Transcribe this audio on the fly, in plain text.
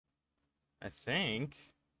I think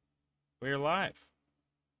we're live.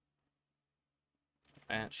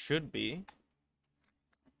 That should be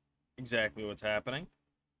exactly what's happening.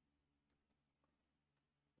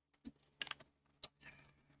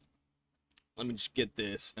 Let me just get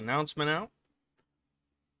this announcement out.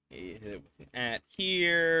 Hit it with an @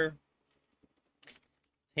 here.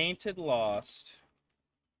 Tainted Lost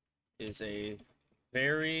is a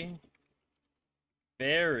very,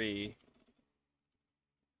 very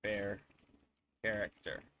fair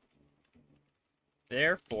character.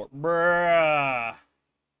 Therefore, bruh.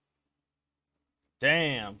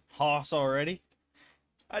 Damn, Hoss already?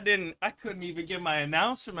 I couldn't even get my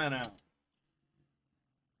announcement out.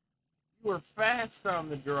 You were fast on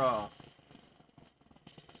the draw.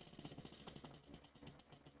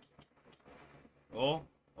 Oh,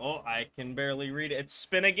 I can barely read it. It's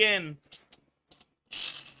spin again.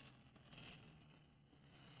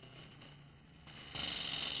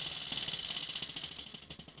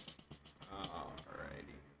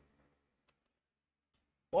 Alrighty.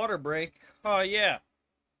 Water break. Oh yeah.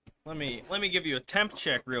 Let me give you a temp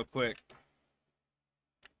check real quick.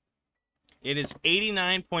 It is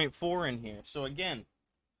 89.4 in here. So again,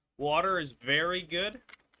 water is very good.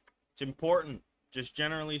 It's important, just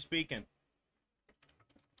generally speaking.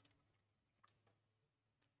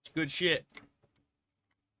 It's good shit.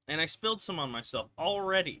 And I spilled some on myself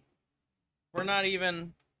already. We're not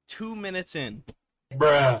even 2 minutes in.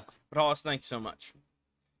 Bruh. But Hoss, thanks so much.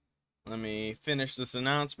 Let me finish this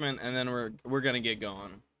announcement, and then we're gonna get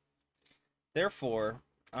going. Therefore,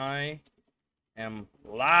 I am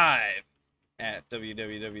live at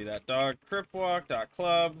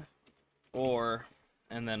www.dogcryptwalk.club,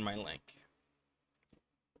 and then my link.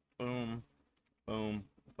 Boom, boom,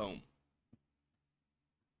 boom.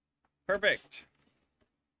 Perfect.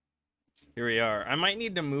 Here we are. I might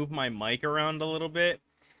need to move my mic around a little bit,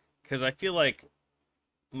 because I feel like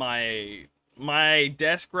my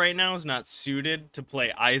desk right now is not suited to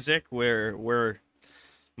play Isaac, where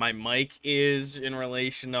my mic is in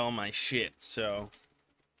relation to all my shit. So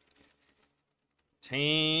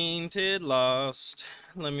Tainted Lost.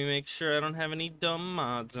 Let me make sure I don't have any dumb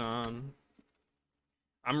mods on.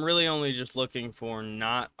 I'm really only just looking for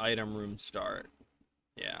not item room start.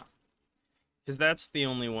 Yeah, because that's the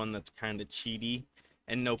only one that's kind of cheaty.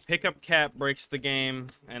 And no pickup cap breaks the game,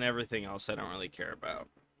 and everything else I don't really care about.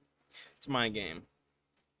 It's my game.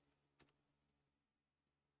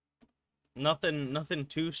 Nothing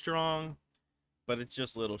too strong, but it's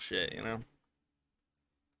just little shit, you know?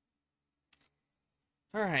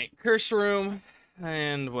 Alright, curse room,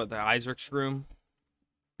 and what, the Isaac's room?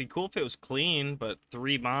 Be cool if it was clean, but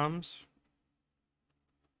 3 bombs?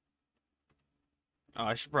 Oh,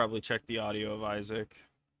 I should probably check the audio of Isaac.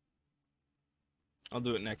 I'll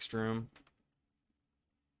do it next room.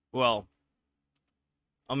 Well,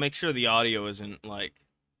 I'll make sure the audio isn't, like,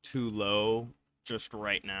 too low just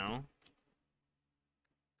right now.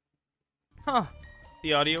 Huh.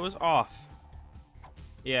 The audio is off.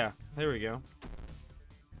 Yeah, there we go.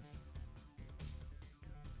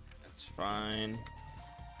 That's fine.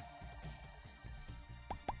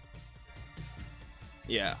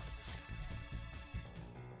 Yeah.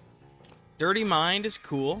 Dirty Mind is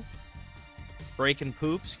cool. Breaking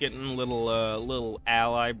poops, getting little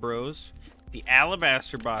ally bros. The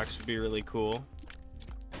Alabaster box would be really cool.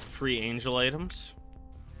 Free angel items.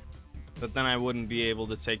 But then I wouldn't be able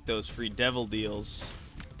to take those free devil deals.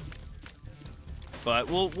 But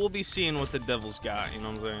we'll be seeing what the devil's got, you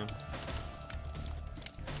know what I'm saying?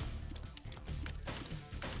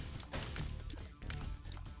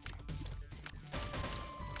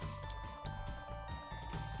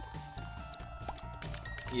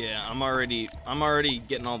 Yeah, I'm already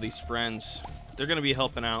getting all these friends. They're gonna be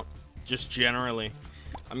helping out, just generally.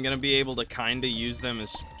 I'm gonna be able to kinda use them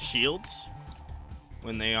as shields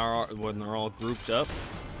when they're all grouped up.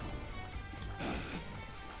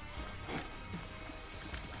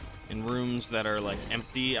 In rooms that are like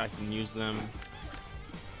empty, I can use them.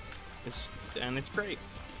 And it's great.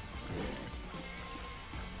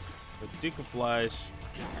 The Duke of Flies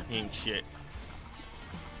ain't shit.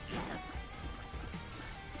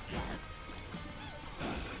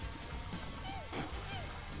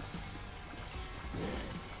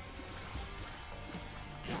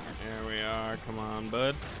 There we are. Come on,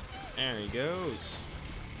 bud. There he goes.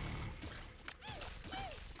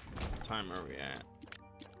 What time are we at?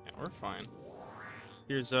 Yeah, we're fine.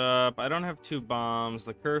 Here's up. I don't have 2 bombs.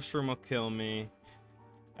 The curse room will kill me.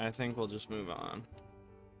 I think we'll just move on.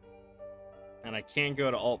 And I can't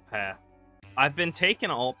go to alt path. I've been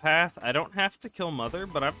taking alt path. I don't have to kill Mother,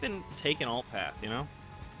 but I've been taking alt path, you know?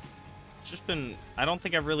 It's just been... I don't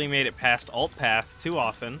think I've really made it past alt path too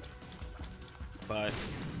often. But,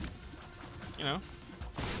 you know,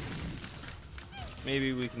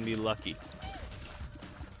 maybe we can be lucky.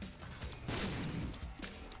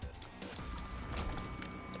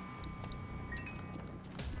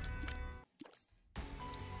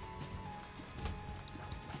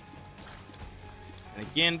 And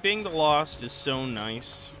again, being the Lost is so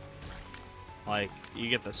nice. Like, you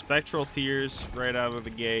get the spectral tears right out of the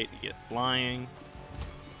gate, you get flying.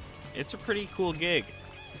 It's a pretty cool gig.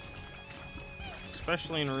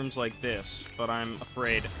 Especially in rooms like this, but I'm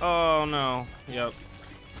afraid. Oh no, yep.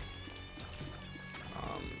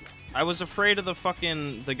 I was afraid of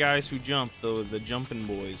the guys who jump, the jumping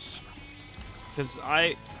boys. Because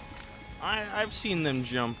I've seen them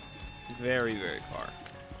jump very, very far.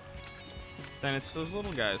 Then it's those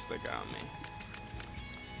little guys that got me.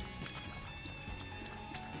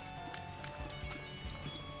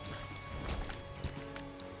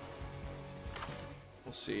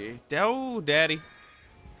 We'll see. Oh, Daddy.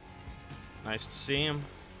 Nice to see him.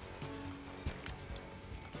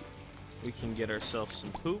 We can get ourselves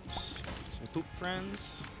some poops. Some poop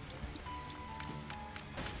friends.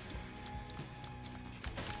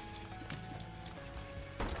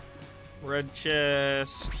 Red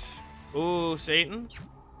chest. Ooh, Satan.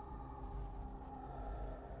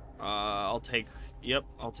 I'll take... Yep,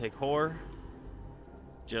 I'll take whore.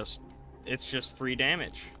 It's just free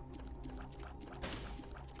damage.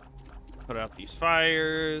 Put out these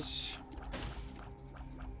fires.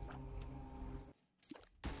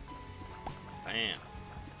 Bam.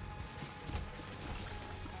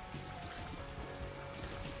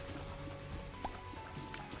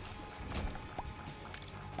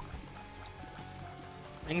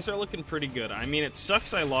 Things are looking pretty good. I mean, it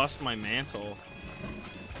sucks I lost my mantle.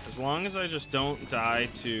 As long as I just don't die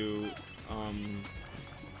to,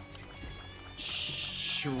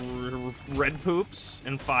 red poops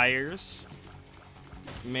and fires,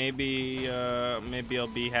 maybe I'll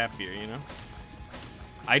be happier, you know?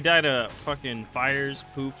 I die to fucking fires,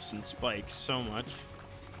 poops, and spikes so much.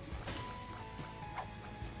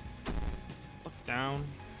 Look down,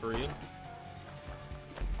 for real?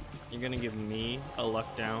 You're gonna give me a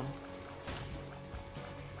luck down?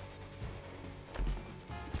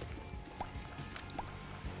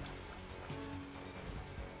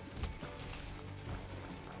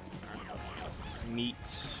 Meat.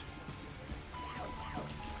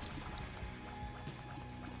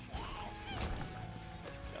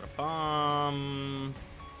 Got a bomb.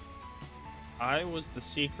 I was the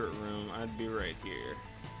secret room. I'd be right here.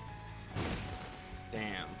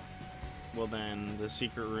 Damn. Well then, the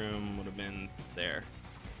secret room would have been there.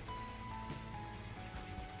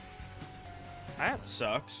 That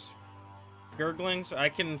sucks. Gurglings, I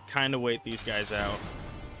can kind of wait these guys out.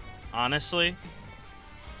 Honestly,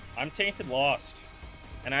 I'm Tainted Lost,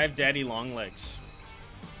 and I have Daddy Longlegs.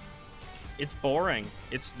 It's boring.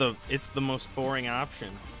 It's the most boring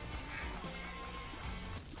option.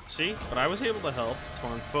 See, but I was able to help.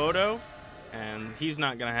 Torn photo, and he's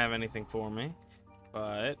not gonna have anything for me,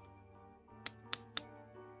 but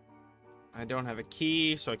I don't have a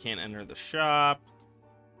key, so I can't enter the shop.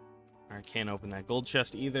 I can't open that gold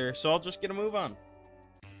chest either, so I'll just get a move on.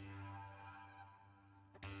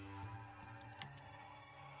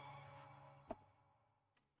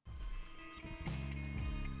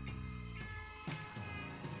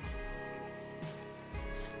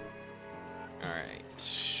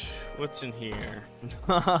 What's in here?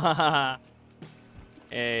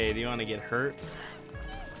 Hey, do you want to get hurt?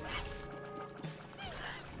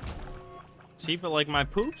 See, but like my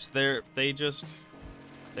poops, they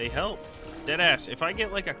help. Deadass, if I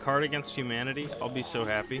get like a card against humanity, I'll be so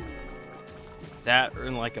happy. That or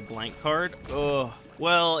like a blank card. Oh,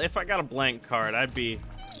 well, if I got a blank card, I'd be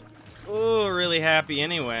really happy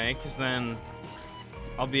anyway, because then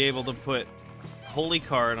I'll be able to put Holy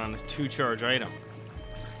Card on a 2-charge item.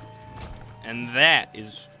 And that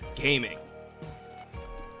is gaming.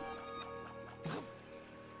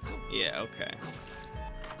 Yeah, okay.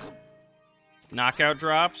 Knockout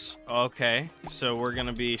drops? Okay. So we're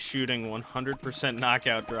gonna be shooting 100%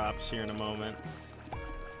 knockout drops here in a moment.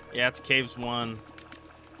 Yeah, it's Caves 1.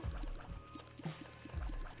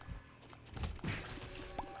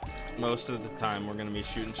 Most of the time we're gonna be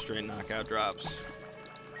shooting straight knockout drops.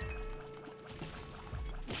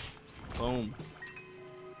 Boom.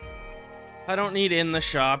 I don't need in the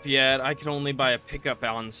shop yet. I can only buy a pickup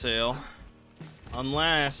on sale.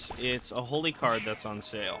 Unless it's a holy card that's on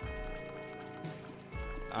sale.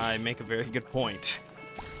 I make a very good point.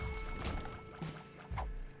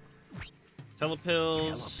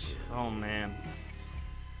 Telepills. Oh man.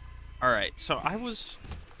 Alright, so I was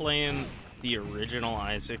playing the original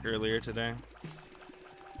Isaac earlier today.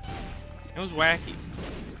 It was wacky.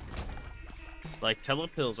 Like,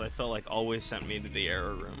 telepills, I felt like always sent me to the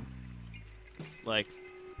error room. Like,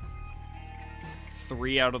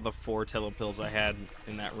 3 out of the 4 telepills I had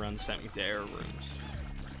in that run sent me to error rooms.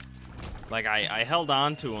 Like, I held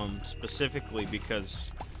on to them specifically because,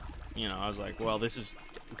 you know, I was like, well, this is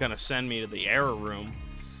gonna send me to the error room,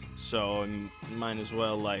 so I might as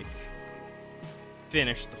well, like,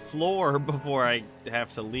 finish the floor before I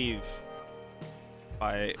have to leave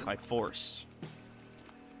by force.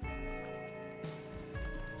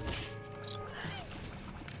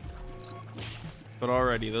 But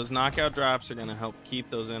already, those knockout drops are going to help keep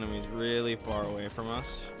those enemies really far away from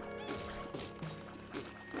us.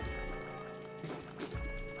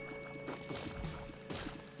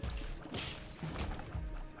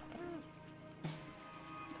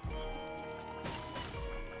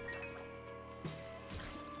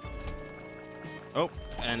 Oh,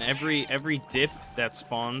 and every dip that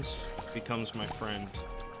spawns becomes my friend.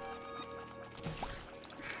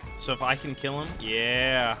 So if I can kill him,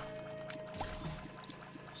 yeah.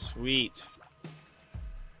 Sweet.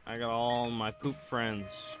 I got all my poop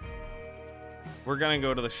friends. We're gonna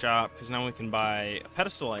go to the shop because now we can buy a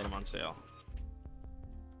pedestal item on sale.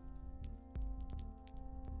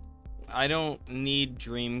 I don't need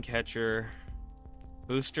Dreamcatcher.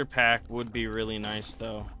 Booster pack would be really nice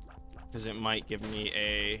though, because it might give me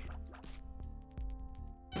a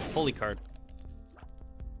holy card.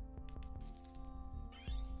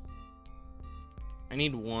 I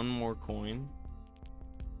need one more coin.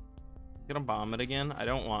 Gonna bomb it again. I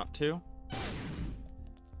don't want to,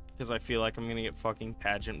 because I feel like I'm gonna get fucking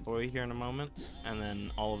pageant boy here in a moment, and then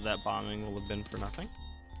all of that bombing will have been for nothing.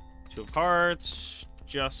 2 of hearts,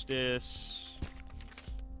 justice,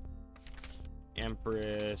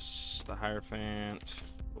 empress, the hierophant,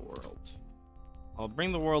 the world. I'll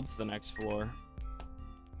bring the world to the next floor.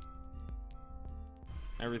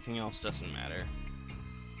 Everything else doesn't matter.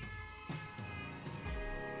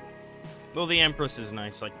 Well, the Empress is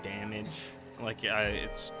nice, like damage. Like,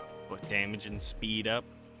 it's, what, damage and speed up?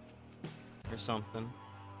 Or something.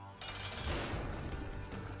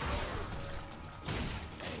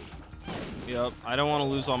 Yep, I don't want to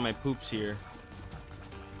lose all my poops here.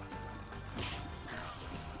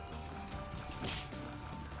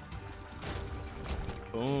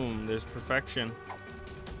 Boom, there's perfection.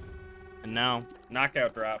 And now,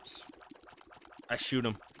 knockout drops. I shoot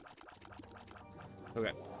him.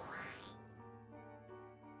 Okay.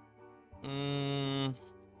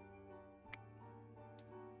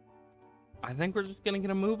 I think we're just gonna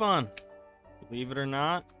get a move on. Believe it or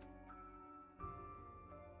not.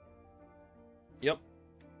 Yep.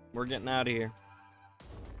 We're getting out of here.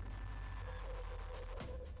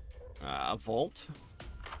 A vault.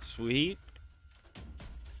 Sweet.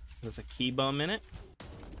 With a key bum in it.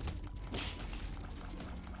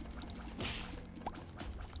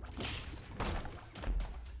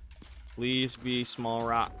 Please be small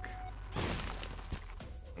rock.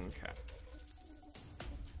 Okay.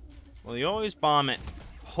 Well, you always bomb it,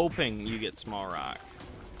 hoping you get small rock.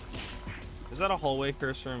 Is that a hallway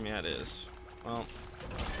curse room? Yeah, it is. Well,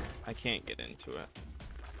 I can't get into it.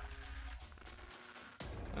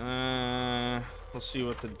 We'll see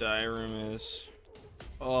what the die room is.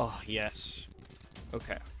 Oh, yes.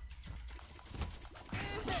 Okay.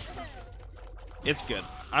 It's good.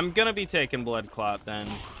 I'm gonna be taking Blood Clot then.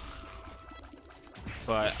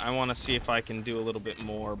 But I want to see if I can do a little bit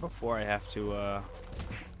more before I have to,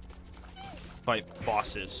 fight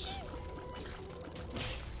bosses.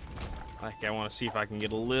 Like, I want to see if I can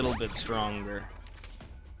get a little bit stronger.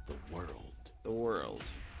 The world. The world.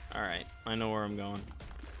 Alright, I know where I'm going.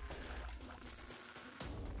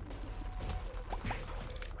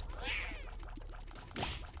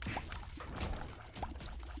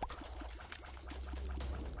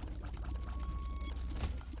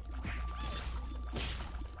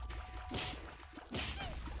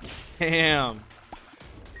 Damn.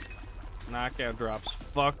 Knockout drops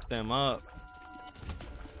fuck them up.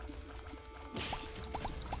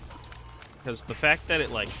 Because the fact that it,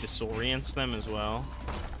 like, disorients them as well,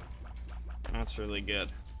 that's really good.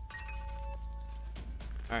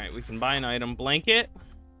 Alright, we can buy an item. Blanket.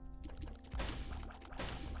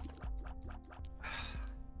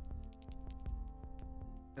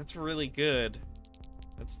 That's really good.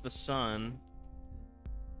 That's the sun.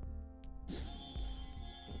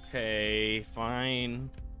 Okay, fine.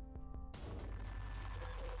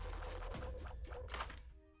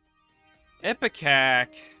 Epicac.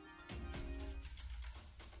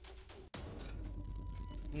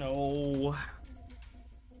 No.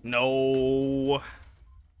 No.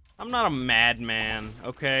 I'm not a madman,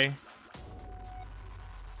 okay?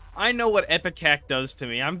 I know what Epicac does to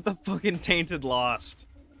me. I'm the fucking Tainted Lost.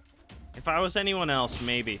 If I was anyone else,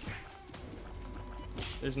 maybe.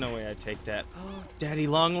 There's no way I'd take that. Daddy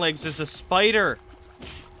Longlegs is a spider!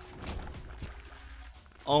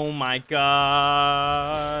 Oh my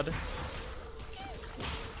god.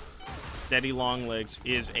 Daddy Longlegs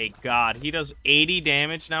is a god. He does 80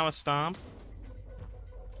 damage now a stomp.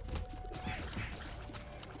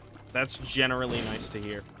 That's generally nice to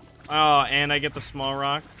hear. Oh, and I get the small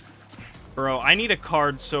rock. Bro, I need a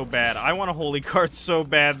card so bad. I want a holy card so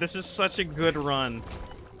bad. This is such a good run.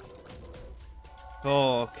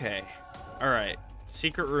 Oh, okay. Alright.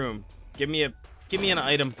 Secret room. Give me an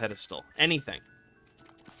item pedestal. Anything.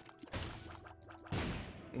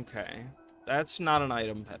 Okay. That's not an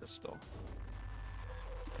item pedestal.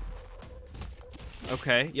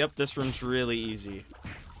 Okay, yep, this room's really easy.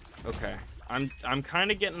 Okay. I'm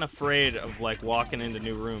kind of getting afraid of, like, walking into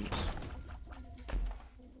new rooms.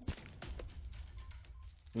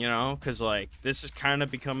 You know? Because, like, this is kind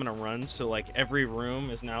of becoming a run, so, like, every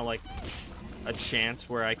room is now, like, a chance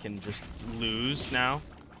where I can just lose now.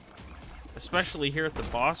 Especially here at the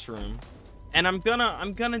boss room. And I'm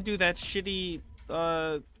gonna do that shitty,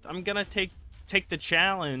 I'm gonna take the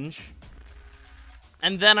challenge.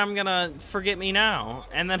 And then I'm gonna forget me now.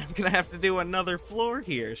 And then I'm gonna have to do another floor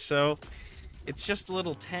here, so... It's just a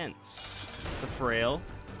little tense. The frail.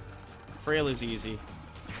 Frail is easy.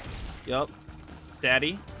 Yup.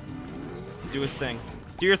 Daddy. Do his thing.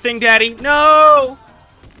 Do your thing, Daddy. No!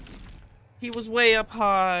 He was way up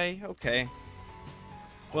high. Okay.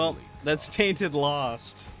 Well, that's Tainted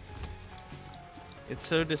Lost. It's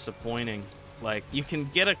so disappointing. Like, you can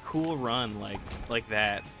get a cool run like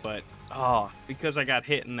that, but... Oh, because I got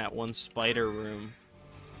hit in that one spider room.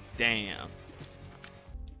 Damn.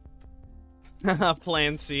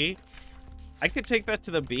 Plan C. I could take that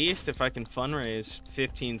to the beast if I can fundraise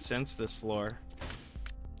 15 cents this floor.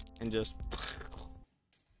 And just...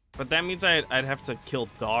 But that means I'd have to kill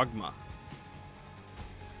Dogma.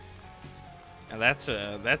 And that's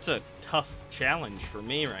a tough challenge for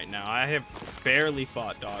me right now. I have barely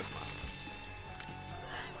fought Dogma.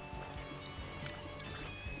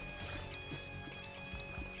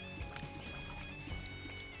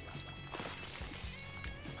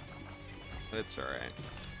 But it's alright.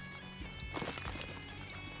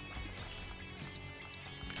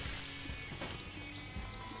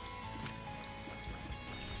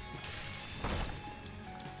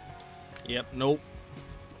 Yep, nope.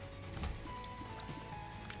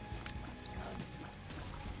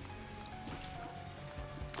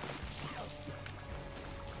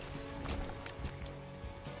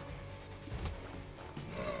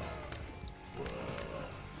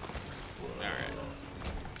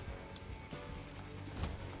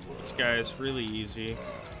 Guy is really easy.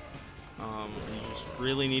 You just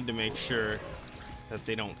really need to make sure that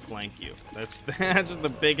they don't flank you. That's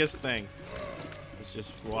the biggest thing. It's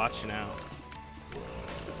just watching out.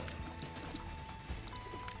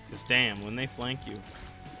 Cause damn, when they flank you,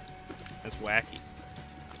 that's wacky.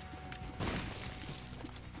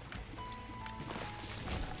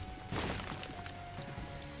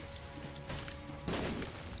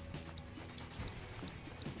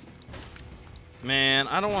 Man,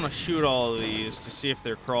 I don't want to shoot all of these to see if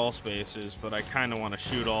they're crawl spaces, but I kind of want to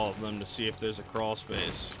shoot all of them to see if there's a crawl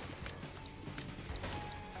space.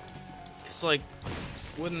 It's like,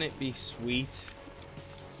 wouldn't it be sweet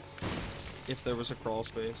if there was a crawl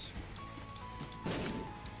space?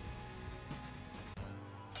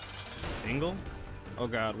 Dingle? Oh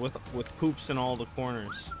god, with poops in all the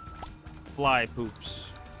corners. Fly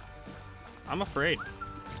poops. I'm afraid.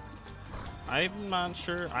 I'm not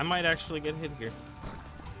sure. I might actually get hit here.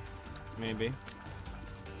 Maybe.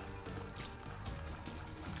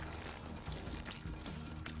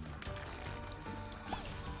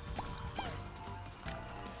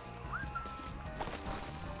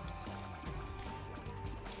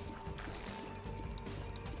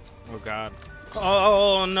 Oh god.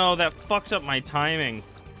 Oh no, that fucked up my timing.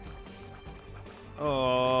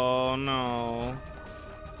 Oh no.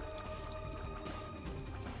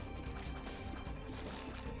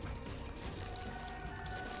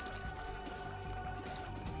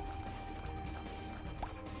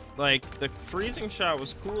 Like, the freezing shot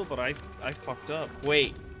was cool, but I fucked up.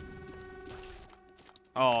 Wait.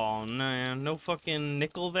 Oh, man. No fucking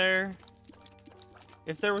nickel there?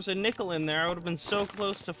 If there was a nickel in there, I would have been so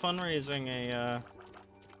close to fundraising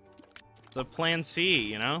the Plan C,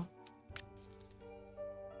 you know?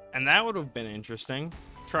 And that would have been interesting.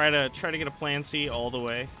 Try to get a Plan C all the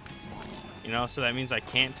way. You know, so that means I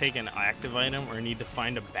can't take an active item or need to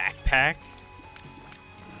find a backpack.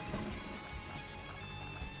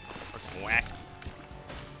 Fucking whack.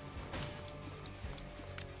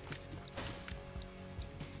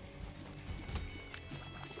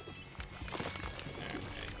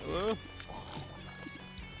 Alright.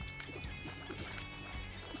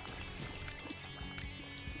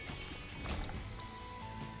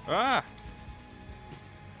 Ah!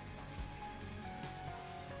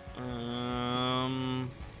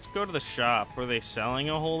 Let's go to the shop. Were they selling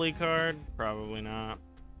a holy card? Probably not.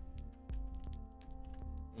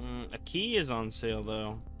 A key is on sale,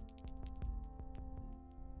 though.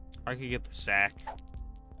 I could get the sack.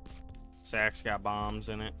 Sack's got bombs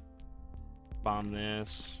in it. Bomb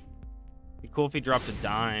this. Be cool if he dropped a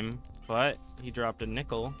dime, but he dropped a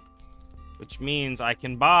nickel, which means I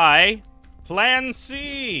can buy Plan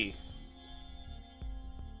C.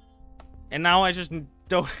 And now I just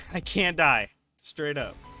don't. I can't die. Straight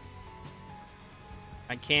up.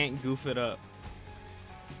 I can't goof it up.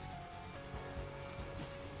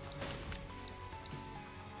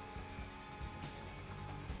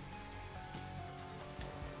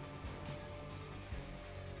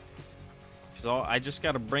 So I just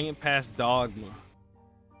gotta bring it past Dogma.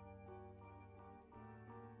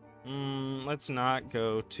 Let's not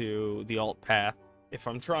go to the alt path if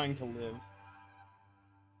I'm trying to live.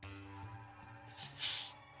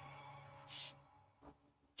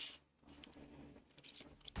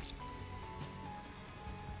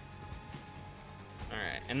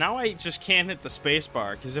 Alright, and now I just can't hit the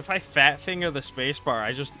spacebar, because if I fat finger the spacebar,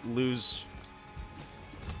 I just lose.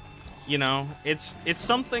 You know, it's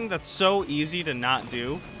something that's so easy to not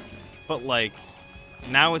do, but like,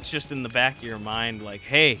 now it's just in the back of your mind, like,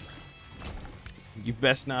 hey, you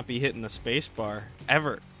best not be hitting the spacebar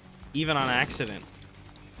ever, even on accident.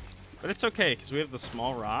 But it's okay, because we have the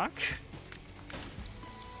small rock.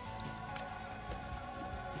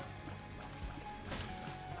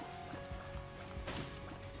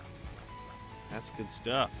 That's good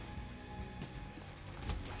stuff.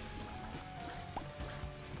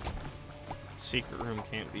 Secret room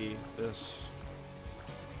can't be this.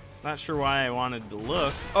 Not sure why I wanted to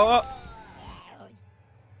look. Oh!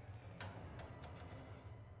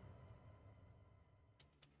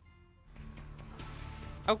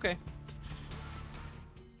 Okay.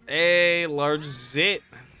 A large zit.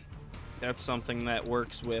 That's something that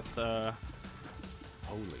works with Holy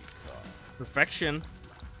cow. perfection.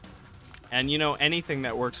 And you know, anything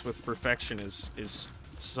that works with perfection is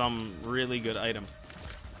some really good item.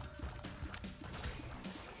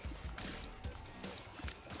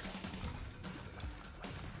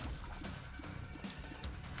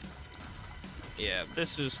 Yeah,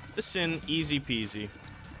 this in easy peasy.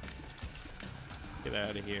 Get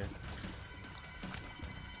out of here.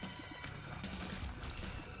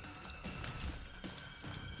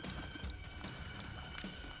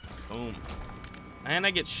 Boom. And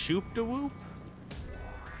I get shoop to whoop.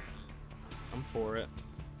 I'm for it.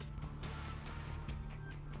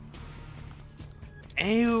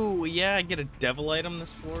 Ew, yeah, I get a devil item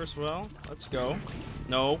this floor as well. Let's go.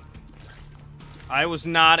 No. I was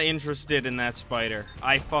not interested in that spider.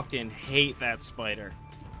 I fucking hate that spider.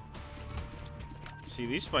 See,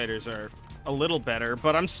 these spiders are a little better,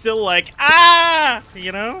 but I'm still like, ah!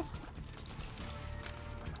 You know?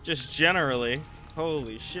 Just generally.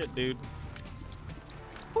 Holy shit, dude.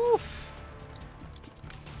 Oof.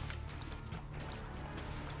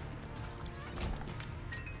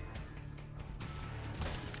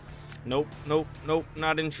 Nope, nope, nope.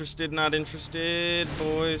 Not interested, not interested,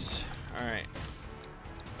 boys. Alright.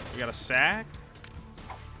 We got a sack.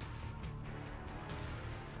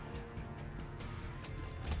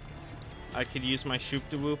 I could use my shoop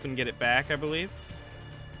de whoop and get it back, I believe.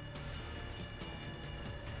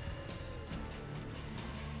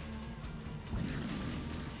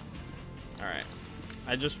 Alright.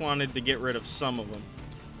 I just wanted to get rid of some of them.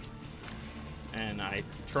 And I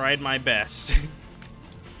tried my best.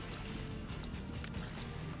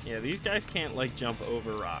 Yeah, these guys can't, like, jump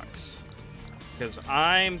over rocks. Because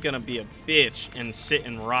I'm gonna be a bitch and sit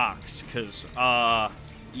in rocks. Because,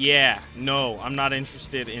 yeah, no, I'm not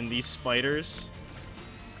interested in these spiders.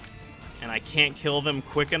 And I can't kill them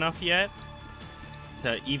quick enough yet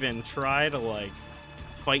to even try to, like,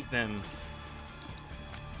 fight them.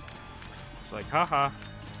 It's like, haha,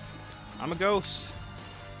 I'm a ghost.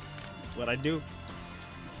 That's what I do.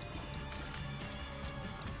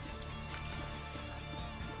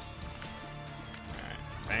 Alright,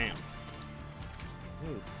 bam.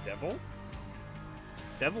 Ooh, devil?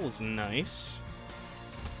 Devil is nice.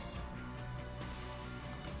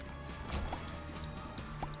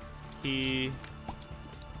 key.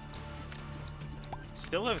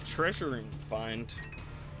 Still have treasure room to find.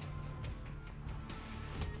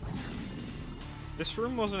 This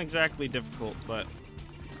room wasn't exactly difficult, but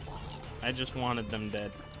I just wanted them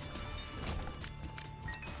dead.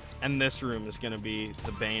 And this room is gonna be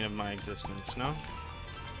the bane of my existence, no?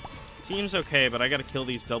 Seems okay, but I gotta kill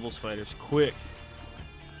these double spiders quick.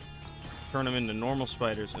 Turn them into normal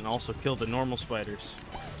spiders and also kill the normal spiders.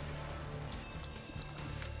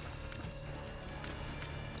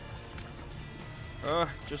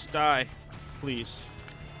 Just die. Please.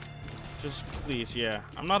 Just please, yeah.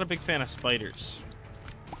 I'm not a big fan of spiders.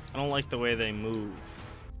 I don't like the way they move.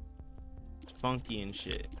 It's funky and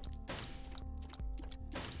shit.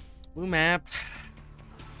 Blue map.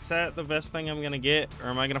 Is that the best thing I'm gonna get? Or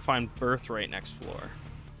am I gonna find Birthright next floor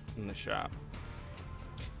in the shop?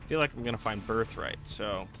 I feel like I'm gonna find Birthright,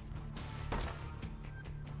 so.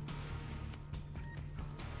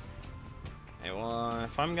 Hey, well,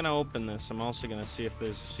 if I'm gonna open this, I'm also gonna see if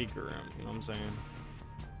there's a secret room. You know what I'm saying?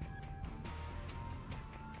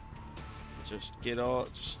 Just get over,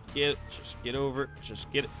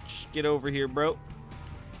 just get over here, bro.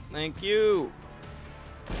 Thank you.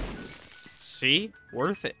 See?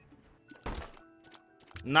 Worth it.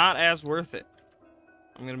 Not as worth it.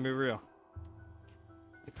 I'm gonna be real.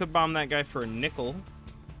 I could bomb that guy for a nickel.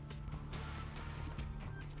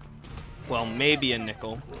 Well, maybe a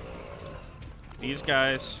nickel. These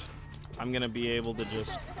guys, I'm gonna be able to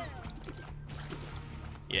just...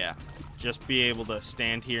 Yeah. Just be able to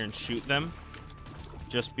stand here and shoot them.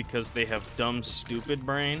 Just because they have dumb, stupid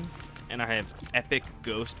brain. And I have epic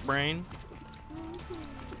ghost brain.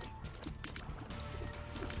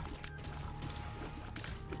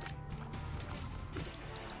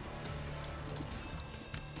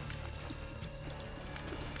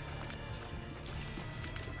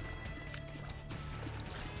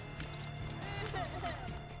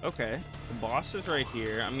 Okay, the boss is right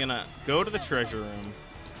here. I'm gonna go to the treasure room.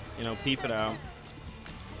 You know, peep it out.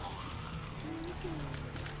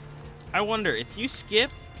 I wonder, if you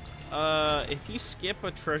skip a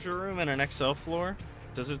treasure room in an XL floor,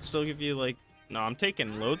 does it still give you, like... No, I'm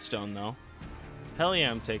taking lodestone, though. Hell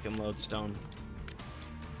yeah, I'm taking lodestone.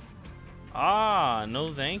 Ah,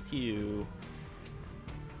 no thank you.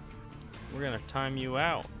 We're gonna time you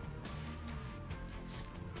out.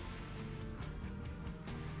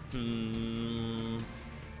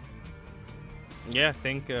 Yeah, I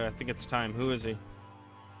think it's time. Who is he?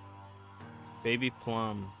 Baby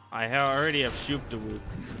Plum. I already have Shoop de Whoop.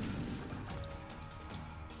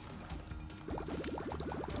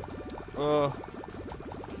 Oh.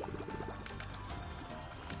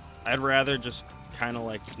 I'd rather just kind of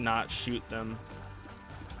like not shoot them.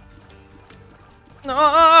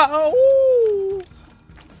 No!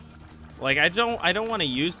 Like I don't want to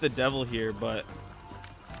use the devil here, but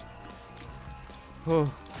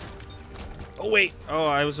oh wait. Oh,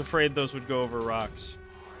 I was afraid those would go over rocks.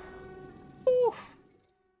 Ooh.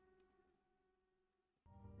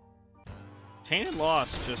 Tainted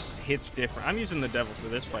Lost just hits different. I'm using the devil for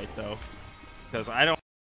this fight though, because I don't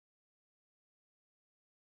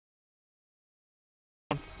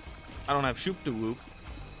have Shoop de Whoop.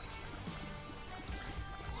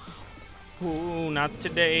 Ooh, not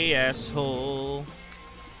today, asshole.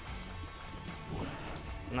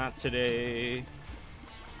 Not today.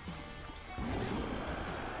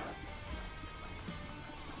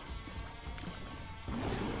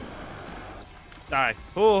 Die.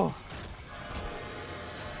 Oh.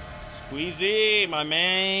 Squeezy, my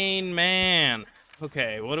main man.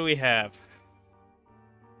 Okay, what do we have?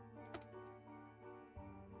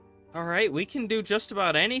 All right, we can do just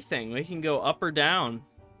about anything. We can go up or down.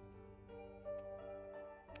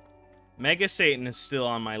 Mega Satan is still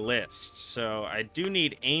on my list, so I do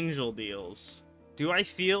need angel deals. Do I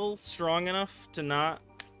feel strong enough to not...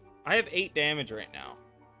 I have 8 damage right now.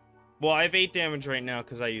 Well, I have 8 damage right now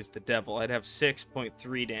because I used the devil. I'd have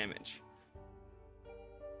 6.3 damage.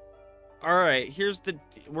 Alright, here's the...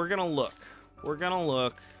 We're gonna look. We're gonna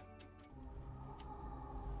look.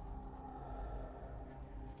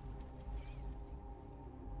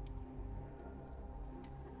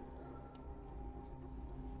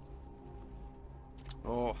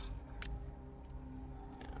 Oh.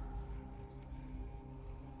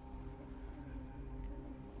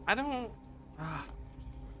 I don't...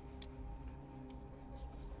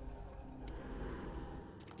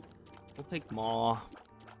 We'll take Maw.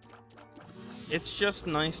 It's just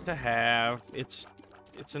nice to have. It's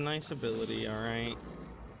a nice ability, alright?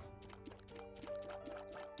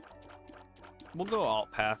 We'll go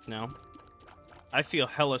alt path now. I feel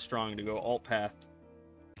hella strong to go alt path.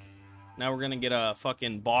 Now we're gonna get a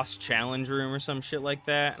fucking boss challenge room or some shit like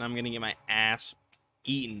that, and I'm gonna get my ass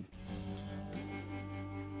eaten.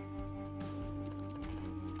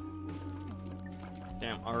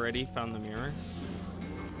 Damn, already found the mirror.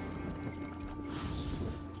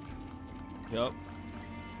 Yup.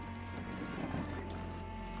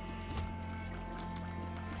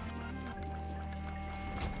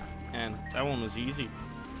 And that one was easy.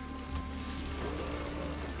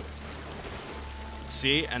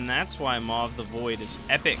 See, and that's why Maw of the Void is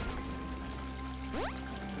epic.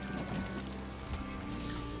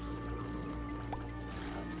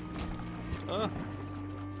 Ugh.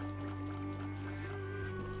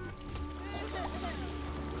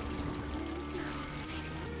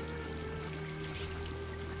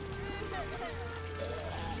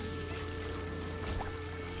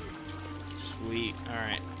 Sweet. All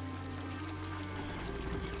right.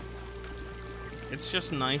 It's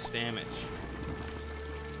just nice damage.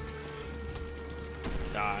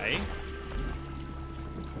 Die.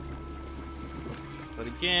 But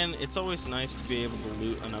again, it's always nice to be able to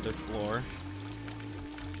loot another floor.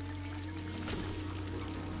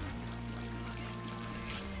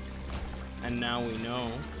 And now we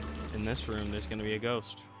know in this room there's gonna be a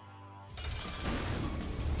ghost.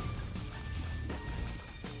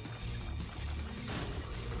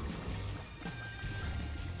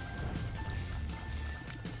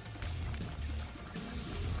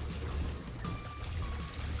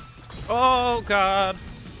 Oh god.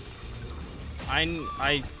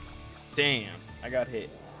 Damn, I got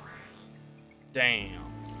hit. Damn.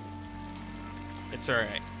 It's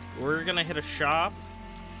alright. We're gonna hit a shop.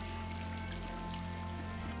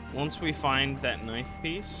 Once we find that knife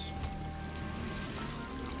piece.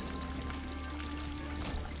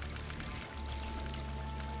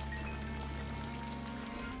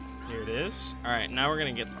 Here it is. Alright, now we're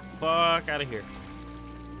gonna get the fuck out of here.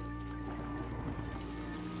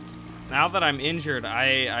 Now that I'm injured,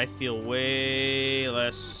 I feel way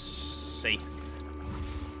less safe.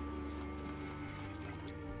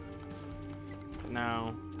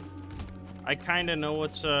 Now, I kind of know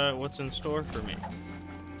what's in store for me.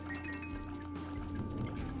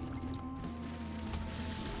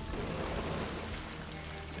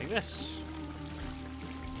 Like this.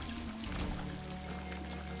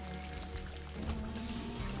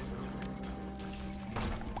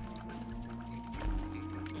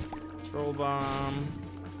 Control bomb.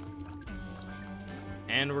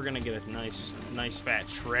 And we're gonna get a nice fat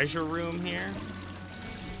treasure room here.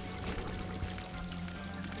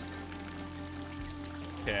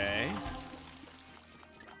 Okay.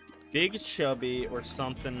 Big chubby or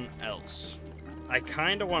something else. I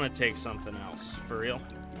kind of want to take something else, for real.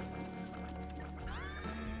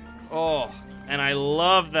 Oh, and I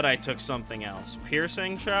love that I took something else.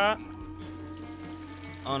 Piercing shot.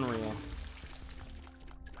 Unreal.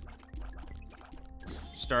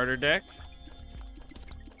 Starter deck.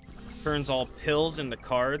 Turns all pills into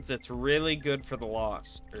cards. It's really good for the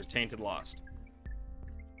Lost, or Tainted Lost.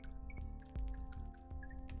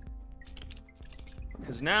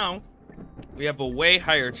 Because now, we have a way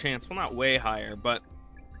higher chance, well not way higher, but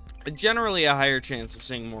generally a higher chance of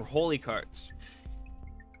seeing more holy cards.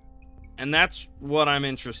 And that's what I'm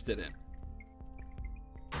interested in.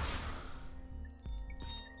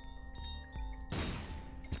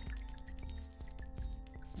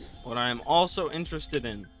 What I am also interested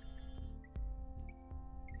in.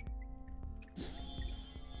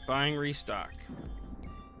 Buying restock.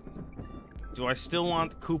 Do I still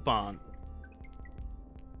want coupon?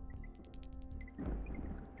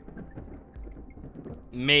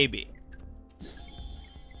 Maybe.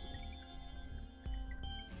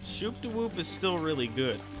 Shoop de Whoop is still really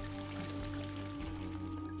good.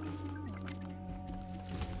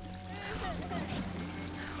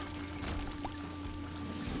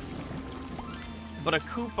 But a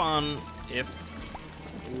coupon, if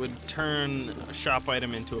it would turn a shop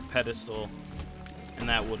item into a pedestal, and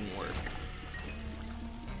that wouldn't work.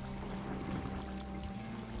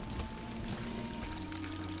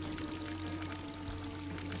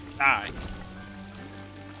 Die.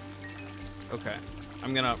 Okay.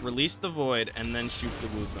 I'm gonna release the void and then shoot the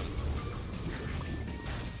whoop him.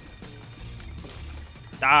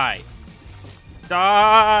 Die.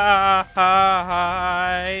 Die.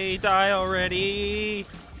 Die already.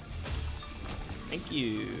 Thank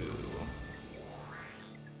you.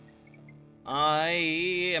 I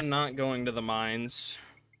am not going to the mines.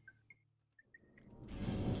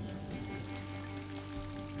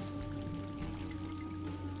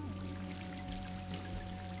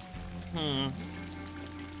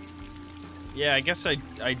 Yeah, I guess I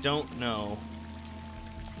don't know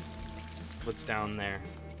what's down there.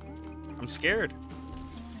 I'm scared.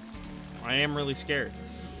 I am really scared.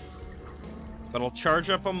 But I'll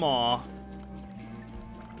charge up a maw.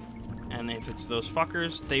 And if it's those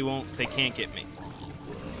fuckers, they can't get me.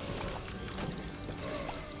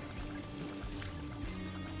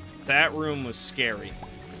 That room was scary.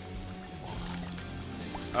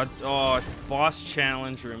 Oh, boss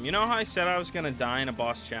challenge room. You know how I said I was gonna die in a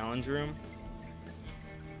boss challenge room?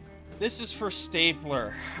 This is for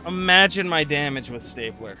Stapler. Imagine my damage with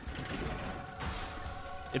Stapler.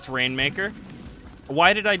 It's Rainmaker.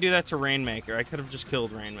 Why did I do that to Rainmaker? I could have just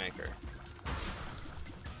killed Rainmaker.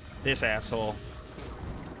 This asshole.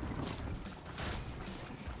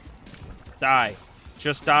 Die.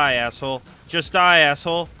 Just die, asshole. Just die,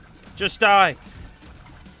 asshole. Just die.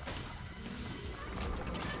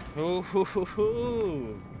 Ooh, hoo, hoo,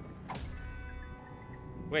 hoo.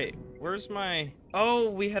 Wait, where's my... Oh,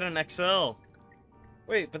 we had an XL.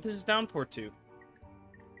 Wait, but this is downpour too.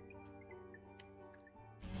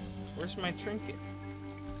 Where's my trinket?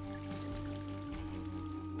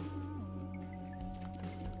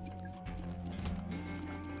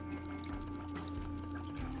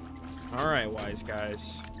 Alright, wise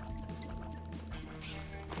guys.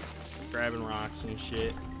 Grabbing rocks and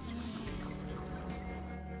shit.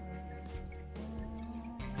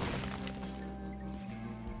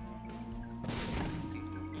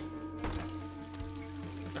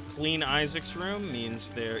 A clean Isaac's room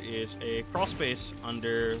means there is a crawl space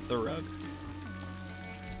under the rug.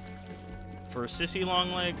 For Sissy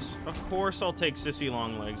Longlegs, of course I'll take Sissy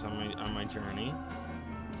Longlegs on my journey.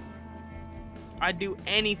 I'd do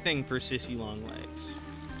anything for Sissy Longlegs.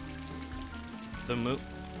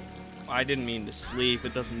 I didn't mean to sleep.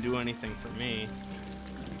 It doesn't do anything for me.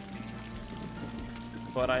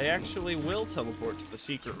 But I actually will teleport to the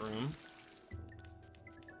secret room.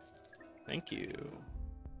 Thank you.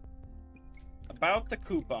 About the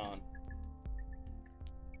coupon.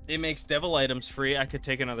 It makes devil items free. I could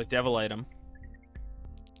take another devil item.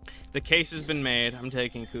 The case has been made. I'm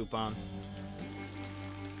taking coupon.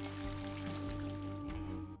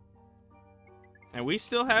 And we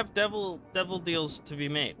still have devil deals to be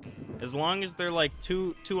made. As long as they're like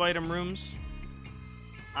two item rooms,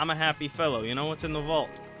 I'm a happy fellow. You know what's in the vault?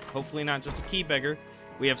 Hopefully not just a key beggar.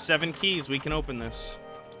 We have 7 keys. We can open this.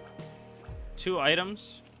 2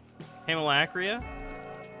 items. Hemolacria.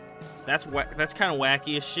 That's kind of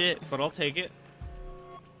wacky as shit, but I'll take it.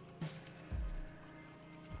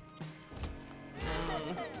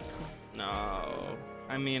 No.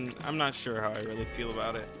 I mean, I'm not sure how I really feel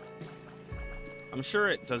about it. I'm sure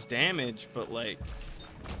it does damage, but like,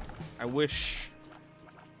 I wish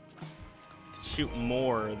I could shoot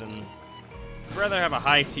more than... I'd rather have a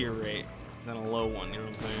high tier rate than a low one, you know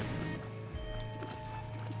what I'm saying?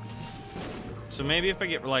 So maybe if I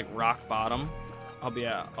get like rock bottom, I'll be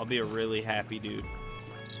a really happy dude.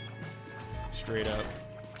 Straight up.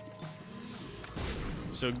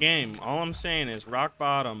 So game, all I'm saying is rock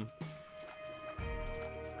bottom.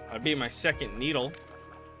 I'd be my second needle.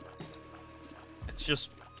 It's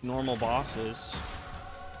just normal bosses.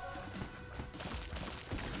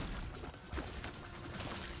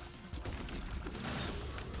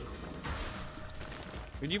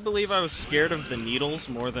 Would you believe I was scared of the needles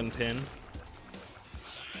more than Pin?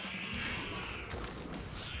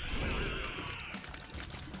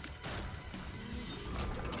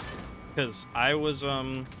 Because I was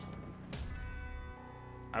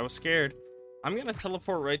scared. I'm gonna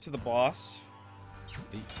teleport right to the boss.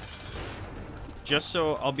 Just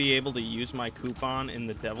so I'll be able to use my coupon in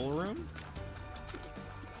the devil room.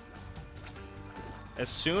 As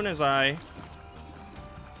soon as I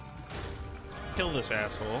kill this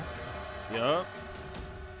asshole. Yup.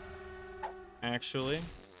 Actually.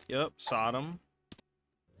 Yup, Sodom.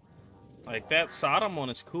 Like, that Sodom one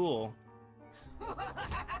is cool.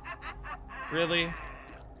 Really?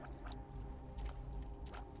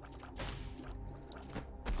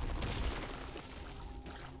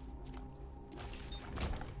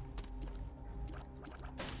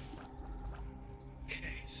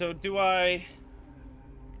 So do I...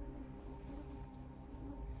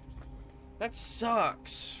 That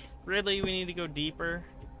sucks. Really? We need to go deeper?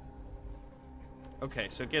 Okay,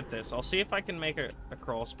 so get this. I'll see if I can make a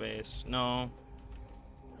crawl space. No.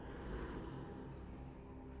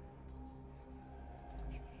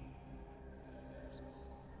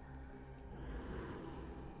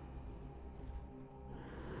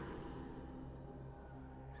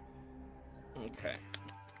 Okay.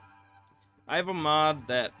 I have a mod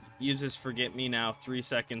that uses Forget Me Now 3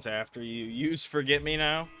 seconds after you use Forget Me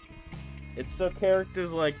Now. It's so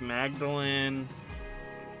characters like Magdalene,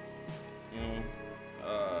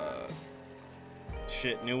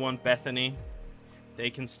 shit. New one, Bethany. They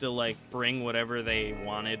can still, like, bring whatever they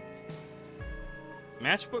wanted.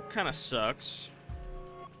 Matchbook kind of sucks.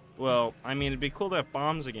 Well, I mean, it'd be cool to have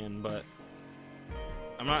bombs again, but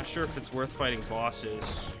I'm not sure if it's worth fighting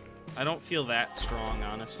bosses. I don't feel that strong,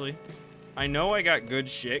 honestly. I know I got good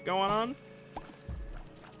shit going on,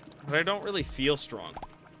 but I don't really feel strong.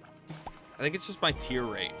 I think it's just my tier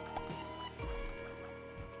rate.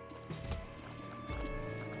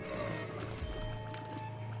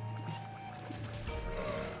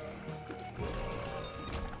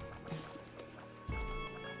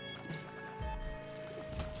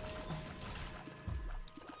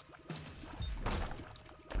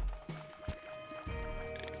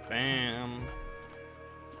 Bam.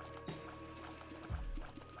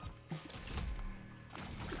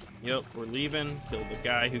 Yep, we're leaving. Kill the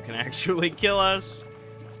guy who can actually kill us.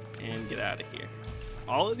 And get out of here.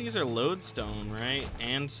 All of these are lodestone, right?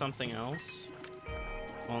 And something else?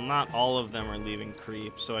 Well, not all of them are leaving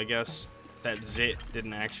creep, so I guess that zit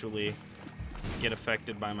didn't actually get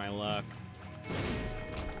affected by my luck.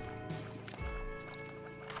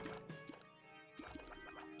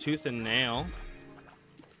 Tooth and nail.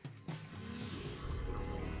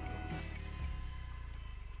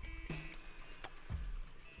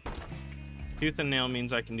 Tooth and nail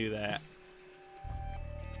means I can do that.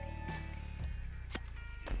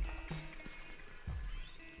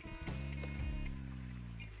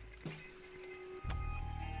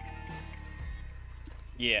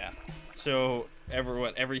 Yeah. So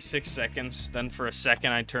every 6 seconds, then for a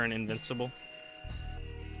second I turn invincible.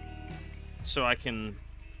 So I can,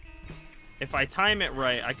 if I time it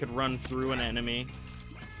right, I could run through an enemy.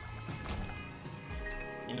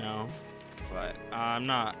 You know, but I'm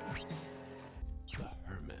not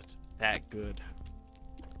that good.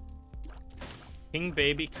 King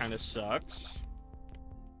Baby kind of sucks.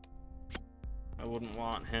 I wouldn't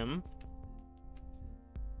want him.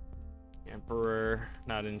 Emperor,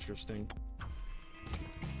 not interesting.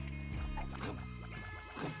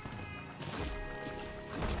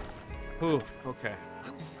 Ooh, okay.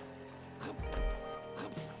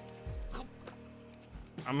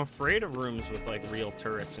 I'm afraid of rooms with like real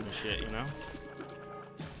turrets and shit, you know?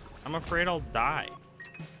 I'm afraid I'll die.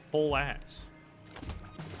 Whole ass.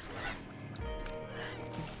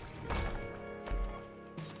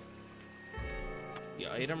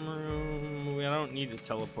 The item room. I don't need to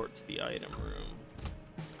teleport to the item room.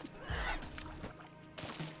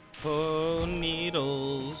 Oh,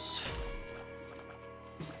 needles.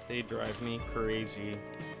 They drive me crazy.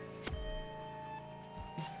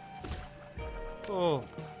 Oh.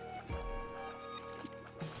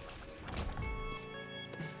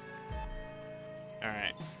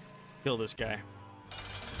 Alright. Kill this guy.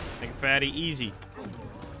 Make a fatty. Easy.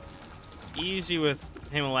 Easy with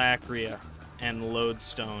Himmelacria and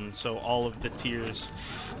Lodestone, so all of the tiers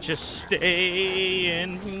just stay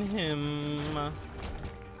in him.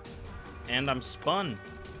 And I'm spun,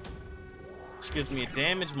 which gives me a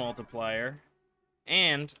damage multiplier.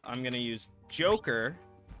 And I'm gonna use Joker,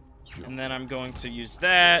 and then I'm going to use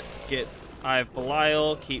that, get Eye of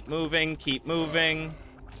Belial, keep moving, keep moving.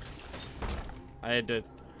 I had to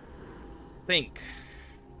think.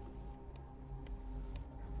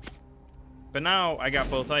 But now I got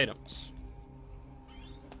both items.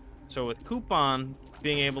 So with Coupon,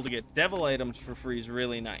 being able to get devil items for free is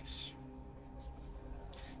really nice.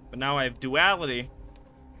 But now I have duality.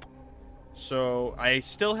 So I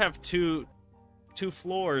still have two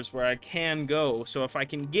floors where I can go. So if I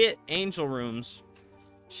can get angel rooms,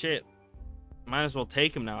 shit, might as well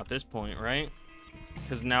take them now at this point, right?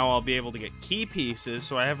 Because now I'll be able to get key pieces,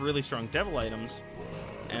 so I have really strong devil items.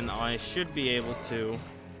 And I should be able to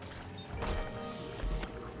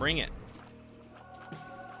bring it.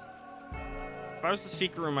 If I was the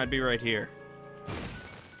secret room, I'd be right here.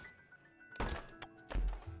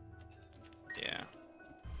 Yeah.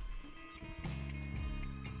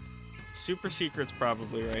 Super secret's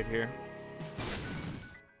probably right here.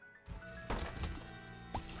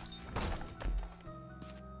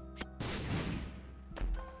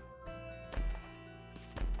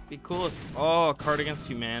 Be cool if... Oh, a card against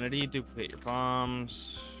humanity. Duplicate your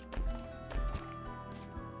bombs.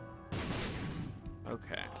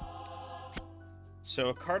 Okay. So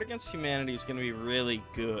a card against humanity is going to be really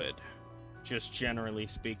good, just generally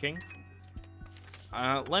speaking.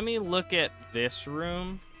 Let me look at this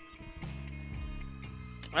room.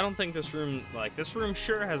 I don't think this room... Like, this room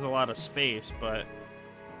sure has a lot of space, but...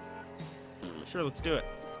 Sure, let's do it.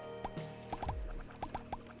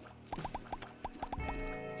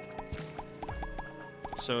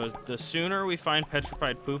 So the sooner we find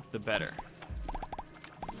petrified poop, the better.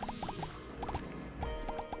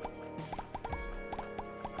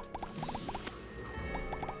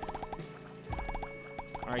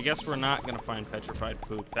 I guess we're not gonna find petrified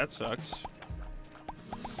poop. That sucks.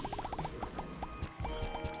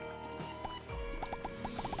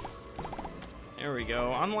 There we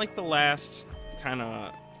go. Unlike the last kind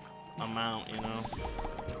of amount, you know.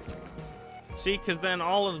 See, because then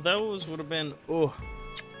all of those would have been, oh,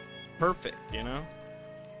 perfect, you know.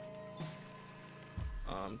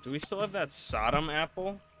 Do we still have that Sodom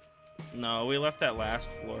apple? No, we left that last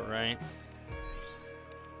floor, right?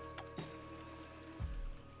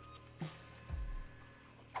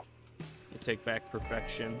 We'll take back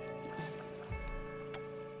perfection.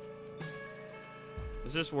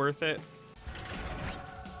 Is this worth it?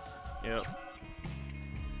 Yep.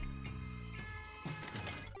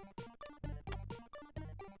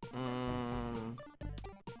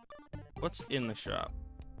 What's in the shop?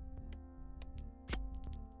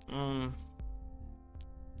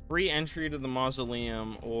 Free entry to the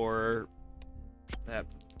mausoleum or that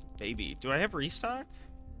baby. Do I have restock?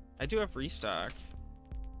 I do have restock.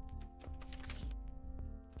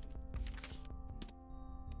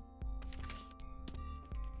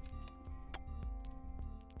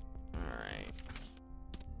 Alright.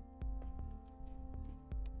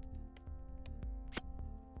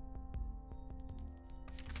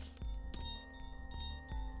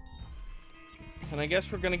 And I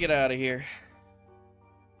guess we're gonna get out of here.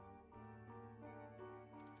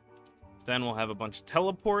 Then we'll have a bunch of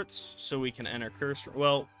teleports, so we can enter curse...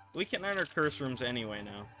 Well, we can enter curse rooms anyway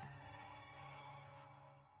now.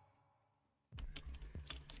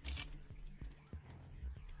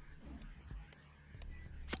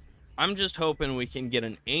 I'm just hoping we can get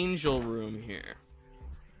an angel room here.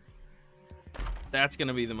 That's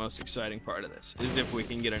gonna be the most exciting part of this, is if we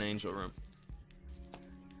can get an angel room.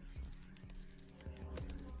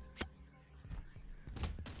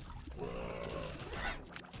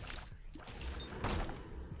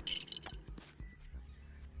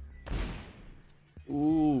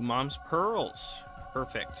 Ooh, Mom's Pearls.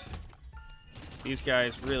 Perfect. These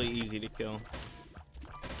guys really easy to kill.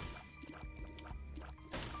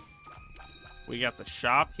 We got the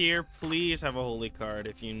shop here. Please have a holy card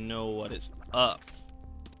if you know what is up.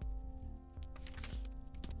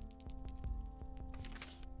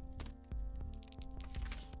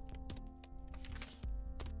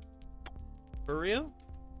 For real?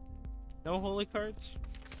 No holy cards?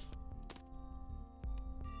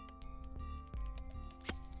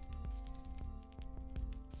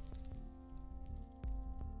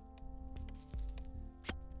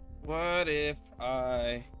 What if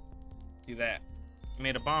I do that?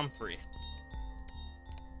 Made a bomb free.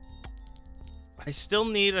 I still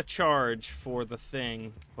need a charge for the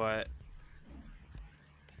thing, but...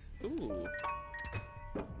 Ooh.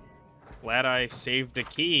 Glad I saved a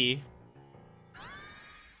key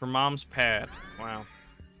for Mom's pad. Wow.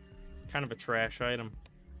 Kind of a trash item.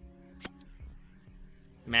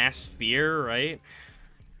 Mass fear, right?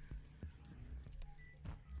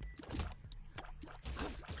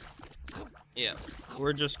 Yeah,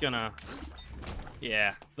 we're just gonna...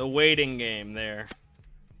 Yeah, the waiting game there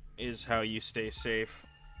is how you stay safe.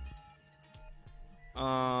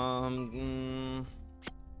 The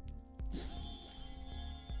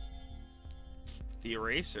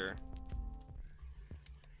eraser.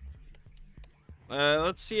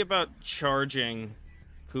 Let's see about charging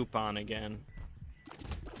coupon again.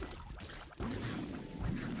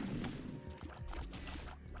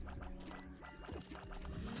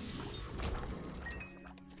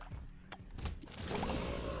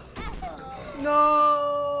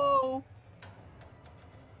 No!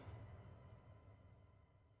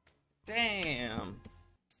 Damn.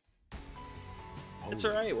 It's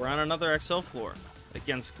alright, we're on another XL floor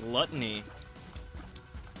against Gluttony.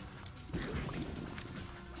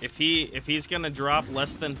 If he's gonna drop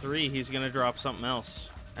less than 3, he's gonna drop something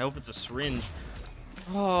else. I hope it's a syringe.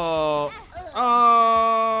 Oh.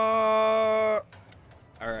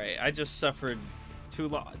 Alright, I just suffered too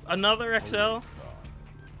long. Another XL?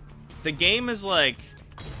 The game is like...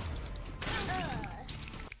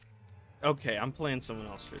 Okay, I'm playing someone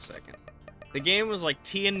else for a second. The game was like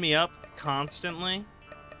teeing me up constantly.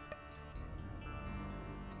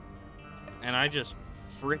 And I just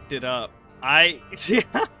fricked it up.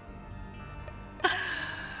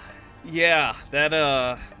 Yeah,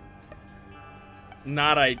 that,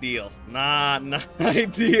 not ideal. Not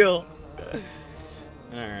ideal.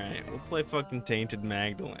 Alright, we'll play fucking Tainted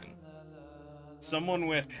Magdalene. Someone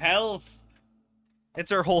with health. It's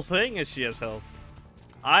her whole thing is she has health.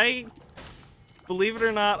 Believe it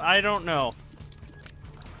or not, I don't know.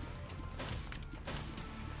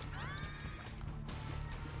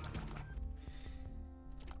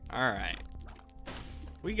 Alright.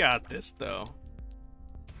 We got this, though.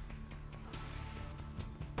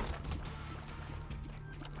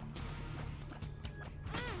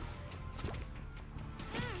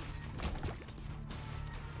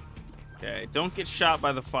 Okay, don't get shot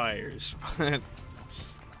by the fires.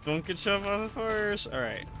 Don't get shot by the fires. All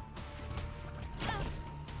right.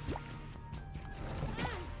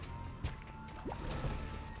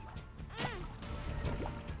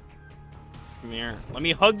 Come here. Let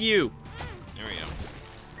me hug you. There we go.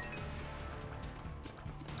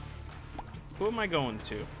 Who am I going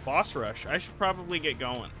to? Boss rush. I should probably get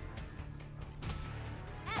going.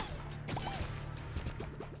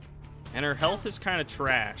 And her health is kind of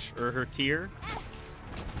trash. Or her tier,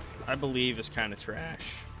 I believe, is kind of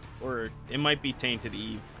trash. Or it might be Tainted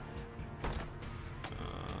Eve.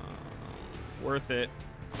 Worth it.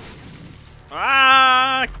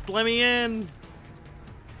 Ah! Let me in!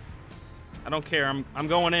 I don't care. I'm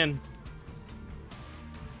going in.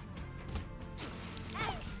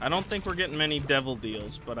 I don't think we're getting many devil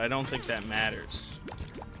deals, but I don't think that matters.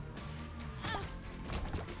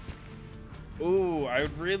 Ooh, I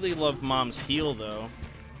would really love Mom's heal, though.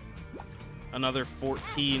 Another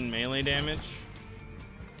 14 melee damage.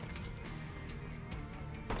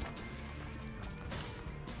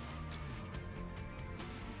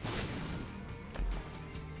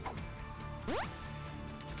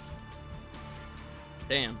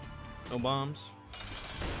 Damn. No bombs.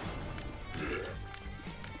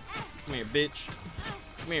 Come here, bitch.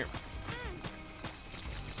 Come here.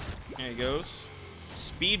 There he goes.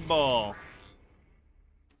 Speedball.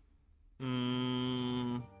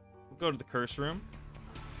 We'll go to the curse room.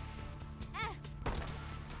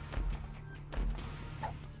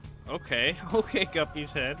 Okay. Okay,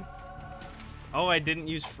 Guppy's head. Oh, I didn't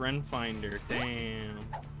use Friend Finder. Damn.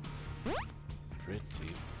 Pretty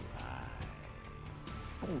fly.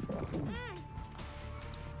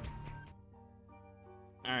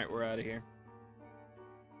 Alright, we're out of here.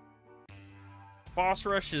 Boss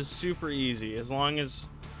rush is super easy as long as...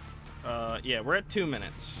 yeah, we're at 2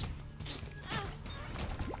 minutes.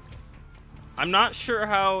 I'm not sure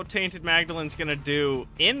how Tainted Magdalene's gonna do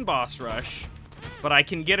in boss rush, but I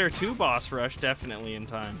can get her to boss rush definitely in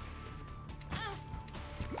time.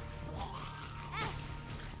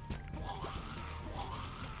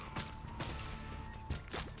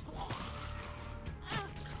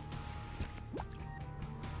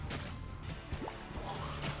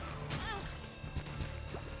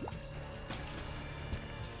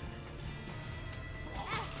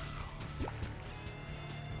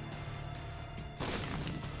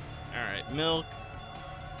 Alright, milk.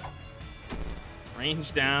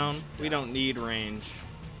 Range down. We don't need range.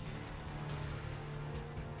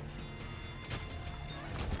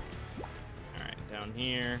 Alright, down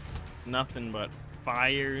here. Nothing but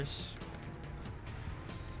fires.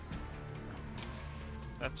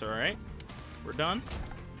 That's alright. We're done.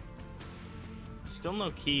 Still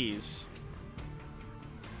no keys.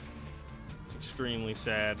 It's extremely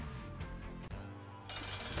sad.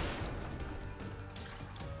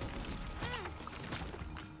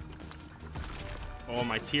 Oh,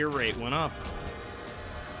 my tier rate went up.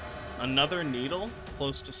 Another needle?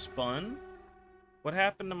 Close to spun? What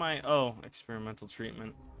happened to my... Oh, experimental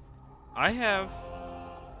treatment. I have...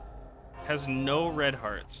 Has no red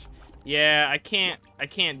hearts. Yeah, I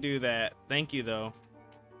can't do that. Thank you, though.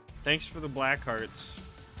 Thanks for the black hearts.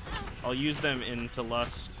 I'll use them into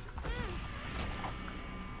Lust.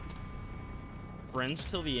 Friends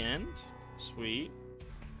till the end? Sweet.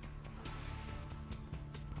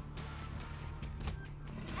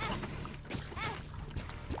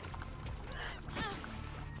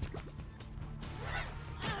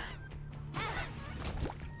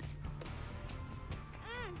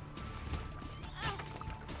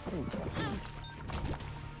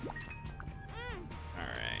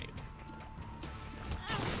 Alright.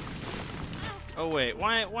 Oh wait,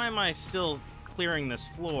 why am I still clearing this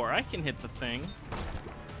floor? I can hit the thing.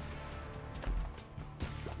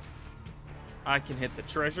 I can hit the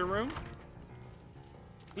treasure room.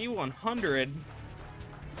 D100.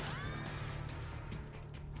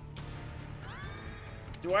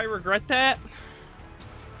 Do I regret that?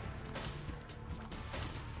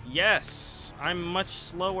 Yes, I'm much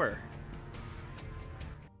slower.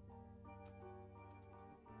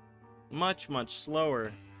 Much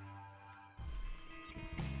slower.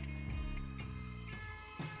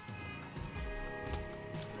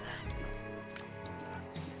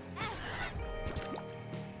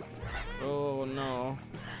 Oh no.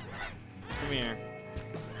 Come here.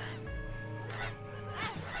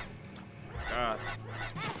 God.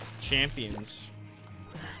 Champions.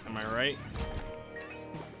 Am I right?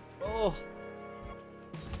 Oh.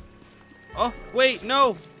 Oh, wait,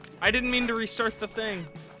 no! I didn't mean to restart the thing.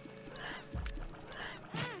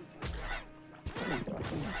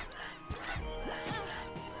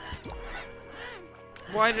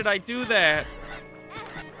 Why did I do that?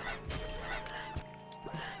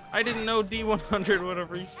 I didn't know D100 would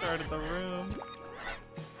have restarted the room.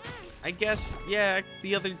 I guess, yeah,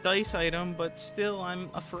 the other dice item, but still, I'm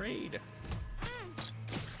afraid.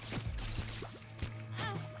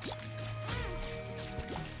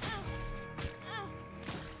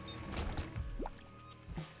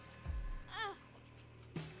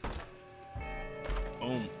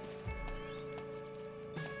 Boom.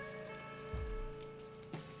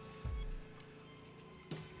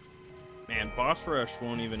 Man, Boss Rush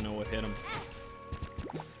won't even know what hit him.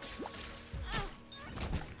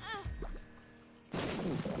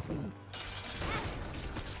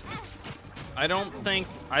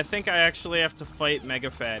 I think I actually have to fight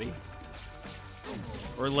Mega Fatty.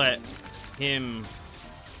 Or let him...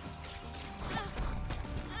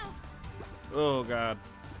 Oh, God.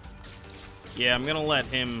 Yeah, I'm gonna let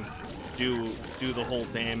him do the whole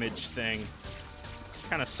damage thing. This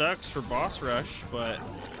kind of sucks for Boss Rush, but...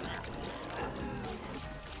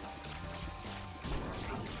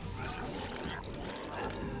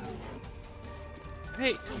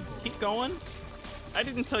 Hey, keep going. I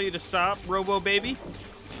didn't tell you to stop, Robo Baby.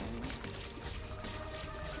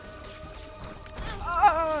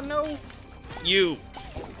 Ah, no. You.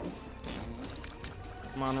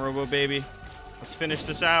 Come on, Robo Baby. Let's finish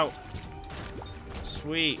this out.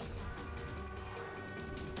 Sweet.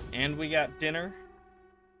 And we got dinner.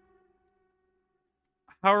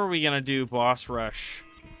 How are we gonna do Boss Rush?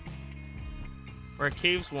 We're at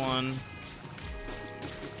Caves 1.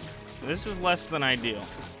 This is less than ideal.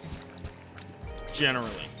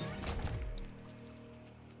 Generally.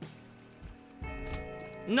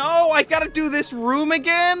 No, I gotta do this room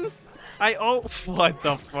again? Oh, what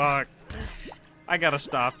the fuck? I gotta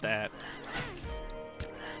stop that.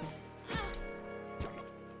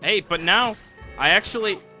 Hey, but now, I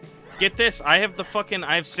actually, get this, I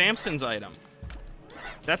have Samson's item.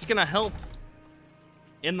 That's gonna help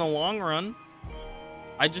in the long run.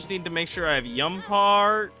 I just need to make sure I have Yum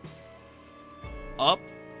Part up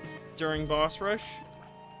during Boss Rush,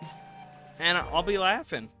 and I'll be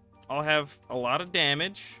laughing. I'll have a lot of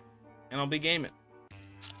damage, and I'll be gaming.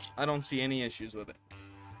 I don't see any issues with it.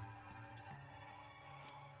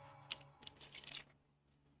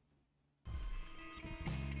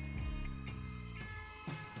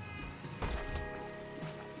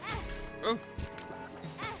 Oh.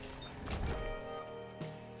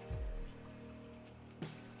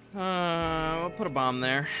 I'll put a bomb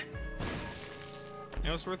there.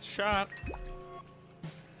 It was worth a shot.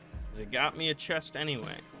 'Cause it got me a chest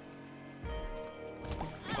anyway.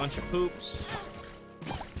 Bunch of poops.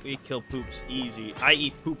 We kill poops easy. I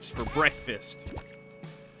eat poops for breakfast.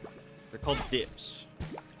 They're called dips.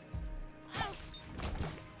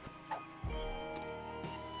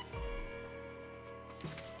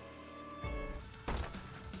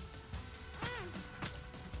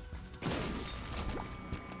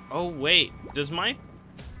 Oh wait, does my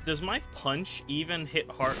punch even hit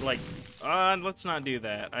hard? Like, let's not do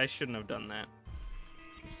that. I shouldn't have done that.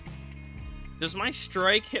 Does my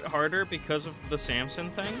strike hit harder because of the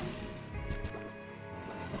Samson thing?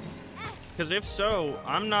 Because if so,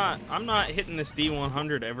 I'm not hitting this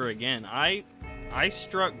D100 ever again. I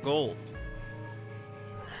struck gold.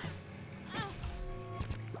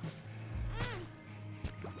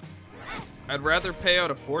 I'd rather pay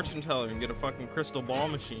out a fortune teller and get a fucking crystal ball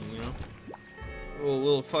machine, you know?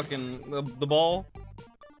 Little fucking the ball.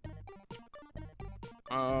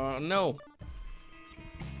 No.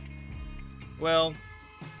 Well.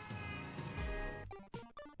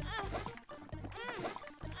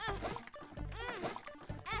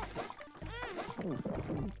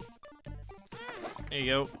 There you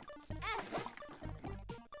go.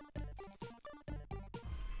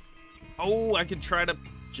 Oh, I could try to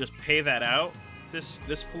just pay that out. This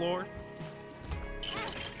floor.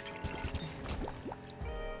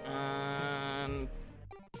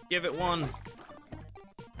 Give it one.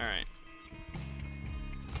 Alright.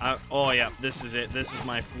 Oh yeah, this is it. This is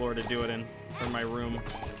my floor to do it in. Or my room.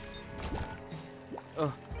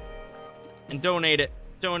 Ugh. And donate it.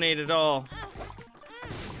 Donate it all.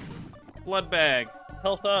 Blood bag.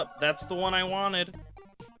 Health up. That's the one I wanted.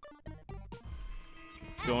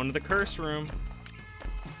 Let's go into the curse room.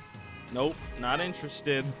 Nope, not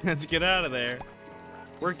interested. Let's get out of there.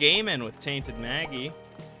 We're gaming with Tainted Maggie.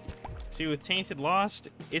 See, with Tainted Lost,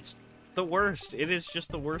 it's the worst. It is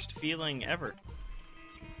just the worst feeling ever.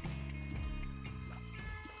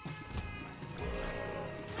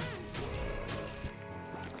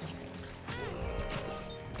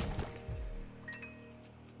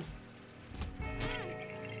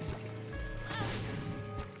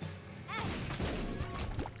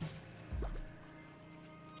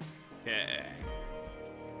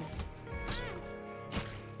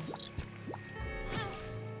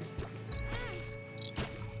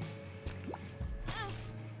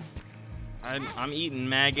 I'm eating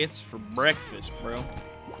maggots for breakfast, bro.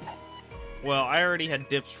 Well, I already had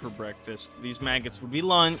dips for breakfast. These maggots would be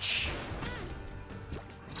lunch.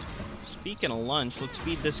 Speaking of lunch, let's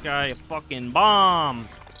feed this guy a fucking bomb.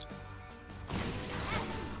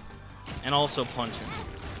 And also punch him.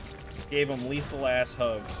 Gave him lethal ass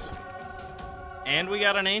hugs. And we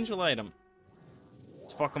got an angel item.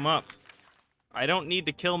 Let's fuck him up. I don't need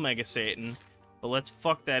to kill Mega Satan, but let's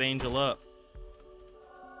fuck that angel up.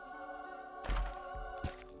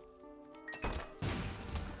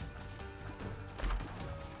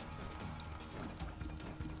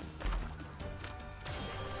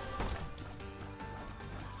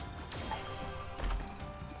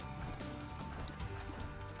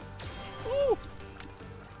 Woo!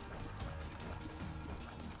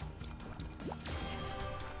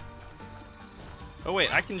 Oh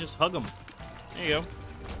wait, I can just hug him. There you go.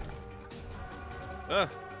 Ugh.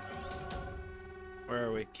 Where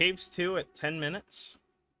are we? Caves 2 at 10 minutes?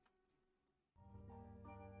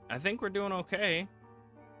 I think we're doing okay.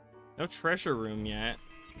 No treasure room yet.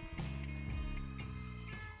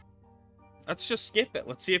 Let's just skip it.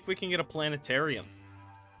 Let's see if we can get a planetarium.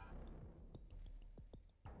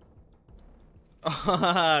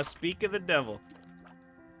 Speak of the devil.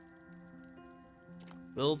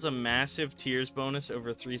 Builds a massive tears bonus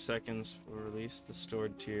over 3 seconds. Will release the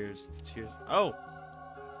stored tears. The tears. Oh.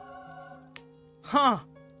 Huh.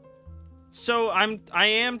 So I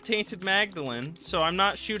am Tainted Magdalene, so I'm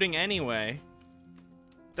not shooting anyway.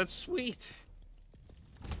 That's sweet.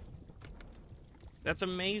 That's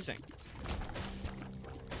amazing.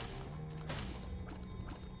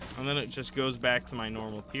 And then it just goes back to my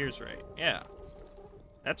normal tears rate. Yeah.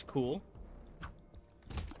 That's cool.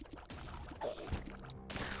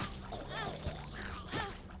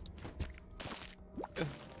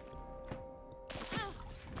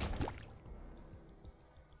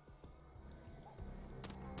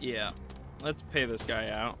 Yeah, let's pay this guy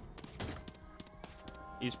out.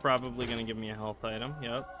 He's probably gonna give me a health item.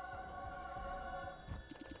 Yep.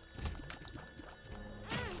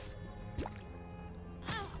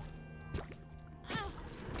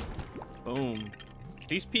 Boom.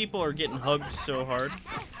 These people are getting hugged so hard.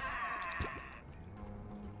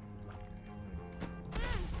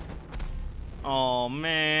 Oh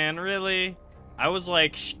man, really? I was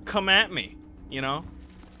like, come at me, you know?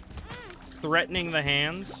 Threatening the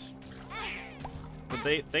hands.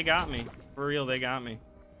 But they got me. For real, they got me.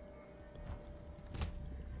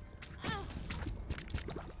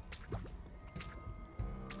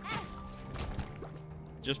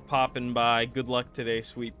 Just popping by. Good luck today,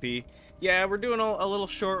 Sweet Pea. Yeah, we're doing a little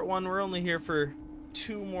short one. We're only here for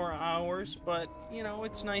 2 more hours, but, you know,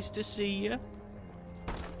 it's nice to see you.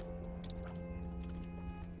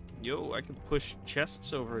 Yo, I can push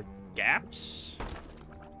chests over gaps.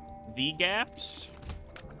 The gaps.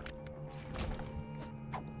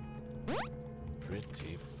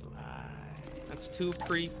 Pretty fly. That's 2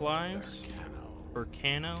 pretty flies.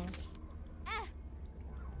 Volcano.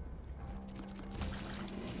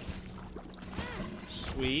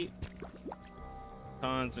 Sweet.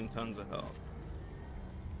 Tons and tons of health.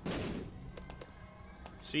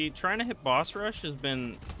 See, trying to hit boss rush has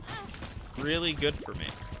been really good for me.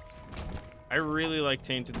 I really like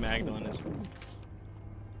Tainted Magdalene as a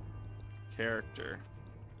character.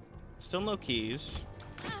 Still no keys.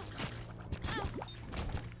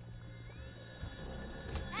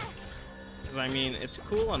 Because, I mean, it's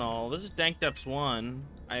cool and all. This is Dank Depths 1.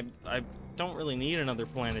 I don't really need another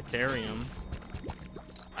planetarium.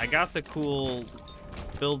 I got the cool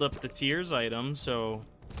build up the tears item, so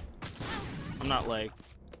I'm not, like,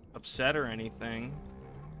 upset or anything.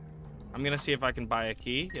 I'm gonna see if I can buy a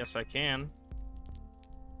key. Yes, I can.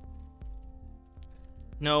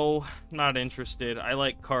 No, not interested. I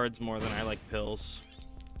like cards more than I like pills.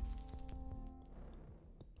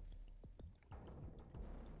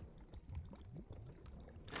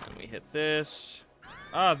 And we hit this.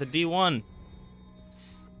 Ah, the D1.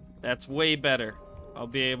 That's way better. I'll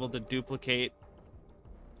be able to duplicate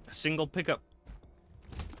a single pickup.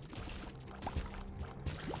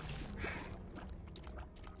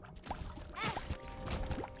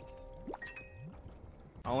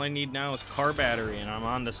 All I need now is car battery, and I'm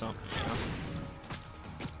onto something, you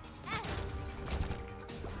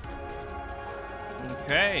know?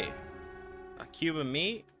 Okay. A cube of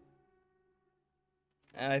meat.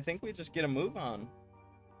 And I think we just get a move on.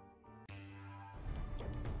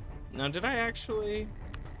 Now, did I actually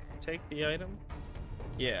take the item?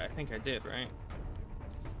 Yeah, I think I did, right?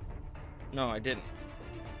 No, I didn't.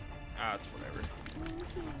 Ah, it's whatever.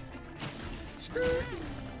 Skirt.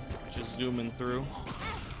 Just zooming through.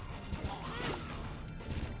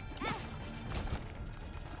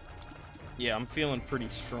 Yeah, I'm feeling pretty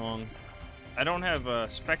strong. I don't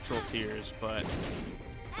have spectral tears, but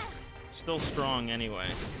still strong anyway.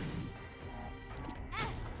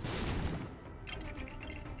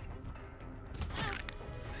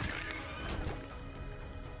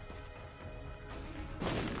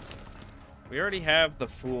 We already have the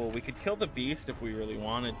Fool. We could kill the Beast if we really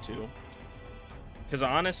wanted to. Because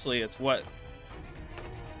honestly, it's what?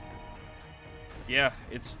 Yeah,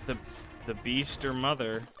 it's the Beast or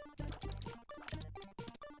Mother.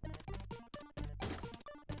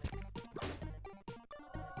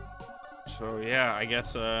 So yeah, I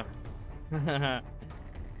guess I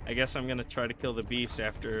guess I'm gonna try to kill the Beast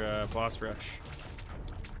after boss rush.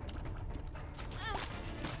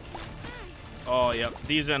 Oh, yep.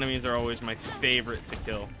 These enemies are always my favorite to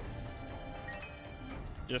kill.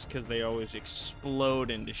 Just because they always explode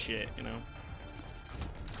into shit, you know?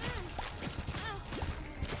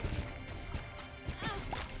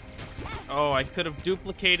 Oh, I could have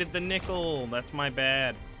duplicated the nickel. That's my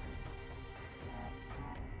bad.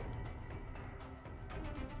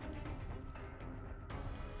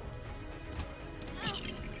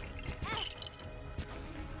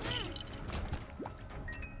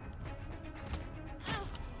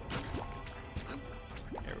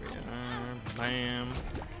 There we are. Bam.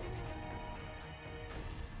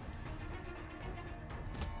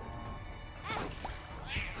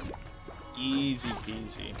 Easy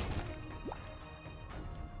peasy.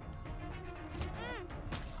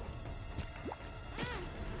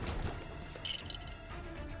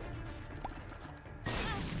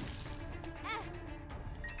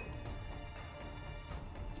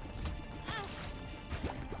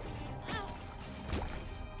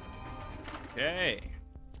 Okay.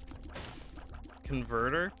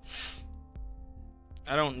 Converter.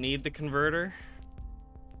 I don't need the converter.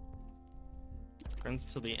 Friends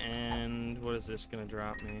till the end. What is this gonna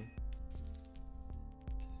drop me?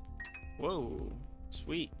 Whoa.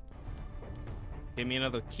 Sweet. Give me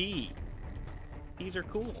another key. Keys are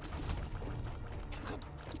cool.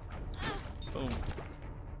 Boom.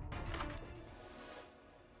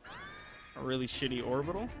 A really shitty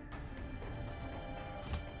orbital.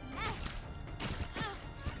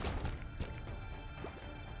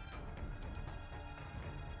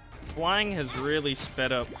 Flying has really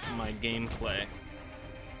sped up my gameplay.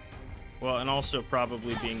 Well, and also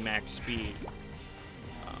probably being max speed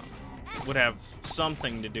would have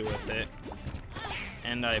something to do with it.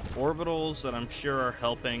 And I have orbitals that I'm sure are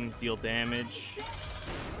helping deal damage.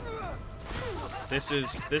 This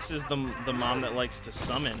is the mom that likes to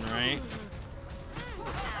summon, right?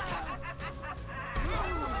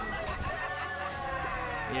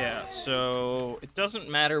 Yeah, so it doesn't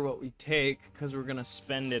matter what we take because we're gonna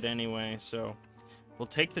spend it anyway, so we'll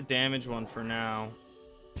take the damage one for now.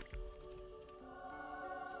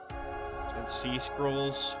 Dead Sea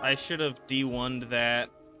Scrolls. I should have D1'd that.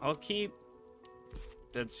 I'll keep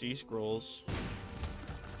Dead Sea Scrolls.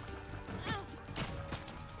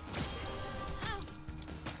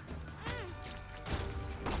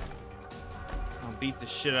 I'll beat the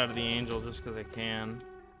shit out of the angel just because I can.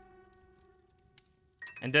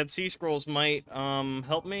 And Dead Sea Scrolls might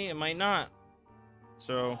help me, it might not.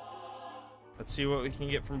 So let's see what we can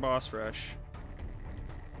get from boss rush.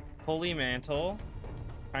 Holy Mantle.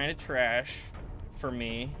 Kind of trash for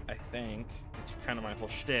me, I think. It's kind of my whole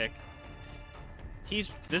shtick.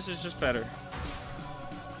 This is just better.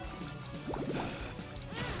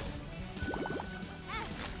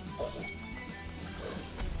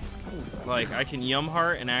 Like, I can Yum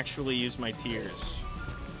Heart and actually use my tears.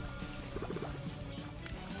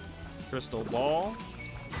 Crystal Ball.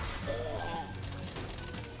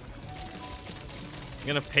 I'm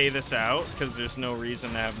gonna pay this out because there's no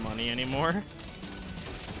reason to have money anymore.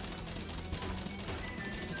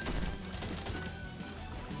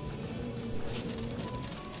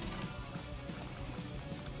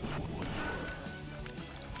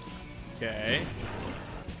 Okay.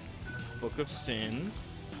 Book of Sin.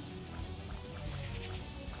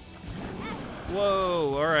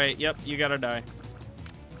 Whoa, alright, yep, you gotta die.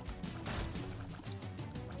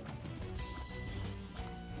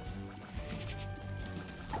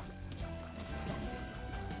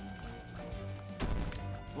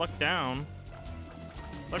 Luck down?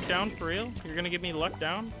 Luck down for real? You're gonna give me luck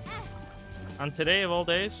down? On today of all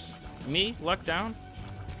days? Me? Luck down?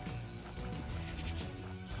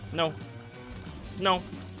 No. No.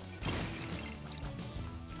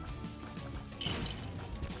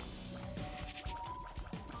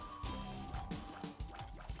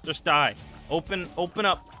 Just die. Open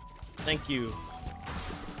up. Thank you.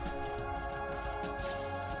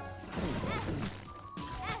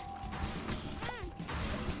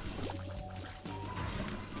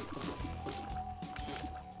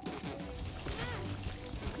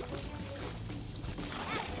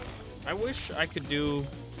 I wish I could do...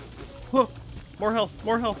 Huh, more health,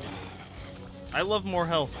 more health. I love more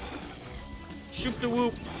health. Shoop da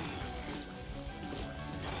whoop.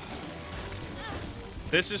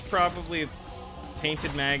 This is probably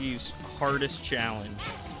Tainted Maggie's hardest challenge.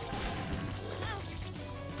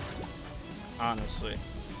 Honestly.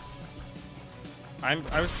 I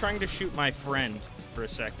was trying to shoot my friend for a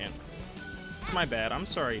second. It's my bad. I'm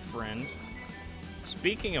sorry, friend.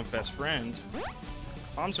 Speaking of best friend,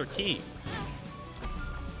 bombs are key.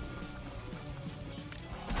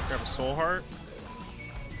 Grab a soul heart.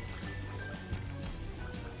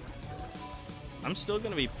 I'm still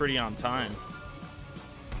gonna be pretty on time.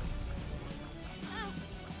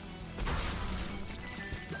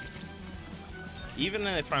 Even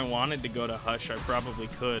if I wanted to go to Hush, I probably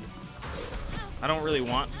could. I don't really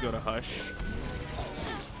want to go to Hush.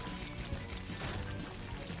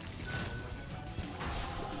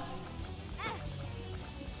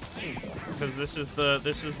 Because this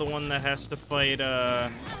is the one that has to fight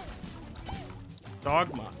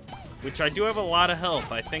Dogma, which I do have a lot of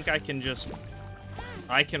health. I think I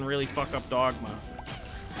can really fuck up Dogma.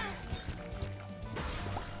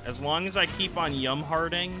 As long as I keep on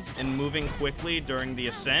yum-hearting and moving quickly during the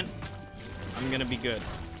ascent, I'm gonna be good.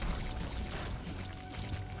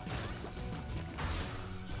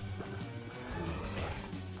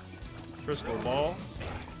 Crystal ball.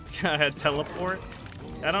 Teleport.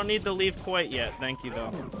 I don't need to leave quite yet. Thank you,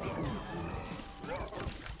 though.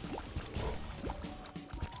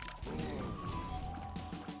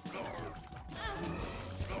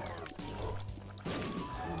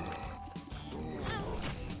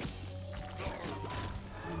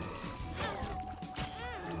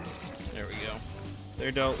 There we go.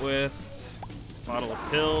 They're dealt with. Bottle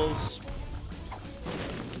of pills.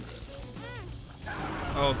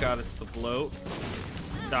 Oh god, it's the bloat.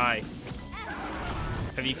 Die.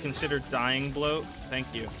 Have you considered dying, bloat?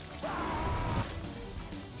 Thank you.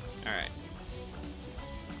 Alright.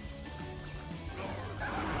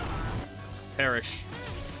 Perish.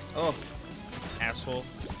 Oh. Asshole.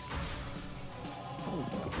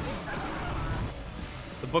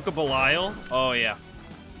 The Book of Belial? Oh, yeah.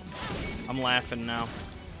 I'm laughing now.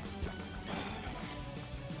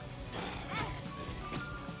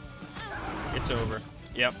 It's over.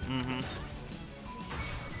 Yep,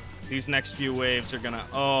 These next few waves are gonna...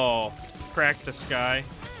 Oh. Crack the sky.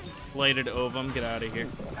 Lighted ovum. Get out of here.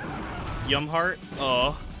 Yumheart.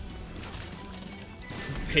 Oh.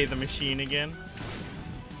 Pay the machine again.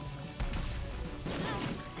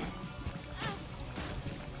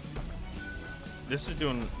 This is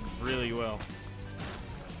doing really well.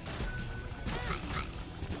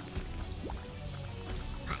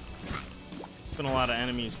 There's been a lot of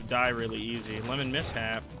enemies who die really easy. Lemon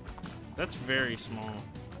Mishap. That's very small.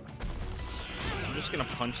 I'm just gonna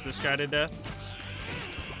punch this guy to death.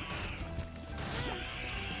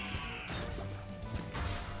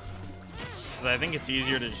 Because I think it's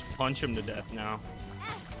easier to just punch him to death now.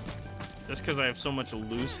 Just because I have so much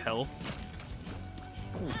loose health.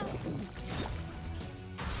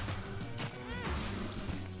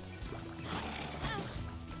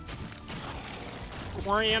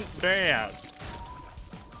 Granddad.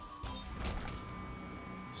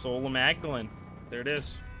 Soul of Magdalene. There it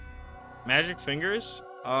is. Magic fingers?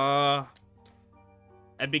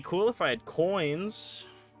 It'd be cool if I had coins.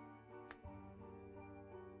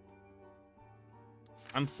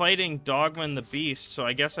 I'm fighting Dogma and the Beast, so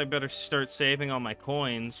I guess I better start saving all my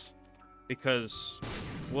coins. Because,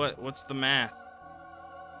 what's the math?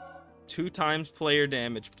 2 times player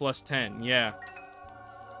damage plus 10, yeah.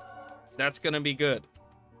 That's gonna be good.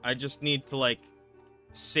 I just need to, like,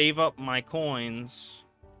 save up my coins.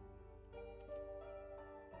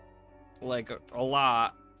 Like, a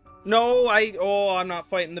lot. No, I'm not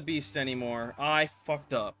fighting the Beast anymore. I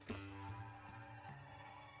fucked up.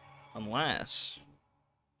 Unless...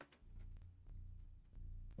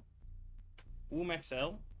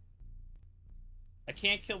 XL? I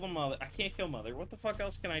can't kill the mother. I can't kill mother. What the fuck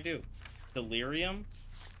else can I do? Delirium?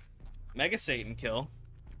 Mega Satan kill.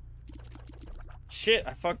 Shit,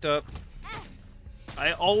 I fucked up.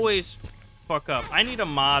 I always fuck up. I need a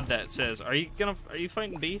mod that says, are you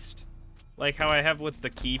fighting Beast? Like how I have with the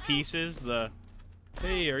key pieces,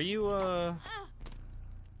 hey, are you,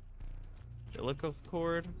 Umbilical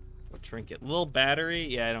cord? What trinket? Little battery?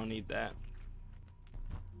 Yeah, I don't need that.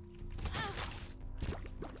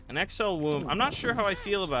 An XL womb. I'm not sure how I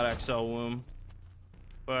feel about XL womb.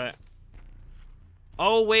 But...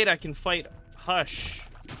 Oh, wait, I can fight Hush.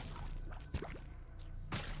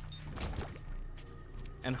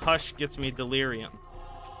 And Hush gets me delirium.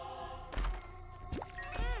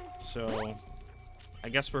 So... I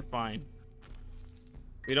guess we're fine.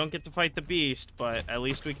 We don't get to fight the beast, but at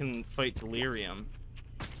least we can fight Delirium.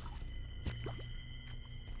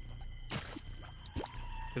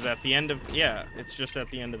 Because at the end of... Yeah, it's just at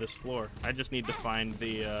the end of this floor. I just need to find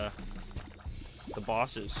the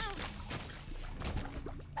bosses.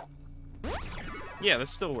 Yeah, this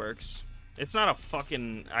still works. It's not a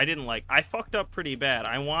fucking... I fucked up pretty bad.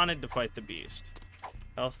 I wanted to fight the beast.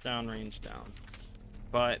 Health down, range down.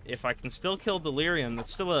 But if I can still kill Delirium,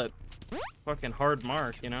 that's still a fucking hard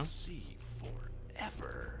mark, you know? See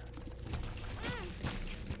forever.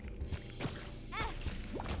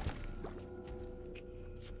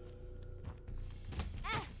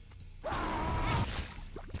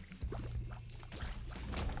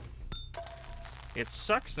 It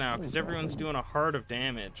sucks now, because everyone's doing a heart of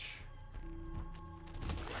damage.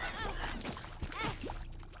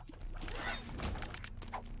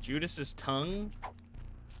 Judas's tongue?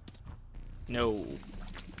 No.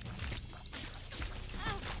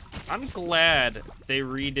 I'm glad they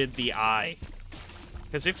redid the eye.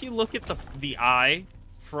 Because if you look at the eye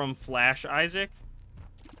from Flash Isaac,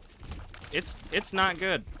 it's not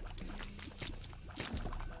good.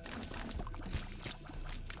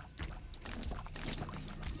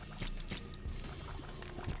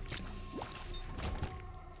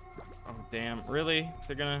 Oh, damn. Really?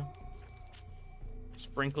 They're gonna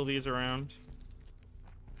sprinkle these around?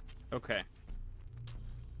 Okay.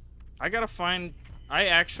 I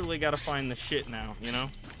actually gotta find the shit now, you know?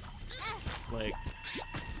 Like,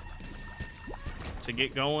 to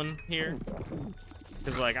get going here.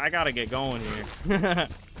 Because, like, I gotta get going here.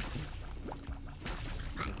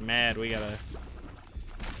 Mad, we gotta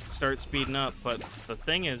start speeding up. But the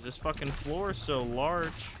thing is, this fucking floor is so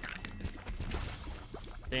large.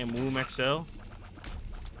 Damn, Woom XL.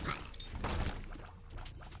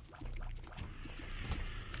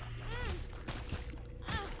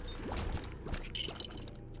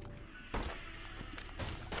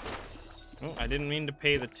 Oh, I didn't mean to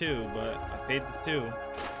pay the 2, but I paid the 2.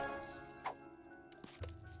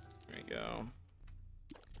 There we go.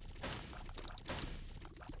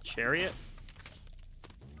 Chariot?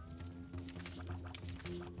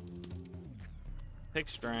 Pick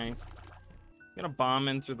strength. I'm gonna bomb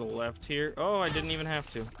in through the left here. Oh, I didn't even have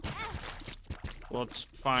to. Well, it's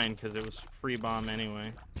fine, because it was free bomb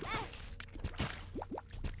anyway.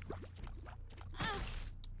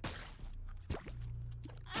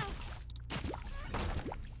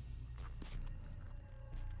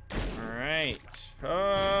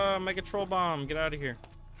 Mega troll bomb, get out of here.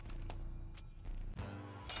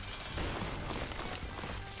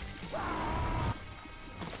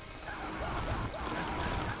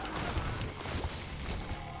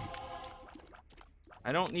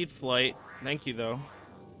 I don't need flight. Thank you, though.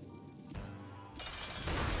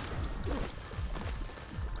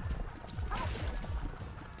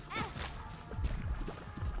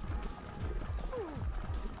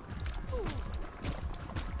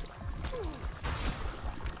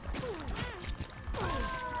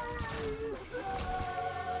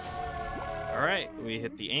 We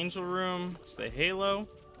hit the angel room. It's the halo.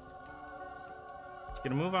 Let's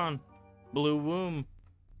get a move on. Blue womb.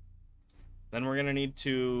 Then we're gonna need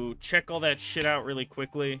to check all that shit out really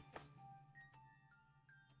quickly.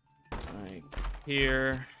 Like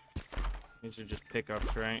here. These are just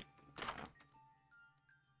pickups, right?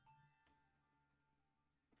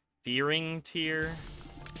 Fearing tier.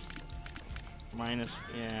 Minus,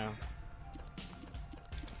 yeah.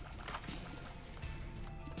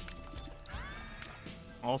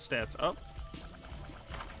 All stats up.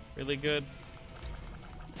 Really good.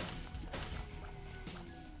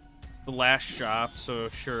 It's the last shop, so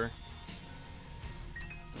sure.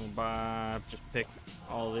 We'll buy, just pick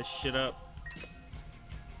all this shit up.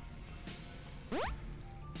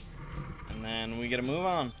 And then we gotta move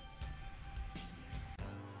on.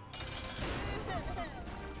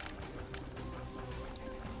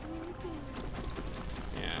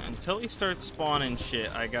 Yeah, until he starts spawning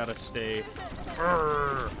shit, I gotta stay.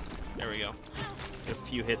 There we go. Get a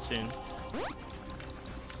few hits in.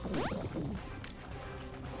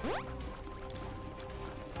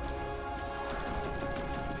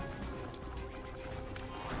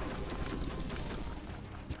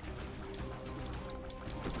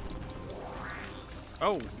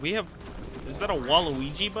 Oh, we have... Is that a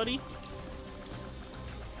Waluigi, buddy?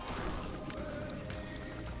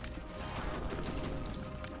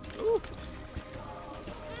 Ooh.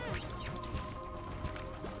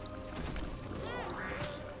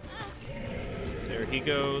 There he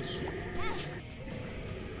goes.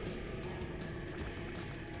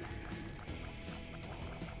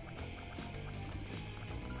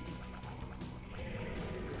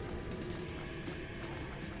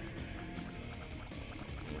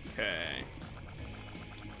 Okay.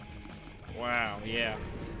 Wow, yeah.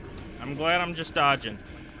 I'm glad I'm just dodging.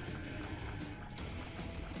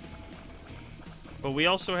 But we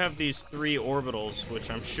also have these 3 orbitals,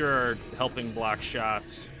 which I'm sure are helping block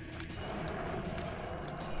shots.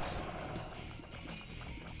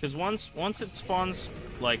 Because once it spawns,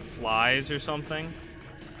 like, flies or something,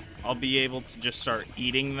 I'll be able to just start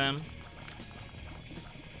eating them.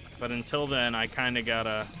 But until then, I kind of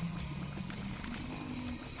gotta...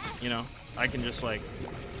 You know, I can just, like...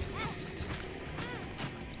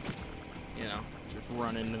 You know, just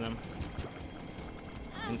run into them.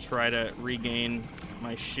 And try to regain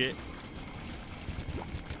my shit.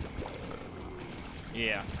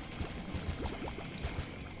 Yeah.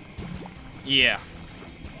 Yeah.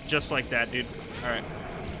 Just like that, dude. Alright.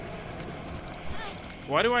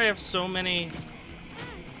 Why do I have so many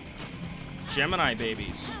Gemini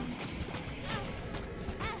babies?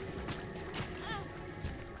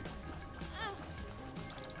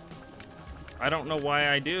 I don't know why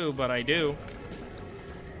I do, but I do.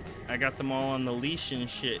 I got them all on the leash and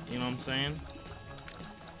shit, you know what I'm saying?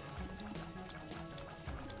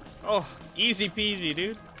 Oh, easy peasy,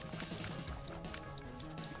 dude.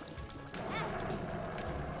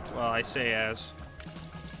 Well, I say as.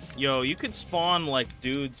 Yo, you could spawn, like,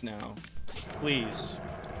 dudes now. Please.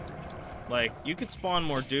 Like, you could spawn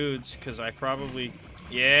more dudes, because I probably...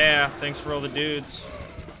 Yeah, thanks for all the dudes.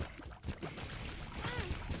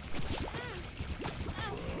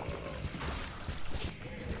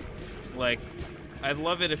 Like, I'd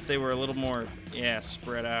love it if they were a little more, yeah,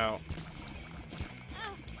 spread out.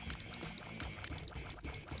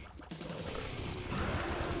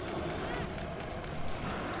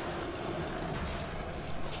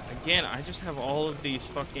 Again, I just have all of these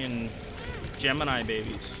fucking Gemini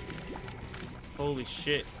babies. Holy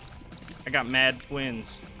shit. I got mad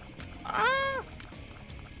twins. Ah!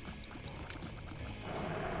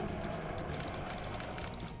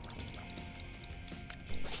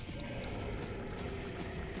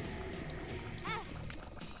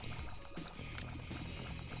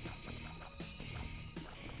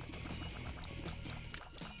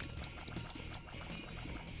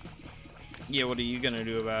 Yeah, what are you gonna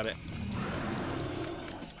do about it?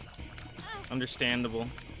 Understandable.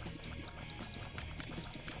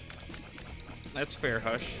 That's fair,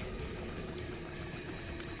 Hush.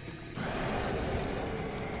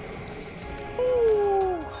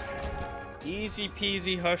 Ooh. Easy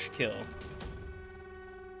peasy Hush kill.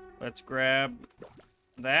 Let's grab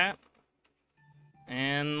that.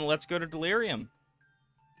 And let's go to Delirium.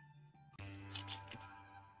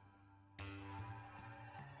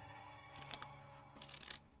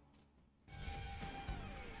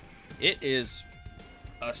 It is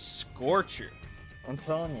a scorcher. I'm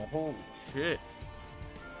telling you, holy shit.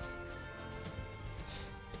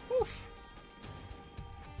 Whew.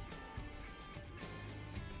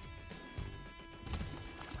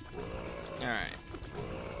 Alright.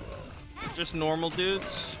 Just normal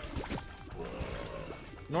dudes.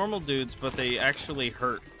 Normal dudes, but they actually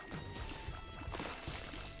hurt.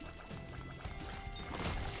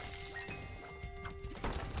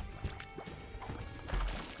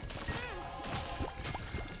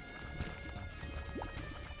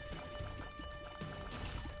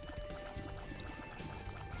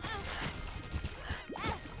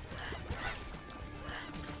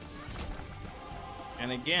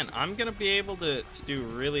 And again, I'm gonna be able to do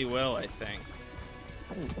really well, I think,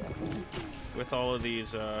 with all of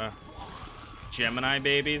these Gemini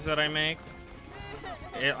babies that I make.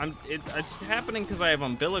 It's happening because I have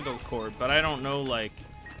umbilical cord, but I don't know, like,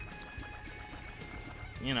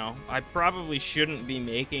 you know, I probably shouldn't be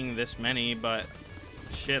making this many, but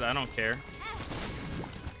shit, I don't care.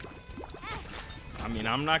 I mean,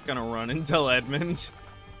 I'm not gonna run until Edmund.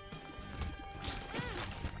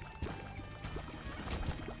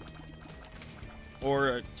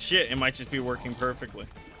 Or, shit, it might just be working perfectly.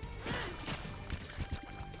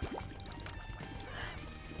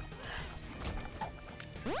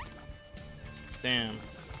 Damn.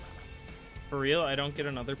 For real, I don't get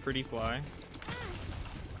another pretty fly?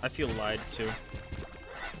 I feel lied to.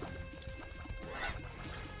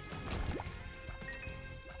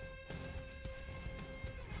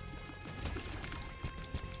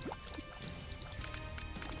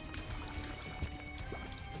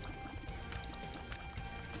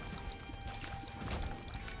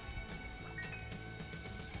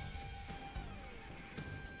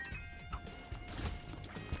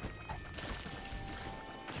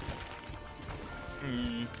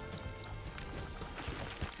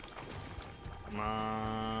 Come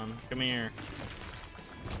on, come here.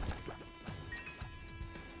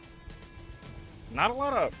 Not a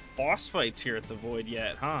lot of boss fights here at the Void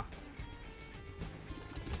yet, huh?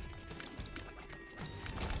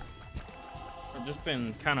 I've just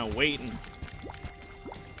been kind of waiting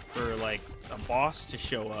for, like, a boss to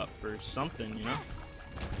show up or something, you know?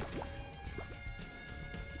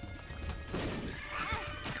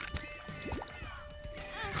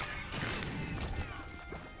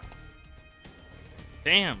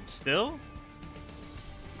 Damn, still?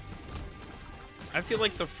 I feel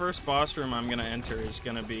like the first boss room I'm gonna enter is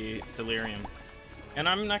gonna be Delirium. And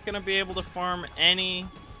I'm not gonna be able to farm any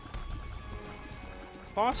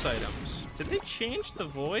boss items. Did they change the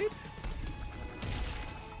Void?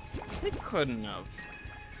 They couldn't have.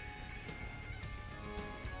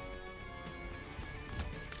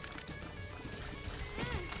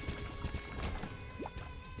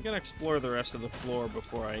 I'm gonna explore the rest of the floor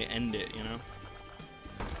before I end it, you know?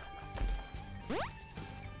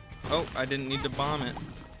 Oh, I didn't need to bomb it.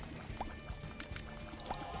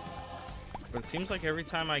 But it seems like every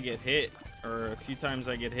time I get hit, or a few times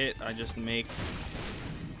I get hit, I just make...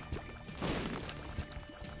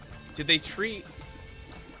 Do they treat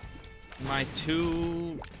my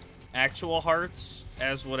 2 actual hearts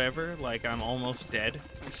as whatever? Like I'm almost dead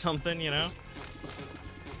or something, you know?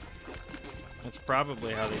 That's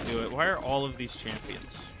probably how they do it. Why are all of these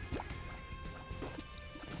champions?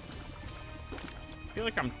 I feel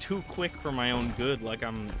like I'm too quick for my own good, like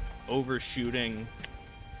I'm overshooting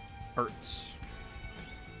hurts.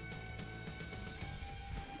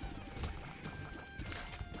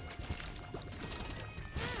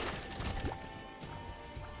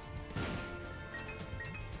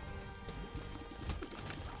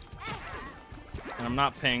 And I'm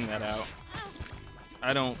not paying that out.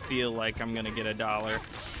 I don't feel like I'm gonna get $1.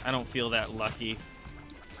 I don't feel that lucky.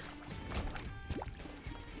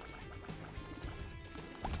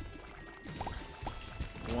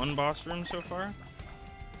 One boss room so far?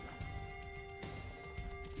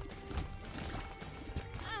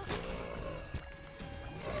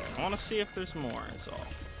 I want to see if there's more, is all.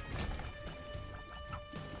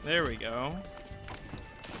 There we go.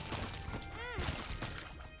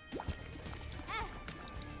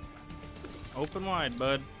 Open wide,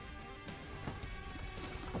 bud.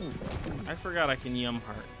 Ooh, I forgot I can yum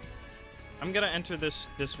heart. I'm gonna enter this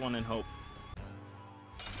one in hope.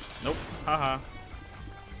 Nope. Haha.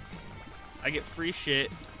 I get free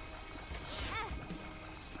shit.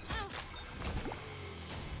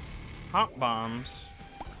 Hot bombs.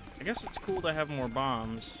 I guess it's cool to have more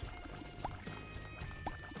bombs.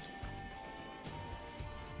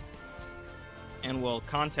 And, well,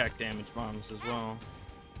 contact damage bombs as well.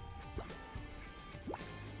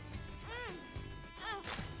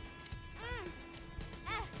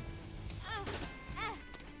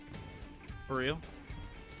 For real?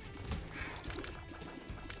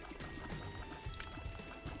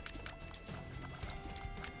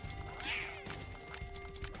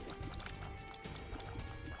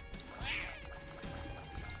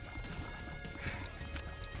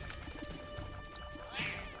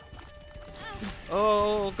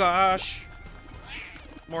 Oh, gosh.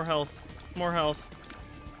 More health. More health.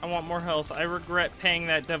 I want more health. I regret paying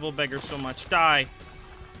that devil beggar so much. Die.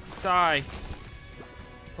 Die.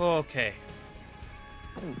 Okay.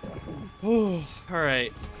 Oh,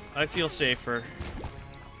 alright. I feel safer.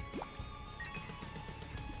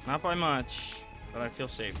 Not by much, but I feel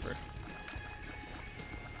safer.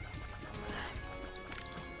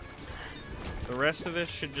 The rest of this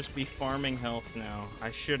should just be farming health now.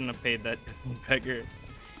 I shouldn't have paid that devil beggar.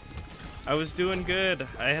 I was doing good.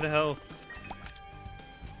 I had health.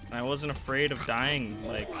 I wasn't afraid of dying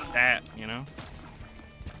like that, you know?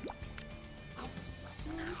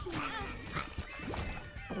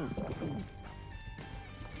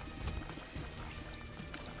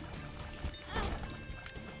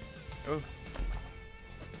 Oh.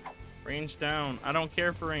 Range down. I don't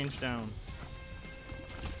care for range down.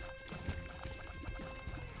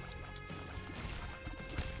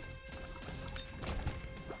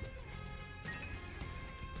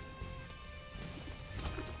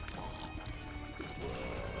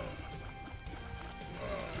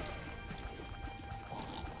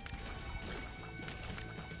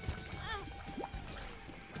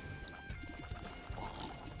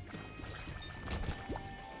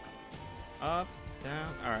 Up,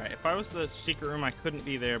 down. Alright, if I was the secret room, I couldn't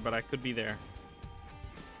be there, but I could be there.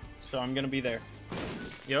 So I'm gonna be there.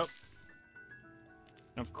 Yep.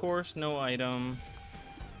 And of course, no item.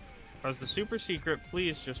 If I was the super secret,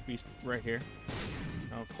 please just be right here.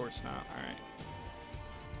 No, of course not. Alright.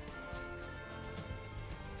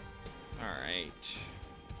 Alright.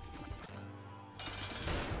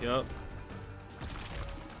 Yep.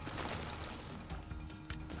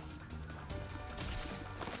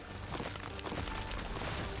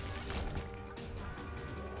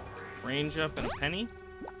 Range up and a penny.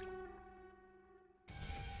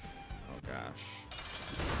 Oh gosh.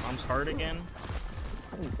 Mom's heart again.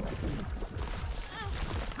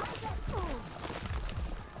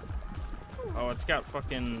 Oh, it's got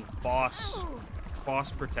fucking boss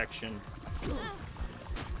protection.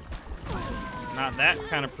 Not that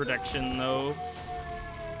kind of protection though.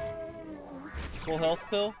 Full health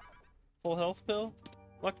pill? Full health pill?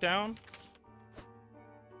 Luck down?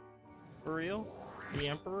 For real? The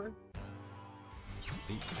Emperor?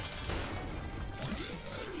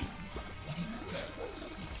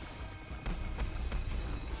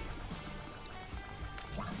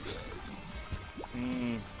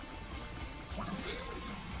 Mmm.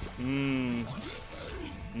 Mmm.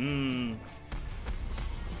 Mmm.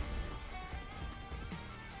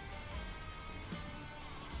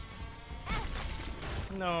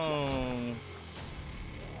 No.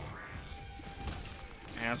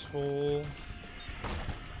 Asshole.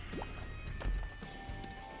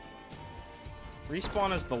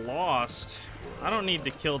 Respawn as the Lost. I don't need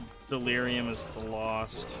to kill Delirium as the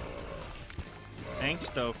Lost. Thanks,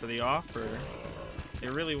 though, for the offer.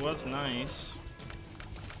 It really was nice.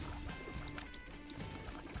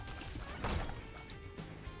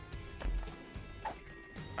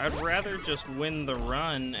 I'd rather just win the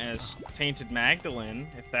run as Tainted Magdalene,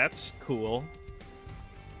 if that's cool.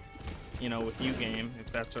 You know, with you game,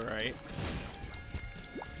 if that's alright.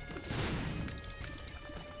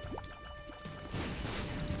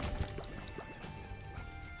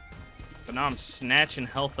 But now I'm snatching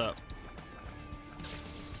health up.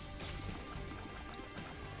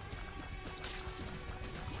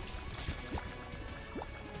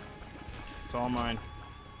 It's all mine.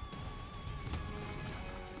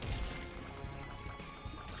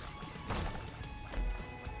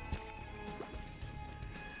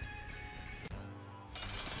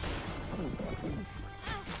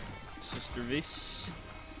 Sister Vis.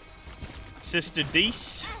 Sister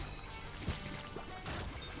Dees.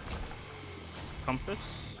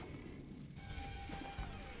 Compass.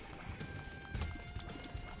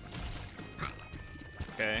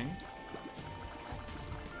 Okay.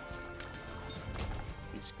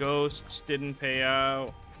 These ghosts didn't pay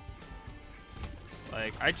out.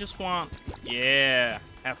 Like, I just want... Yeah,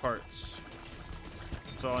 half hearts.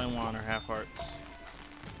 That's all I want are half hearts.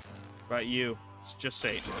 What about you? It's just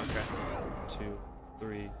Satan. Okay. 2,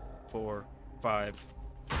 3, 4, 5.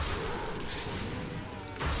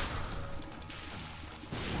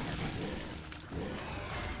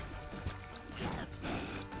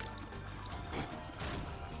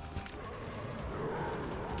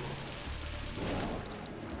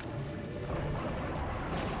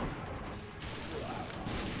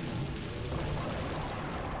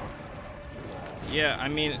 Yeah, I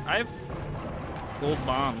mean, I have gold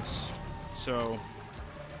bombs, so...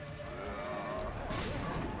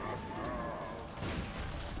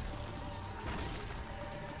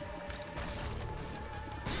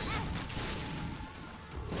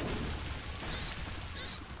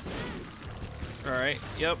 Alright,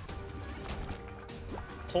 yep.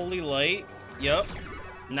 Holy Light, yep.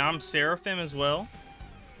 Now I'm Seraphim as well.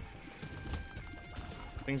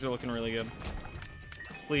 Things are looking really good.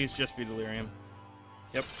 Please just be Delirium.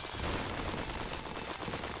 Yep.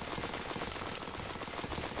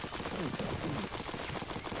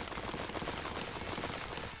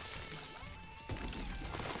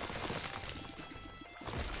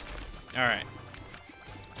 All right.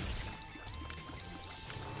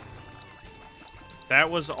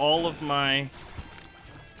 That was all of my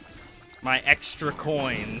extra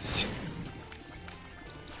coins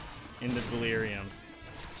into Delirium.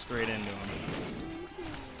 Straight into him.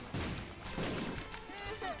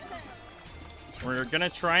 We're gonna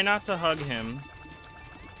try not to hug him.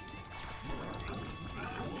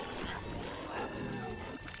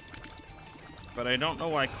 But I don't know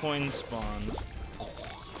why coins spawned.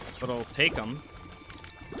 But I'll take them.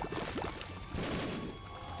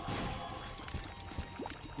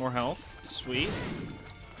 More health. Sweet.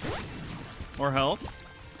 More health.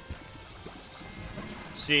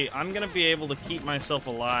 See, I'm gonna be able to keep myself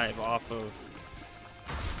alive off of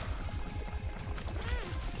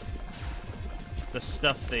the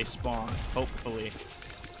stuff they spawn, hopefully.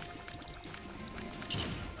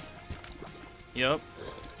 Yep.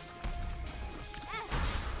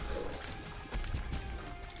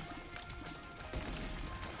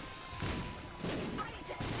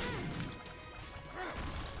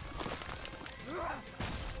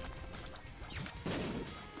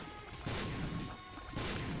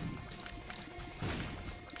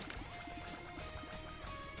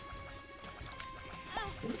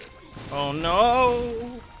 Oh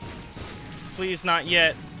no! Please, not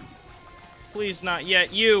yet. Please not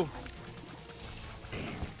yet, you!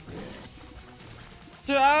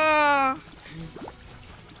 Ah!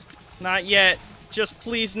 Not yet. Just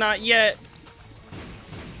please not yet.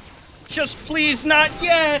 Just please not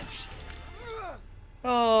yet!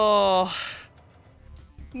 Oh.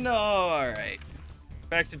 No, alright.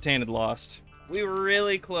 Back to Tainted Lost. We were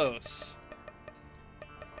really close.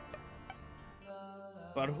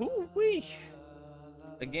 But whoo-wee.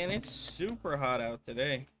 Again, it's super hot out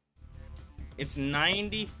today. It's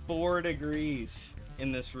 94 degrees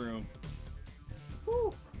in this room.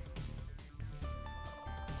 Woo.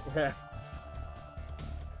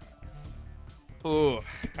 Ooh,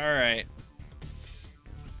 alright.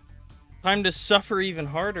 Time to suffer even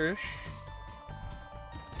harder.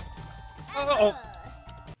 Oh!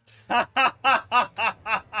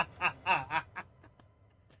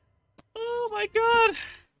 Oh my god!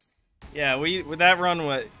 Yeah, that run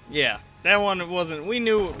was, yeah, that one wasn't, we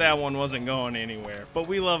knew that one wasn't going anywhere, but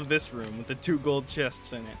we love this room with the 2 gold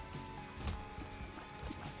chests in it.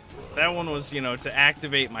 That one was, you know, to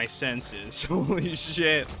activate my senses. Holy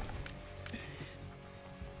shit.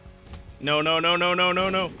 No, no, no, no, no, no,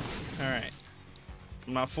 no. Alright.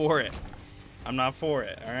 I'm not for it. I'm not for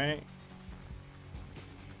it, alright?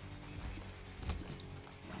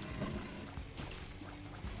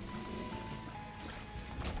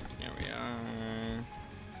 There we are.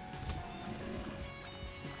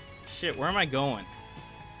 Shit, where am I going?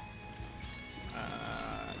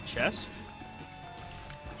 Chest?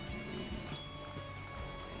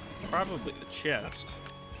 Probably the chest.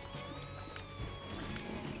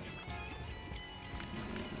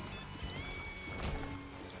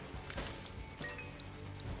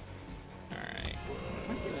 Alright.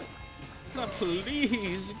 Now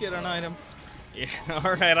please get an item. Yeah,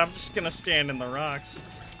 alright, I'm just gonna stand in the rocks.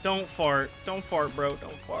 Don't fart. Don't fart, bro.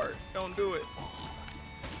 Don't fart. Don't do it.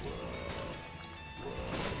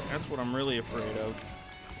 That's what I'm really afraid of.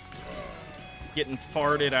 Getting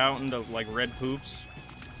farted out into, like, red poops.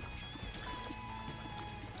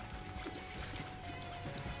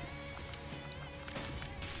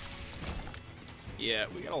 Yeah,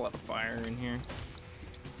 we got a lot of fire in here.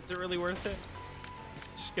 Is it really worth it?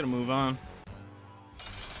 Just gonna move on.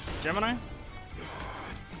 Gemini?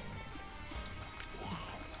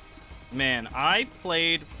 Man, I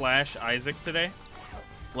played Flash Isaac today.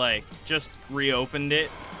 Like, just reopened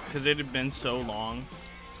it because it had been so long.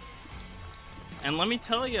 And let me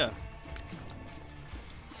tell you,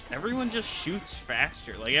 everyone just shoots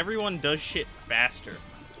faster. Like, everyone does shit faster.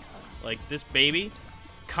 Like, this baby,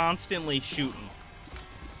 constantly shooting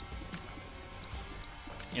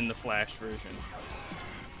in the Flash version.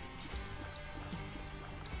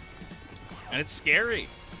 And it's scary.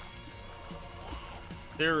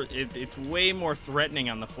 It's way more threatening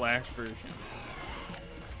on the Flash version.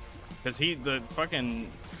 Because the fucking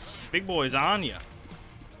big boy's on ya.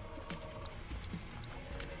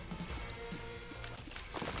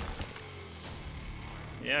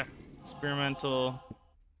 Yeah, experimental.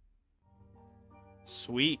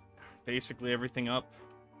 Sweet. Basically everything up.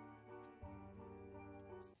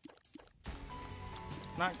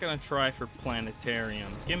 Not gonna try for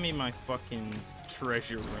planetarium. Give me my fucking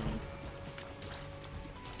treasure room.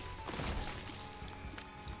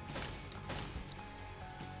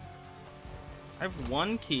 I have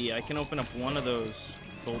 1 key. I can open up one of those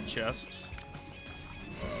gold chests.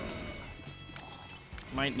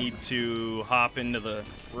 Might need to hop into the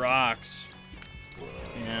rocks.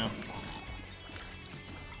 Yeah.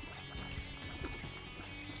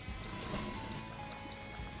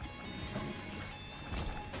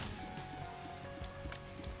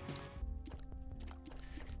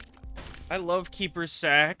 I love Keeper's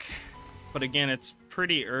Sack, but again, it's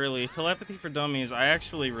pretty early. Telepathy for Dummies, I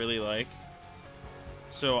actually really like.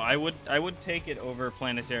 So I would take it over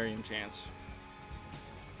Planetarium Chance.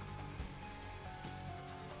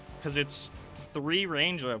 Because it's 3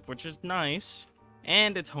 range up, which is nice,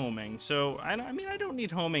 and it's homing. So I mean, I don't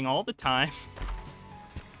need homing all the time.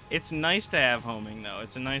 It's nice to have homing though.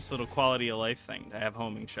 It's a nice little quality of life thing to have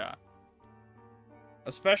homing shot.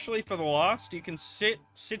 Especially for the Lost, you can sit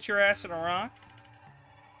your ass in a rock,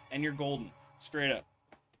 and you're golden, straight up.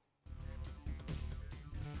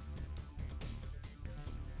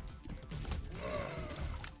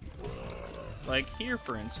 Like here,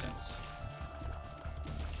 for instance.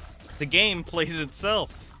 The game plays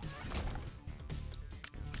itself.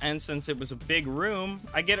 And since it was a big room,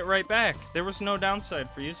 I get it right back. There was no downside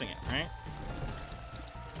for using it, right?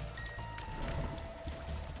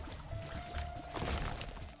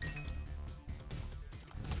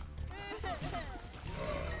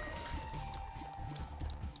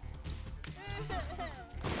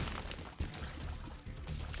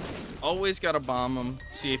 Always gotta bomb them.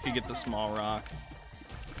 See if you get the small rock.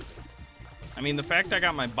 I mean, the fact I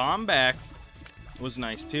got my bomb back was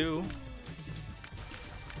nice too.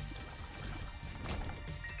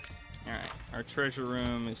 Alright, our treasure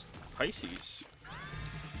room is Pisces.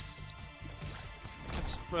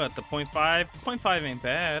 That's what, the 0.5? 0.5 ain't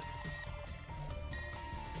bad.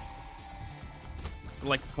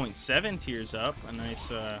 Like 0.7 tiers up. A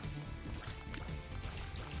nice,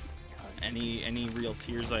 any real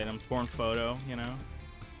tiers item. Porn photo, you know?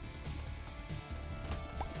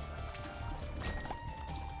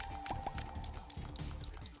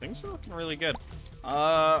 Things are looking really good.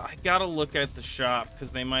 I gotta look at the shop,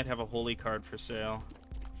 because they might have a holy card for sale.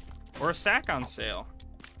 Or a sack on sale.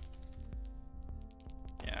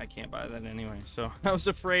 Yeah, I can't buy that anyway, so I was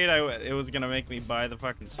afraid it was gonna make me buy the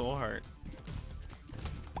fucking soul heart.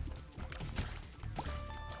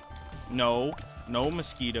 No. No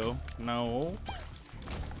mosquito. No.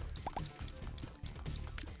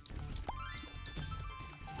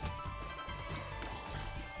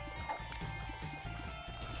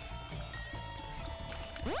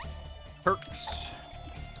 Perks.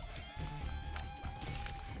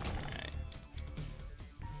 Alright.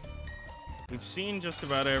 We've seen just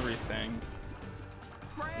about everything.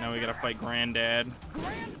 Now we gotta fight Granddad.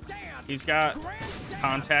 He's got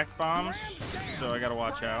contact bombs, so I gotta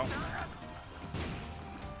watch out.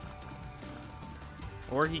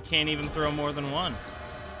 Or he can't even throw more than one.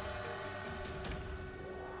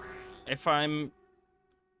 If I'm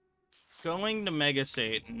going to Mega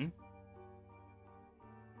Satan,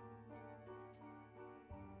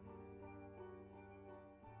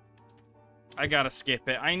 I gotta skip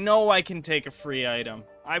it. I know I can take a free item.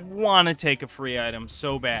 I want to take a free item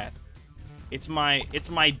so bad. It's my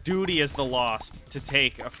duty as the Lost to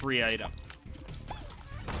take a free item.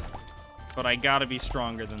 But I gotta be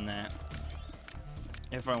stronger than that.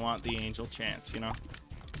 If I want the angel chance, you know?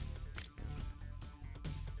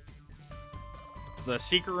 The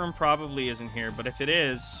secret room probably isn't here, but if it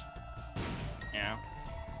is... Yeah.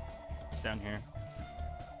 It's down here.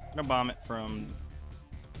 I'm gonna bomb it from...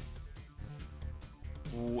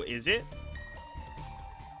 Is it?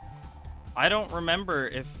 I don't remember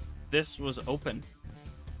if this was open.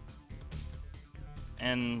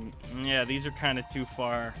 And, yeah, these are kind of too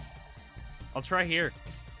far. I'll try here.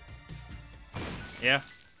 Yeah.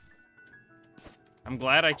 I'm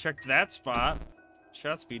glad I checked that spot.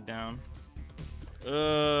 Shot speed down.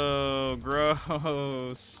 Oh,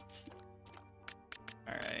 gross.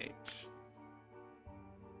 Alright.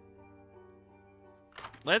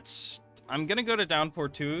 I'm gonna go to Downpour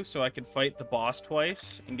 2 so I can fight the boss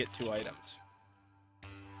twice and get 2 items.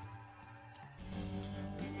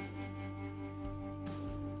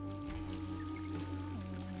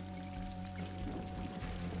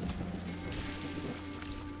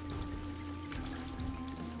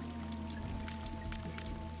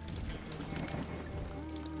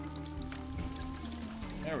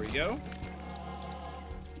 There we go.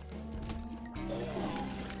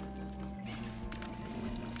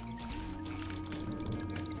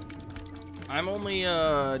 I'm only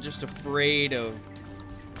just afraid of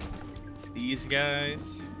these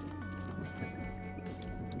guys.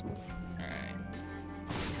 Alright.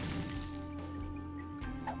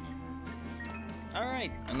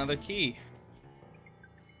 Alright, another key.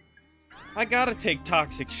 I gotta take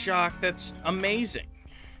Toxic Shock, that's amazing.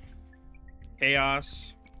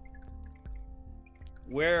 Chaos.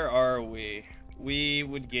 Where are we? We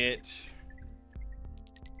would get...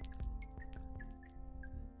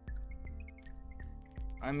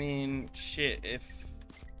 I mean, shit, if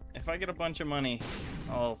I get a bunch of money,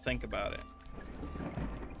 I'll think about it.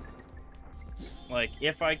 Like,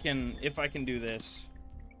 if I can do this.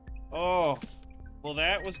 Oh, well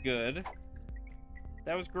that was good.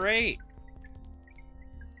 That was great.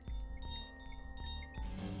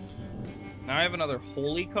 Now I have another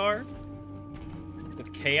holy card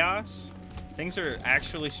with chaos. Things are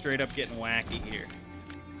actually straight up getting wacky here.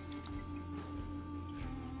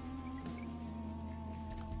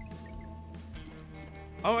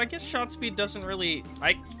 Oh, I guess shot speed doesn't really...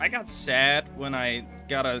 I got sad when I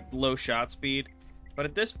got a low shot speed, but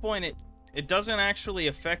at this point it doesn't actually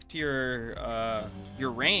affect your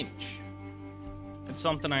range. It's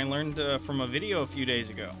something I learned from a video a few days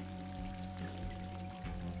ago.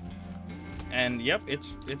 And yep,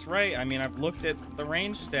 it's right. I mean, I've looked at the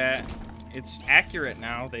range stat. It's accurate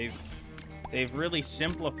now. They've really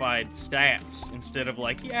simplified stats instead of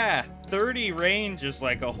like, yeah, 30 range is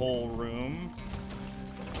like a whole room.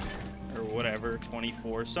 Or whatever,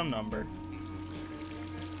 24, some number.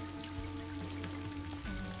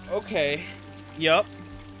 Okay. Yup.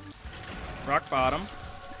 Rock bottom.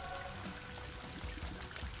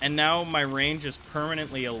 And now my range is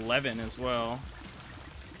permanently 11 as well.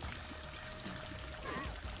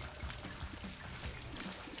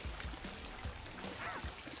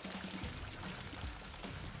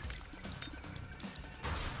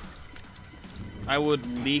 I would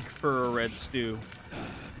leak for a red stew.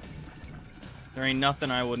 There ain't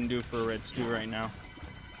nothing I wouldn't do for a red stew right now.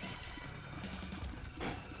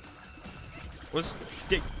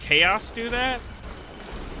 Did Chaos do that?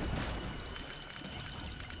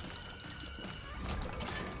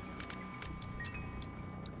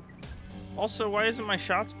 Also, why isn't my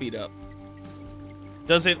shot speed up?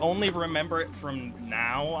 Does it only remember it from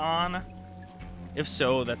now on? If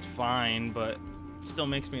so, that's fine, but it still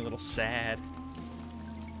makes me a little sad.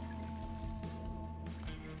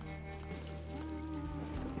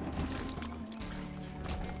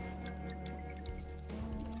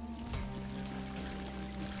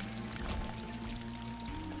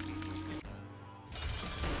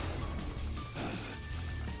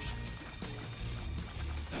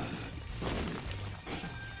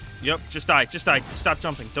 Yep, just die, just die. Stop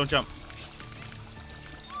jumping, don't jump.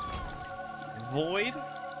 Void?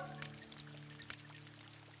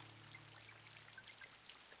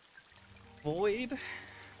 Void?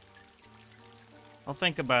 I'll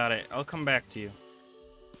think about it. I'll come back to you.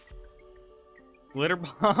 Glitter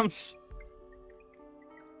bombs?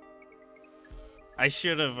 I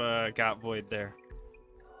should have got Void there.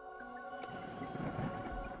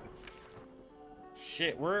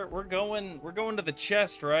 Shit, we're going to the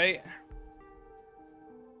chest, right?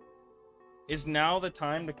 Is now the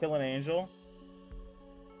time to kill an angel?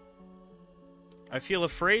 I feel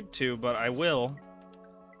afraid to, but I will.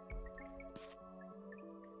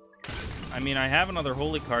 I mean, I have another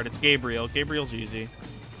holy card. It's Gabriel. Gabriel's easy.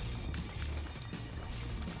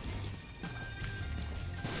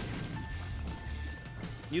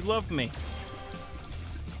 You love me.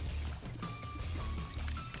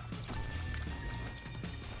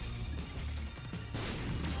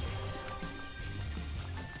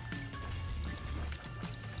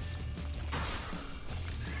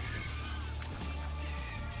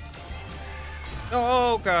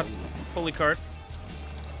 Oh, God. Holy card.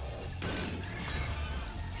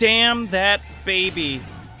 Damn that baby.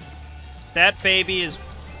 That baby is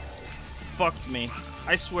fucked me.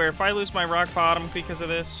 I swear, if I lose my rock bottom because of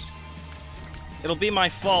this, it'll be my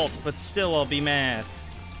fault, but still I'll be mad.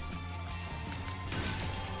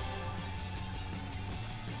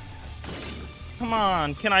 Come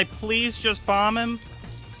on, can I please just bomb him?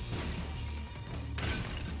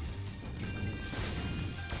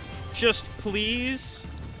 Just please?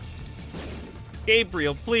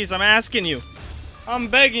 Gabriel, please, I'm asking you. I'm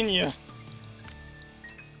begging you.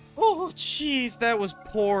 Oh, jeez, that was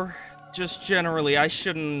poor. Just generally, I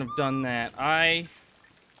shouldn't have done that.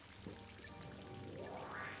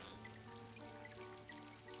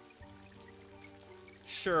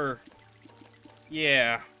 Sure.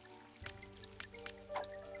 Yeah.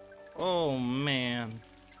 Oh, man.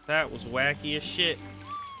 That was wacky as shit.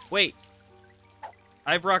 Wait.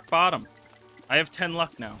 I have rock bottom. I have 10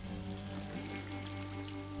 luck now.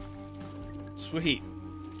 Sweet.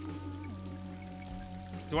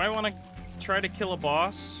 Do I want to try to kill a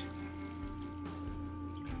boss?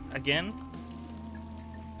 Again?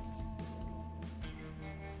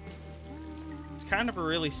 It's kind of a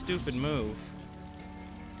really stupid move.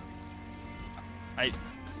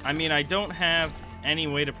 I mean, I don't have any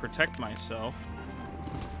way to protect myself.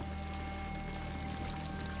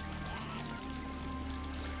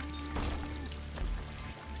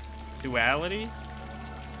 Duality?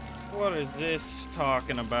 What is this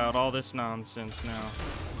talking about? All this nonsense now.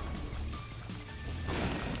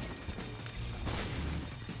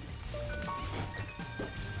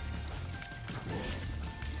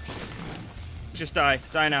 Just die.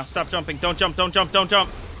 Die now. Stop jumping. Don't jump. Don't jump. Don't jump.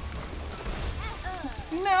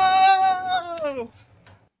 No!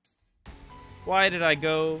 Why did I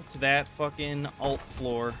go to that fucking alt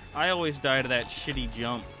floor? I always die to that shitty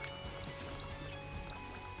jump.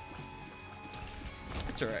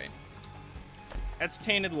 It's alright. That's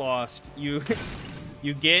Tainted Lost. You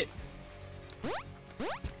get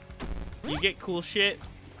cool shit,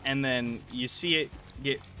 and then you see it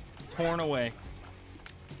get torn away.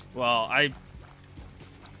 Well, I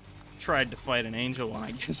tried to fight an angel one,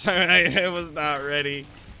 I guess. I was not ready.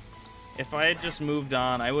 If I had just moved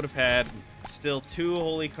on, I would have had still 2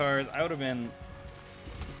 holy cards. I'd have been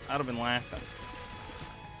laughing.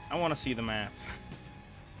 I want to see the map.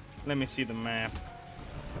 Let me see the map.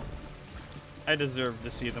 I deserve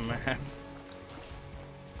to see the map.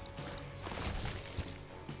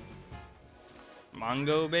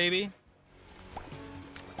 Mongo, baby.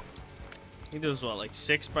 He does what, like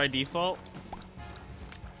 6 by default?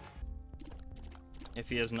 If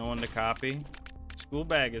he has no one to copy. School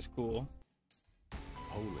bag is cool.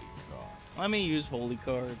 Holy God. Let me use Holy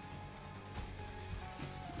Card.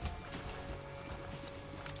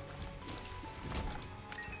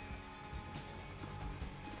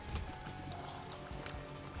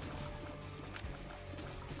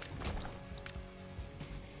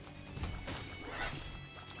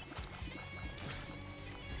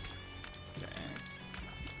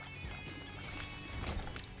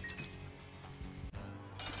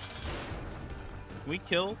 We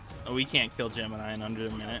kill? Oh, we can't kill Gemini in under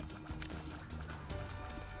a minute.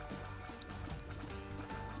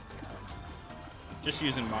 Just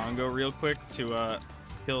using Mongo real quick to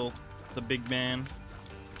kill the big man.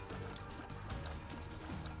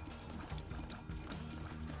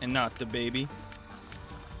 And not the baby.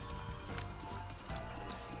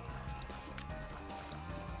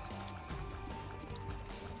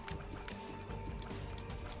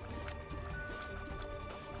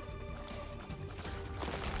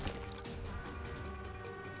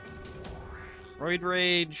 Roid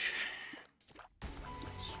Rage.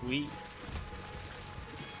 Sweet.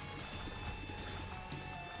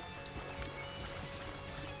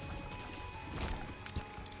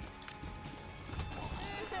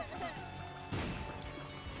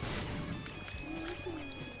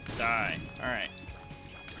 Die. Alright.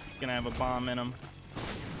 He's gonna have a bomb in him.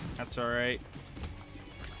 That's alright.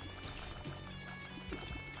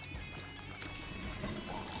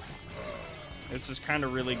 This is kind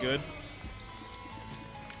of really good.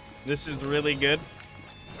 This is really good.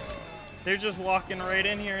 They're just walking right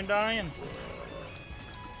in here and dying.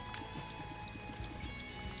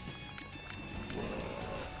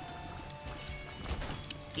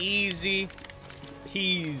 Easy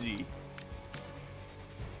peasy.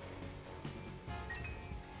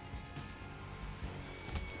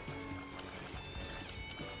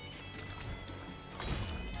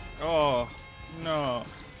 Oh, no.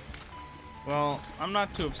 Well, I'm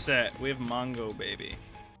not too upset. We have Mongo, baby.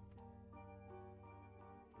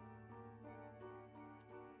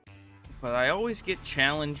 But I always get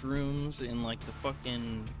challenge rooms in, like, the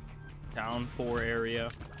fucking downpour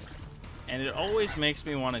area. And it always makes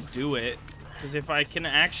me want to do it. Because if I can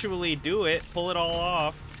actually do it, pull it all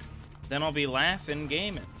off, then I'll be laughing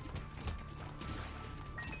gaming.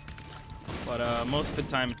 But most of the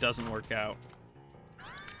time it doesn't work out.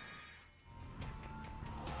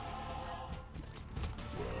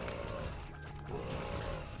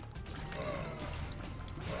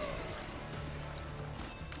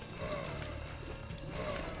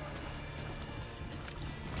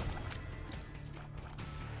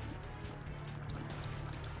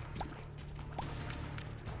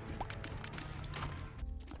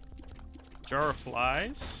 Jar of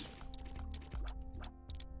Flies.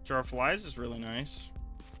 Jar of Flies is really nice.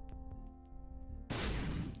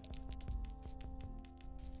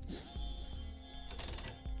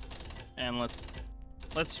 And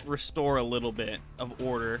let's restore a little bit of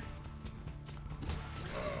order.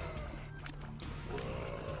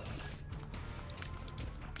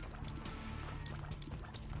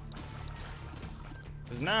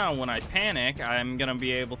 Because now when I panic, I'm gonna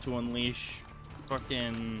be able to unleash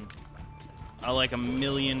fucking like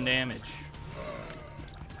 1,000,000 damage.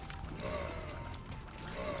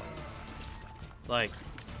 Like,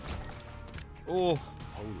 oh,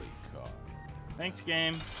 Holy God. thanks,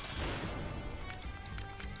 game.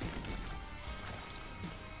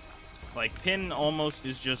 Like, Pin almost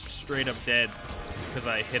is just straight up dead because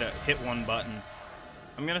I hit one button.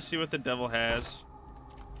 I'm gonna see what the devil has.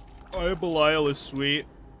 Oh, Belial is sweet.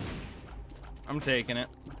 I'm taking it.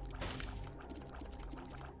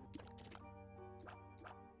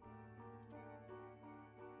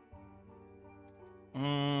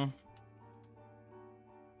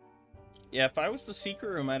 Yeah, if I was the secret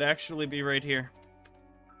room, I'd actually be right here.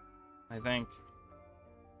 I think.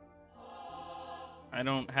 I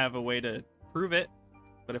don't have a way to prove it,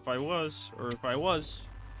 but if I was,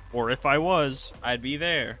 I'd be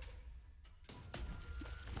there.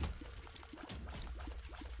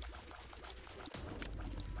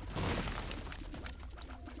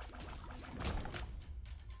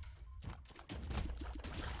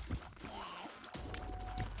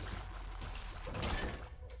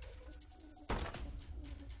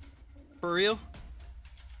 For real?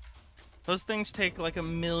 Those things take like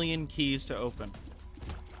 1,000,000 keys to open.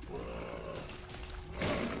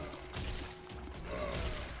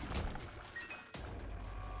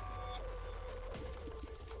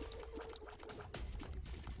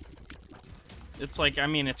 It's like, I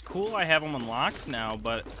mean, it's cool I have them unlocked now,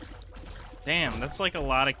 but Damn, that's like a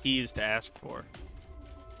lot of keys to ask for.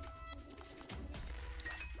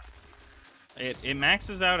 It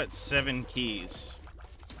maxes out at 7 keys.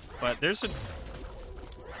 But there's a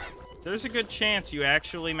good chance you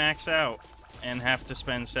actually max out and have to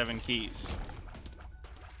spend 7 keys.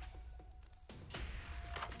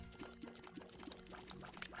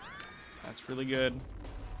 That's really good.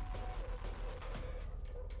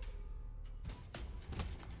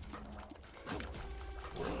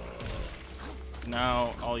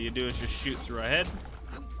 Now all you do is just shoot through a head.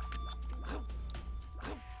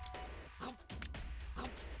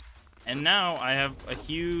 And now I have a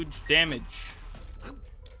huge damage.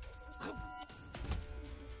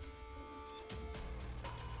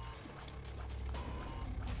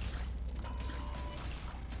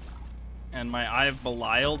 And my Eye of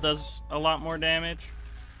Belial does a lot more damage.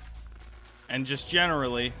 And just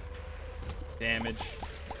generally, damage.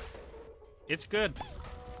 It's good.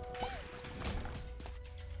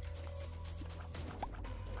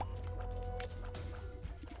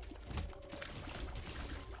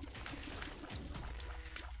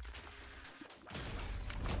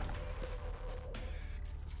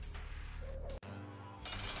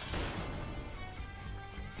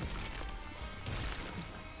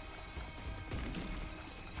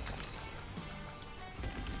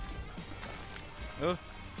 Oh.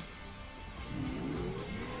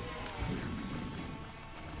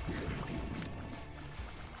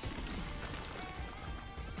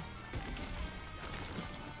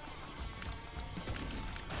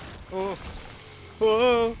 Oh.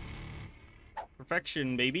 Whoa.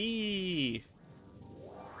 Perfection, baby.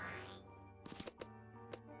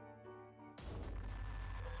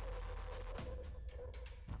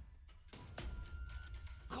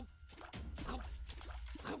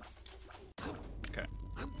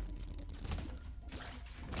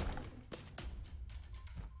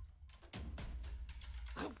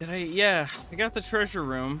 Okay. Yeah, I got the treasure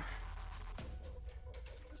room.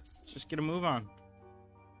 Let's just get a move on.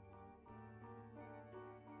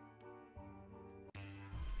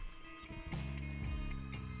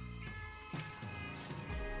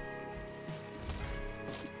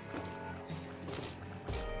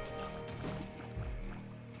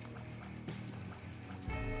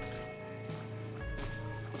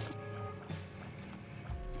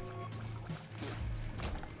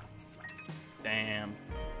 Damn.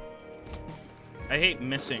 I hate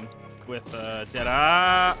missing with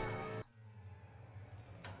Deadeye.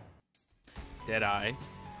 Deadeye.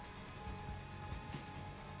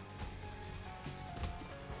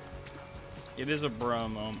 It is a bro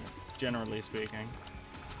moment, generally speaking.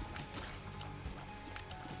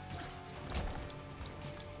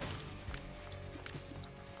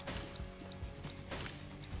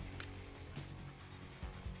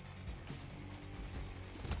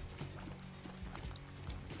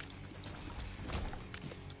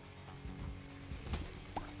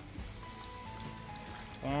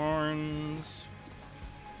 Horns.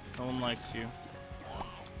 No one likes you.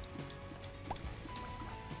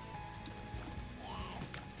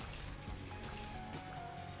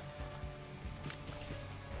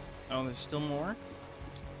 Oh, there's still more?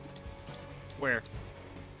 Where?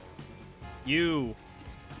 You.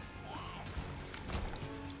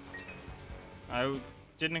 I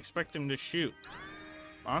didn't expect him to shoot.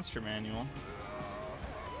 Monster manual.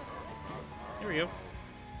 Here we go.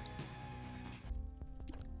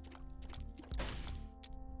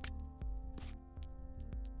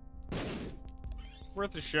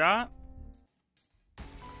 Worth a shot.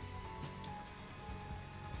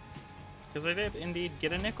 Because I did indeed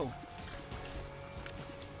get a nickel.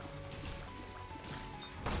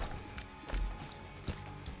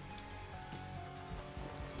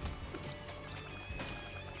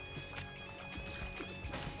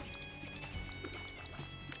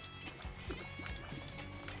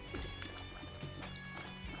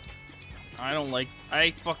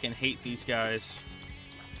 I fucking hate these guys.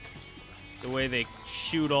 The way they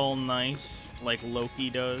shoot all nice, like Loki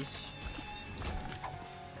does.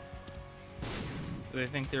 Do they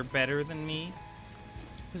think they're better than me?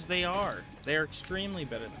 Because they are. They're extremely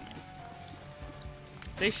better than me.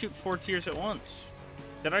 They shoot 4 tiers at once.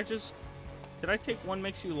 Did I take one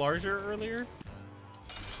makes you larger earlier?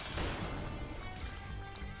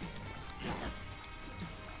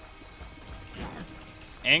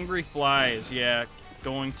 Angry Flies, yeah,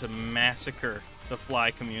 going to massacre the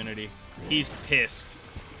fly community. He's pissed.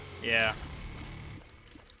 Yeah.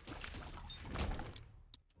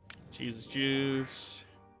 Jesus juice.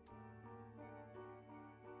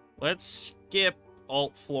 Let's skip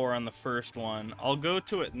alt floor on the first one. I'll go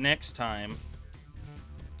to it next time.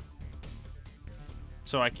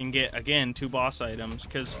 so I can get, again, 2 boss items,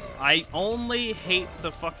 because I only hate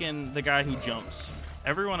the guy who jumps.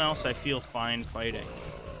 Everyone else I feel fine fighting.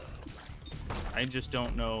 I just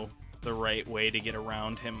don't know the right way to get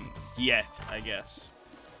around him yet, I guess.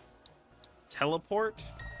 Teleport?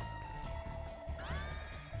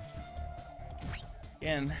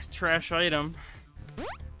 Again, trash item.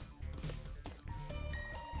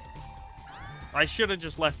 I should have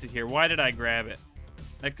just left it here. Why did I grab it?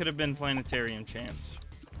 That could have been planetarium chance.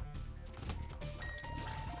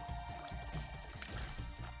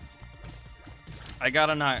 I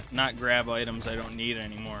gotta not grab items I don't need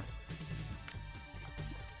anymore.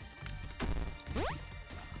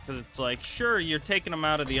 Because it's like, sure, you're taking them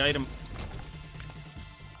out of the item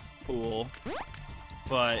pool,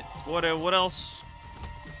 but what else,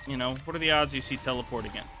 you know, what are the odds you see teleport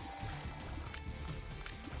again?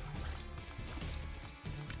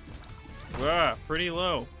 Ah, pretty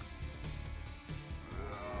low.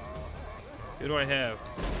 Who do I have?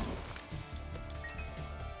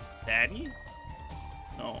 Daddy?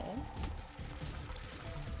 No.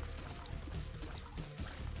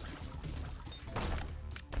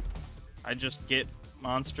 I just get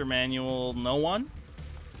Monster Manual no one?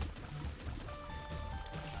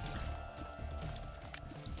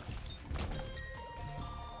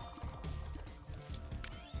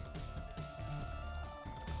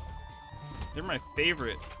 They're my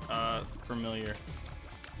favorite familiar.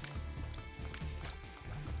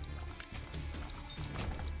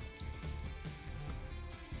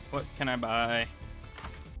 What can I buy?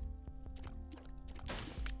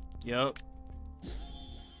 Yup.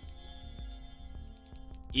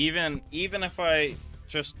 Even if I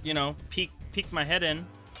just, you know, peek my head in,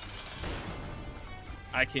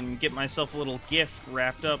 I can get myself a little gift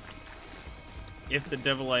wrapped up if the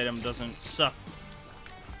devil item doesn't suck.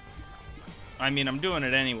 I mean, I'm doing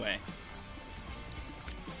it anyway.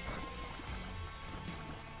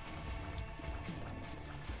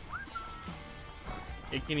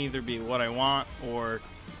 It can either be what I want or,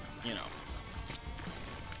 you know.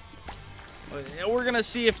 We're gonna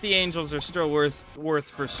see if the angels are still worth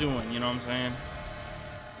pursuing, you know what I'm saying?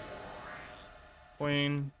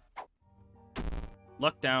 Queen.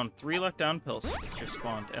 Luck down. 3 luck down pills just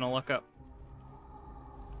spawned, and a luck up.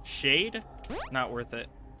 Shade? Not worth it.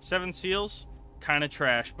 7 seals? Kinda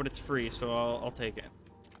trash, but it's free, so I'll take it.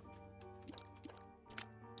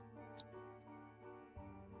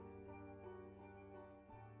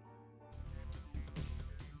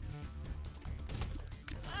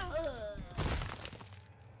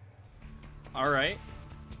 All right.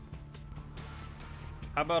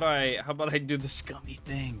 How about I do the scummy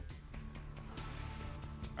thing?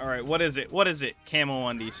 All right, what is it? What is it? Camo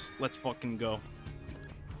undies. Let's fucking go.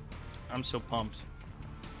 I'm so pumped.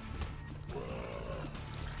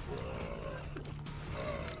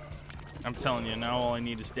 I'm telling you, now all I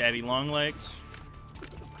need is daddy long legs.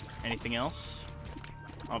 Anything else?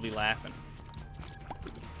 I'll be laughing.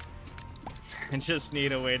 I just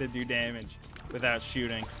need a way to do damage without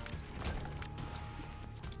shooting.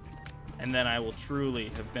 And then I will truly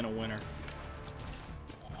have been a winner.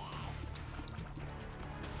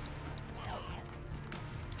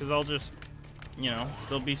 Because I'll just, you know,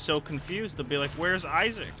 they'll be so confused. They'll be like, where's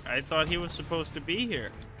Isaac? I thought he was supposed to be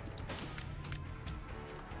here.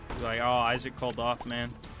 Be like, oh, Isaac called off,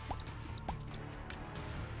 man.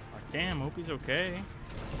 Like, damn, hope he's okay.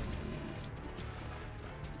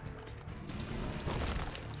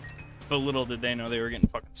 But little did they know they were getting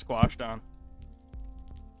fucking squashed on.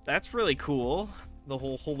 That's really cool. The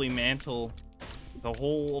whole holy mantle, the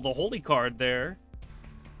holy card there.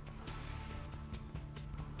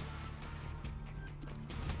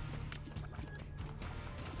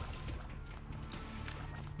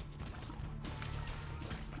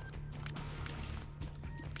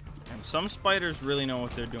 And some spiders really know what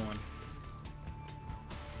they're doing.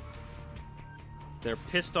 They're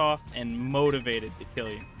pissed off and motivated to kill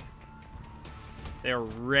you. They're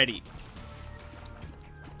ready.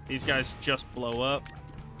 These guys just blow up.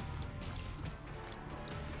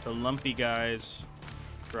 The lumpy guys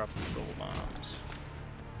drop control bombs.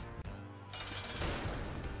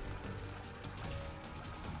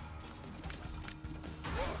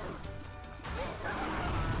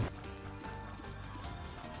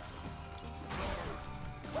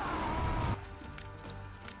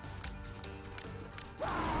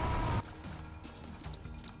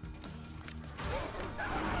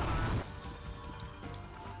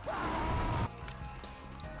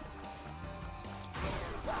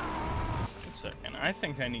 Second. I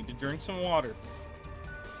think I need to drink some water.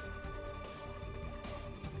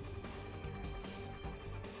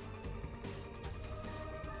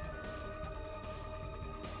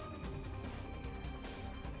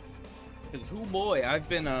 Cause oh boy, I've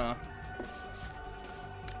been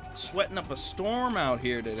sweating up a storm out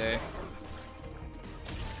here today.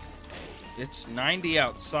 It's 90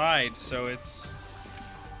 outside, so it's,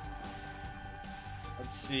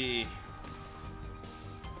 let's see,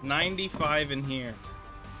 95 in here.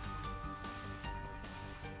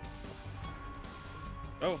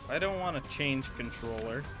 Oh, I don't want to change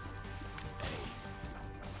controller.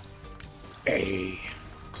 Hey.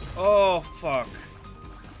 Oh, fuck.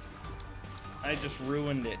 I just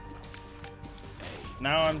ruined it.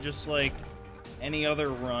 Now I'm just like any other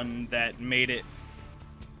run that made it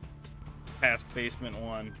past basement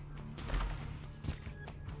 1.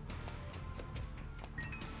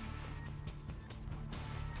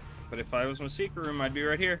 But if I was in a secret room, I'd be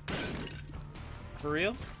right here. For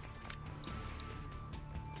real?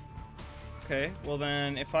 Okay, well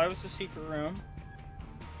then, if I was the secret room,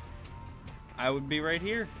 I would be right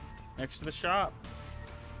here, next to the shop.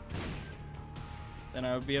 Then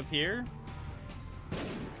I would be up here.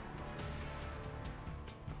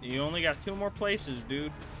 You only got 2 more places,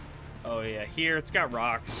 dude. Oh yeah, here, it's got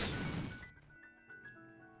rocks.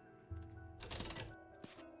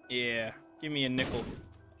 Yeah, give me a nickel.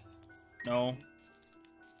 No.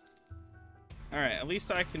 Alright, at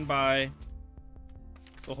least I can buy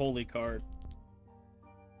the holy card.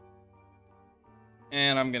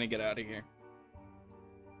 And I'm gonna get out of here.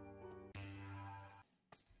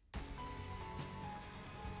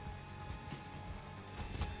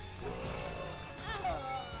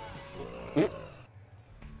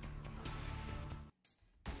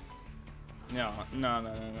 No.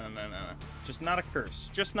 Just not a curse.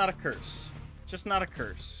 Just not a curse. Just not a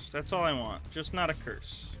curse. That's all I want. Just not a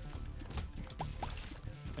curse.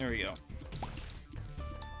 There we go.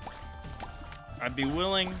 I'd be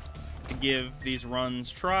willing to give these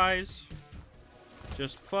runs tries.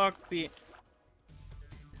 Just fuck the...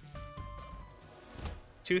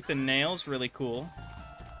 Tooth and nails, really cool.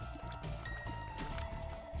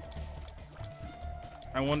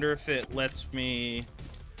 I wonder if it lets me...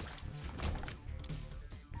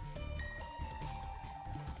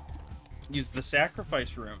 use the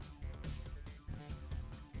sacrifice room.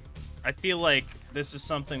 I feel like this is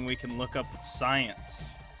something we can look up with science.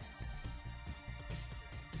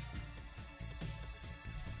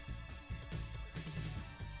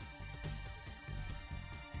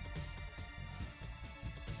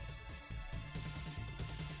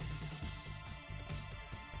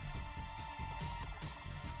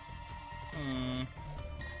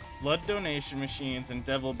 Blood donation machines and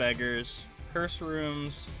devil beggars, curse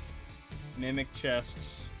rooms, mimic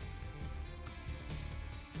chests.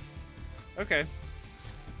 Okay.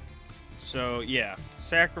 So, yeah.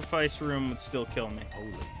 Sacrifice room would still kill me.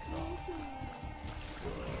 Holy cow.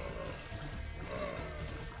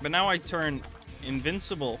 But now I turn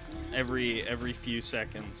invincible every few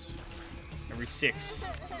seconds. Every 6.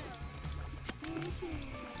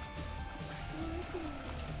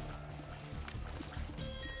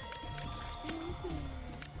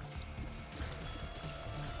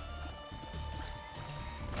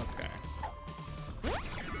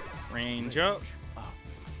 Range up.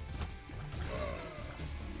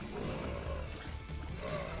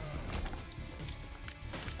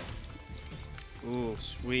 Ooh,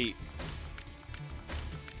 sweet.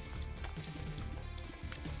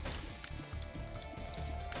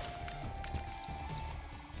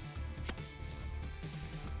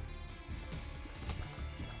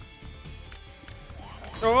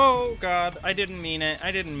 Oh, God. I didn't mean it.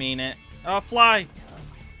 I didn't mean it. Fly.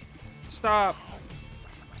 Stop.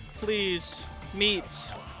 Please.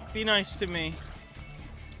 Meats. Be nice to me.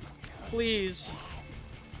 Please.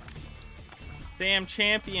 Damn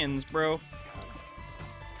champions, bro.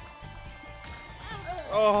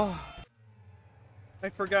 Oh. I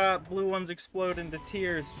forgot blue ones explode into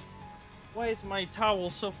tears. Why is my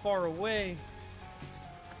towel so far away?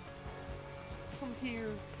 Come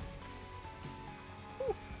here.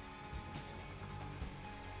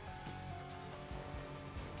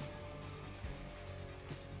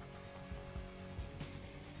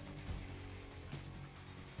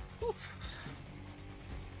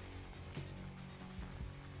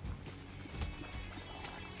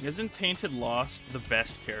 Isn't Tainted Lost the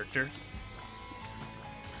best character?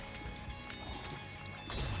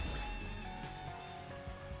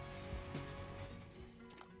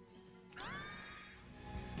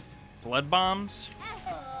 Blood bombs?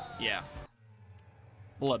 Yeah.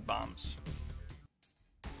 Blood bombs.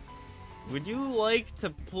 Would you like to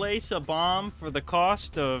place a bomb for the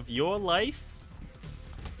cost of your life?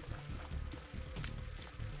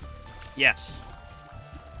 Yes.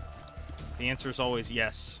 The answer is always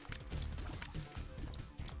yes.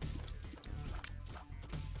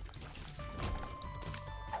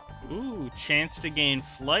 Ooh, chance to gain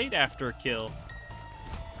flight after a kill.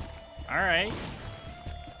 Alright.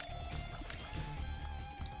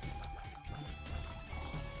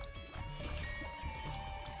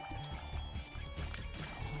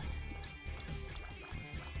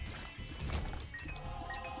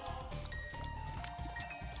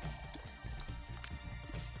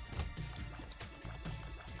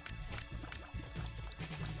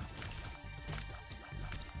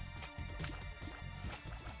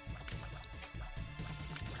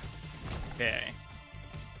 Okay.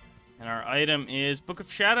 And our item is Book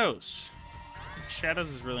of Shadows. Shadows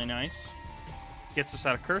is really nice. Gets us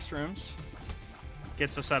out of curse rooms.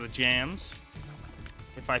 Gets us out of jams.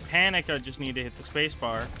 If I panic, I just need to hit the space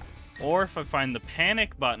bar. Or if I find the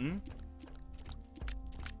panic button,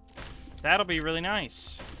 that'll be really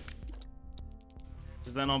nice.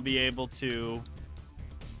 Because then I'll be able to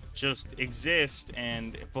just exist,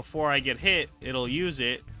 and before I get hit, it'll use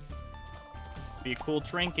it. Be a cool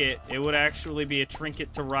trinket. It would actually be a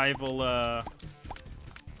trinket to rival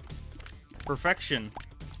perfection.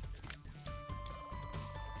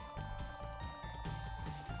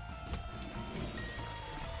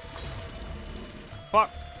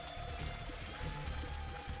 Fuck.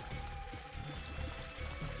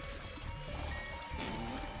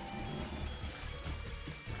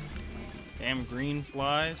 Damn green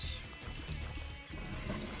flies.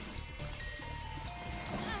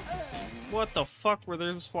 What the fuck were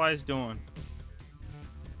those flies doing?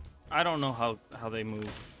 I don't know how they move.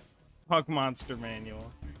 Fuck Monster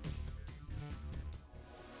Manual.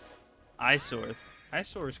 Eyesore.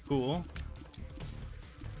 Eyesore is cool.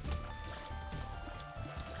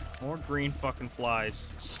 More green fucking flies.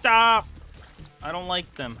 Stop! I don't like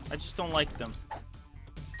them. I just don't like them.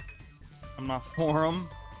 I'm not for them.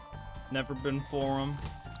 Never been for them.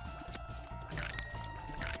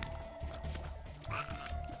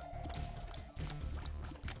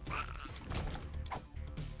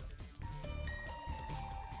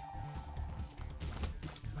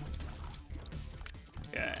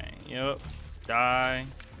 Okay, yep. Die.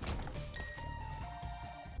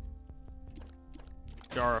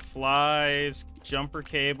 Jar of flies. Jumper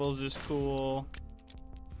cables is cool.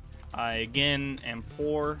 I again am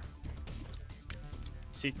poor.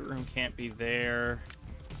 Secret room can't be there.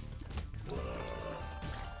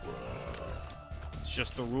 It's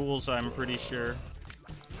just the rules, I'm pretty sure.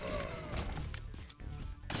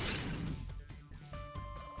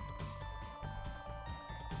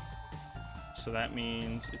 So that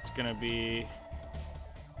means it's gonna be...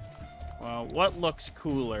 Well, what looks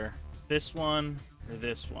cooler? This one or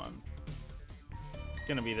this one? It's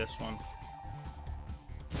gonna be this one.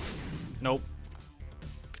 Nope.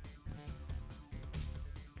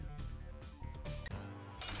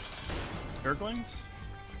 Gurglings?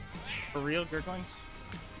 For real, Gurglings?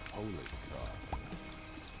 Holy God.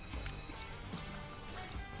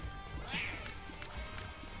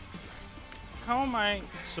 How am I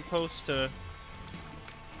supposed to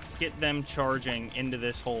get them charging into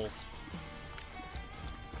this hole?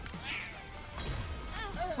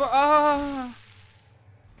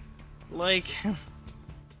 Like,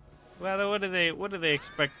 well, what do they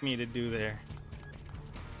expect me to do there?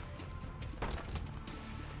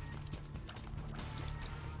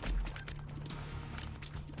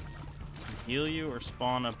 Heal you or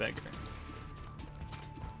spawn a beggar?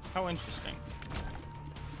 How interesting.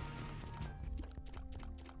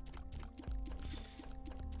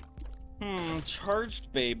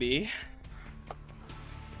 Charged baby.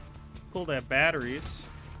 Cool to have batteries.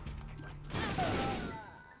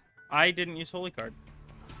 I didn't use Holy Card.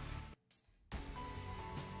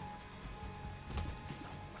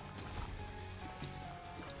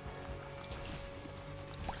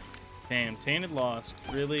 Damn, Tainted Lost.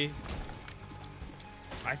 Really?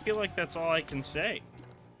 I feel like that's all I can say.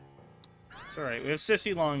 It's alright. We have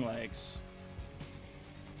Sissy Longlegs.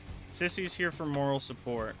 Sissy's here for moral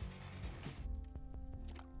support.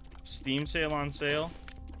 Steam sale on sale.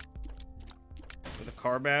 With a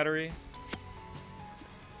car battery.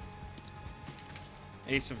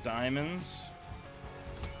 Ace of Diamonds.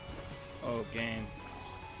 Oh, game.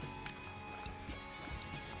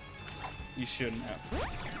 You shouldn't have.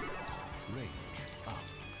 Rage up.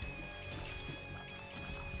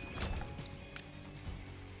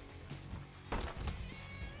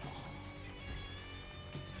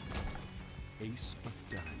 Ace of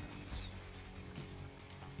Diamonds.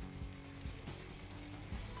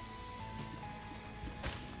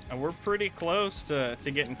 And we're pretty close to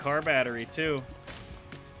getting car battery, too.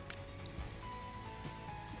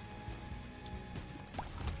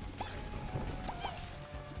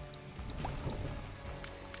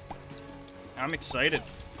 I'm excited.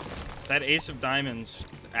 That ace of diamonds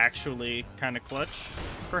actually kind of clutch,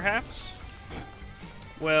 perhaps?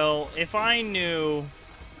 Well, if I knew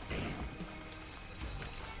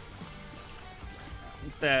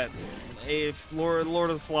that if Lord of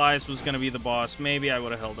the Flies was going to be the boss, maybe I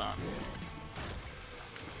would have held on.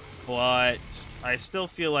 But I still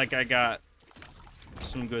feel like I got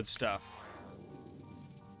some good stuff.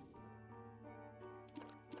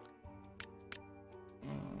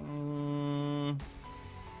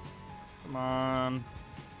 Come on.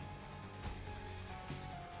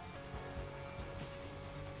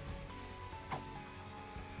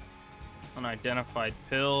 Unidentified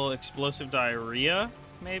pill, explosive diarrhea,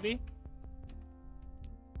 maybe?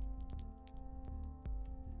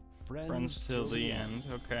 Friends till the end,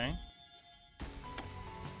 okay.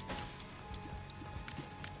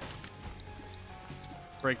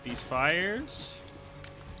 Break these fires.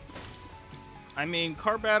 I mean,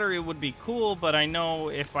 car battery would be cool, but I know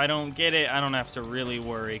if I don't get it, I don't have to really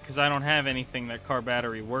worry, because I don't have anything that car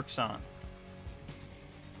battery works on.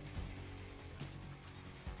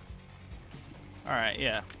 Alright,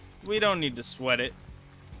 yeah. We don't need to sweat it.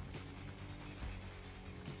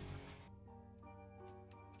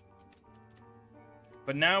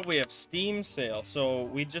 But now we have Steam sale, so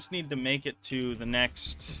we just need to make it to the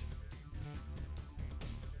next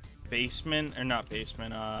basement, or not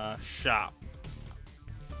basement, shop.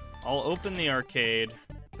 I'll open the arcade,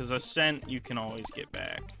 because a cent you can always get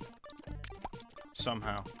back.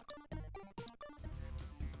 Somehow.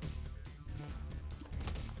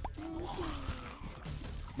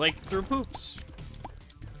 Like through poops.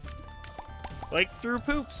 Like through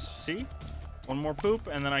poops, see? One more poop,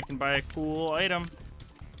 and then I can buy a cool item.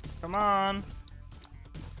 Come on.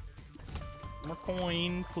 More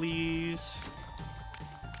coin, please.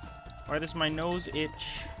 Why does my nose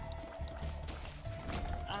itch?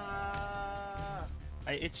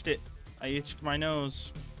 I itched it. I itched my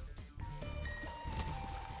nose.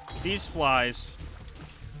 These flies.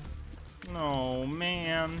 Oh,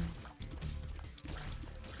 man.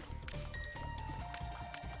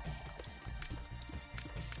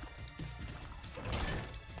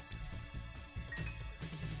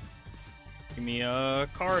 Give me a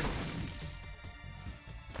card.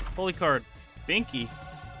 Holy card. Binky.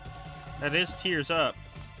 That is tears up.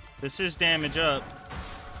 This is damage up.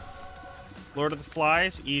 Lord of the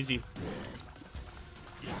Flies, easy.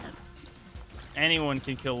 Anyone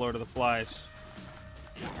can kill Lord of the Flies.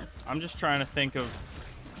 I'm just trying to think of...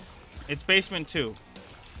 It's Basement 2.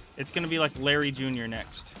 It's gonna be like Larry Jr.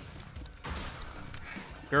 next.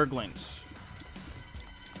 Gurglings.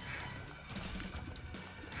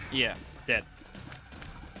 Yeah, dead.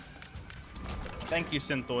 Thank you,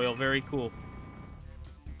 Synth Oil. Very cool.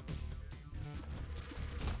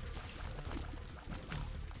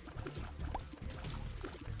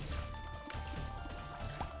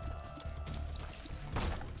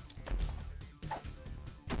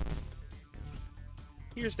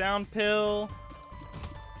 Tears down pill.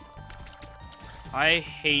 I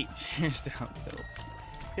hate tears down pills.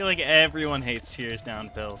 I feel like everyone hates tears down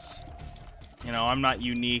pills. You know, I'm not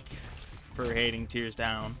unique for hating tears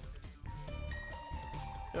down.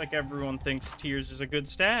 I feel like everyone thinks tears is a good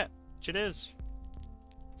stat, which it is.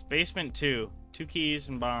 It's Basement 2. 2 keys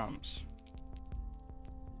and bombs.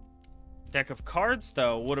 Deck of cards,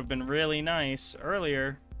 though, would have been really nice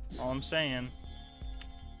earlier. All I'm saying.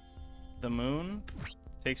 The moon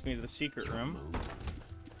takes me to the secret room.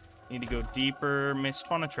 Need to go deeper. May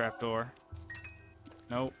spawn a trapdoor.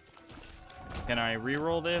 Nope. Can I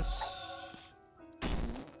re-roll this?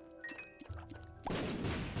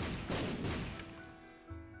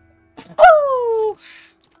 Oh!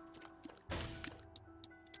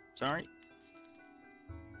 Sorry.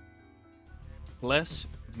 Bless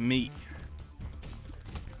me.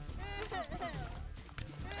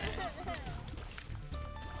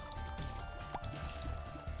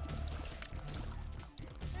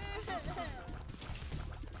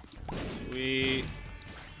 We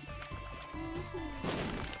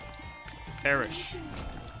perish.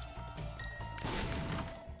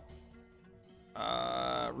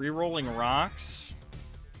 Re-rolling rocks.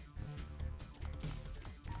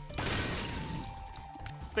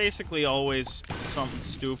 Basically always something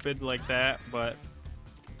stupid like that, but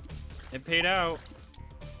it paid out.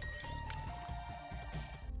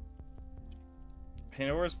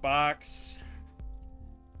 Pandora's box.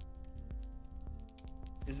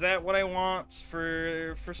 Is that what I want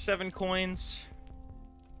for 7 coins?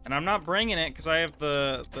 And I'm not bringing it because I have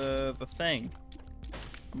the thing.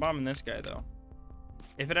 I'm bombing this guy though.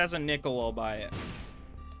 If it has a nickel, I'll buy it.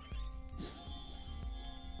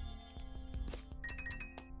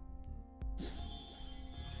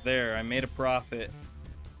 there. I made a profit.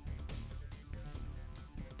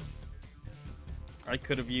 I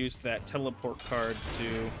could have used that teleport card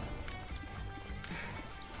to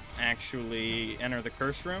actually enter the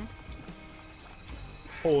curse room.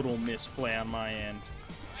 Total misplay on my end.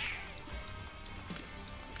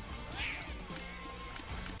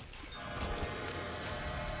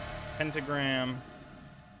 Pentagram.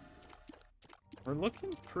 We're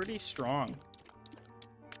looking pretty strong.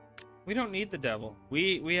 We don't need the devil.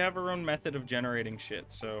 We have our own method of generating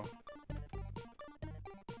shit, so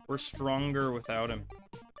we're stronger without him.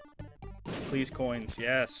 Please, coins.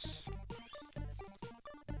 Yes.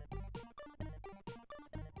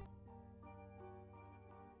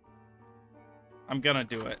 I'm gonna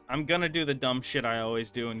do it. I'm gonna do the dumb shit I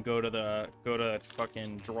always do and go to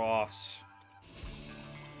fucking Dross.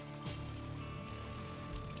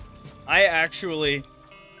 I actually,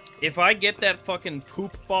 if I get that fucking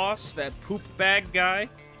poop boss, that poop bag guy,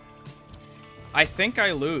 I think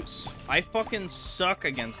I lose. I fucking suck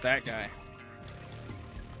against that guy.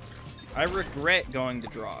 I regret going to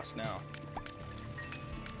Dross now.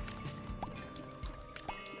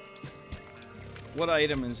 What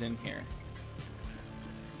item is in here?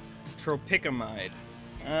 Tropicamide.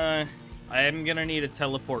 I am gonna need a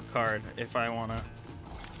teleport card if I want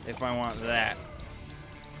that.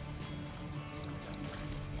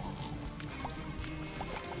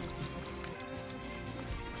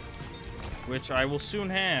 Which I will soon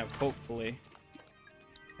have, hopefully.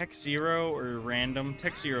 Tech 0 or random?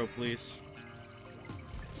 Tech 0, please.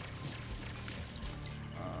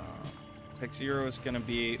 Tech 0 is gonna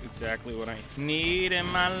be exactly what I need in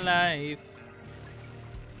my life.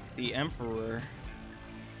 The Emperor.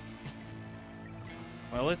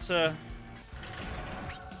 Well, it's a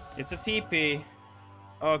TP.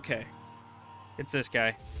 Okay. It's this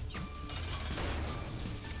guy.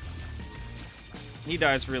 He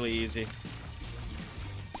dies really easy.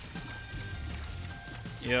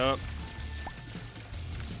 Yup.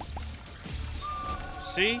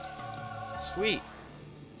 See? Sweet.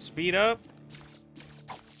 Speed up.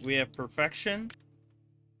 We have perfection.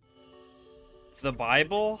 The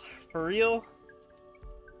Bible? For real?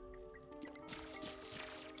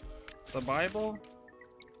 The Bible?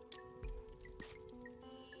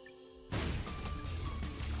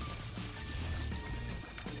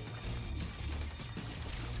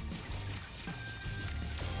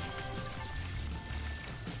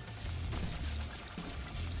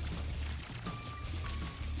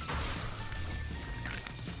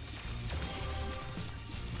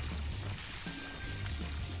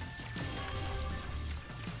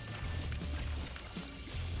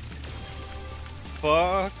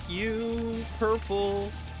 Fuck you, purple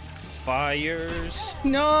fires.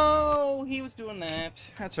 No, he was doing that.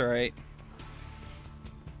 That's alright.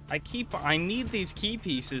 I need these key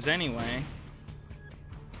pieces anyway.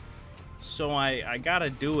 So I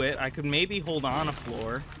gotta do it. I could maybe hold on a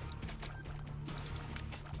floor.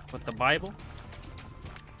 But the Bible?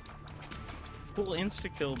 Cool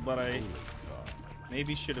insta-kill, but I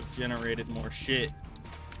maybe should have generated more shit.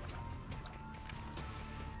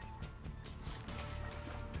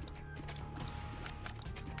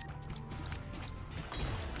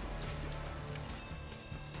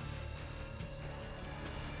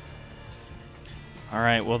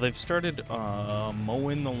 Alright, well, they've started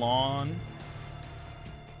mowing the lawn.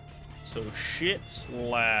 So shit's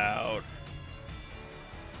loud.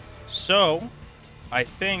 So, I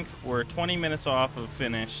think we're 20 minutes off of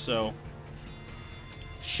finish, so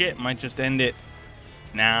shit might just end it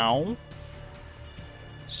now.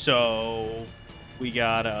 So, we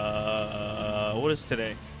got, what is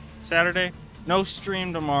today? Saturday? No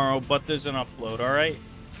stream tomorrow, but there's an upload, alright?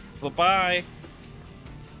 Bye-bye.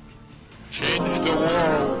 Change the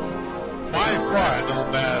world. My final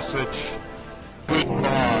message.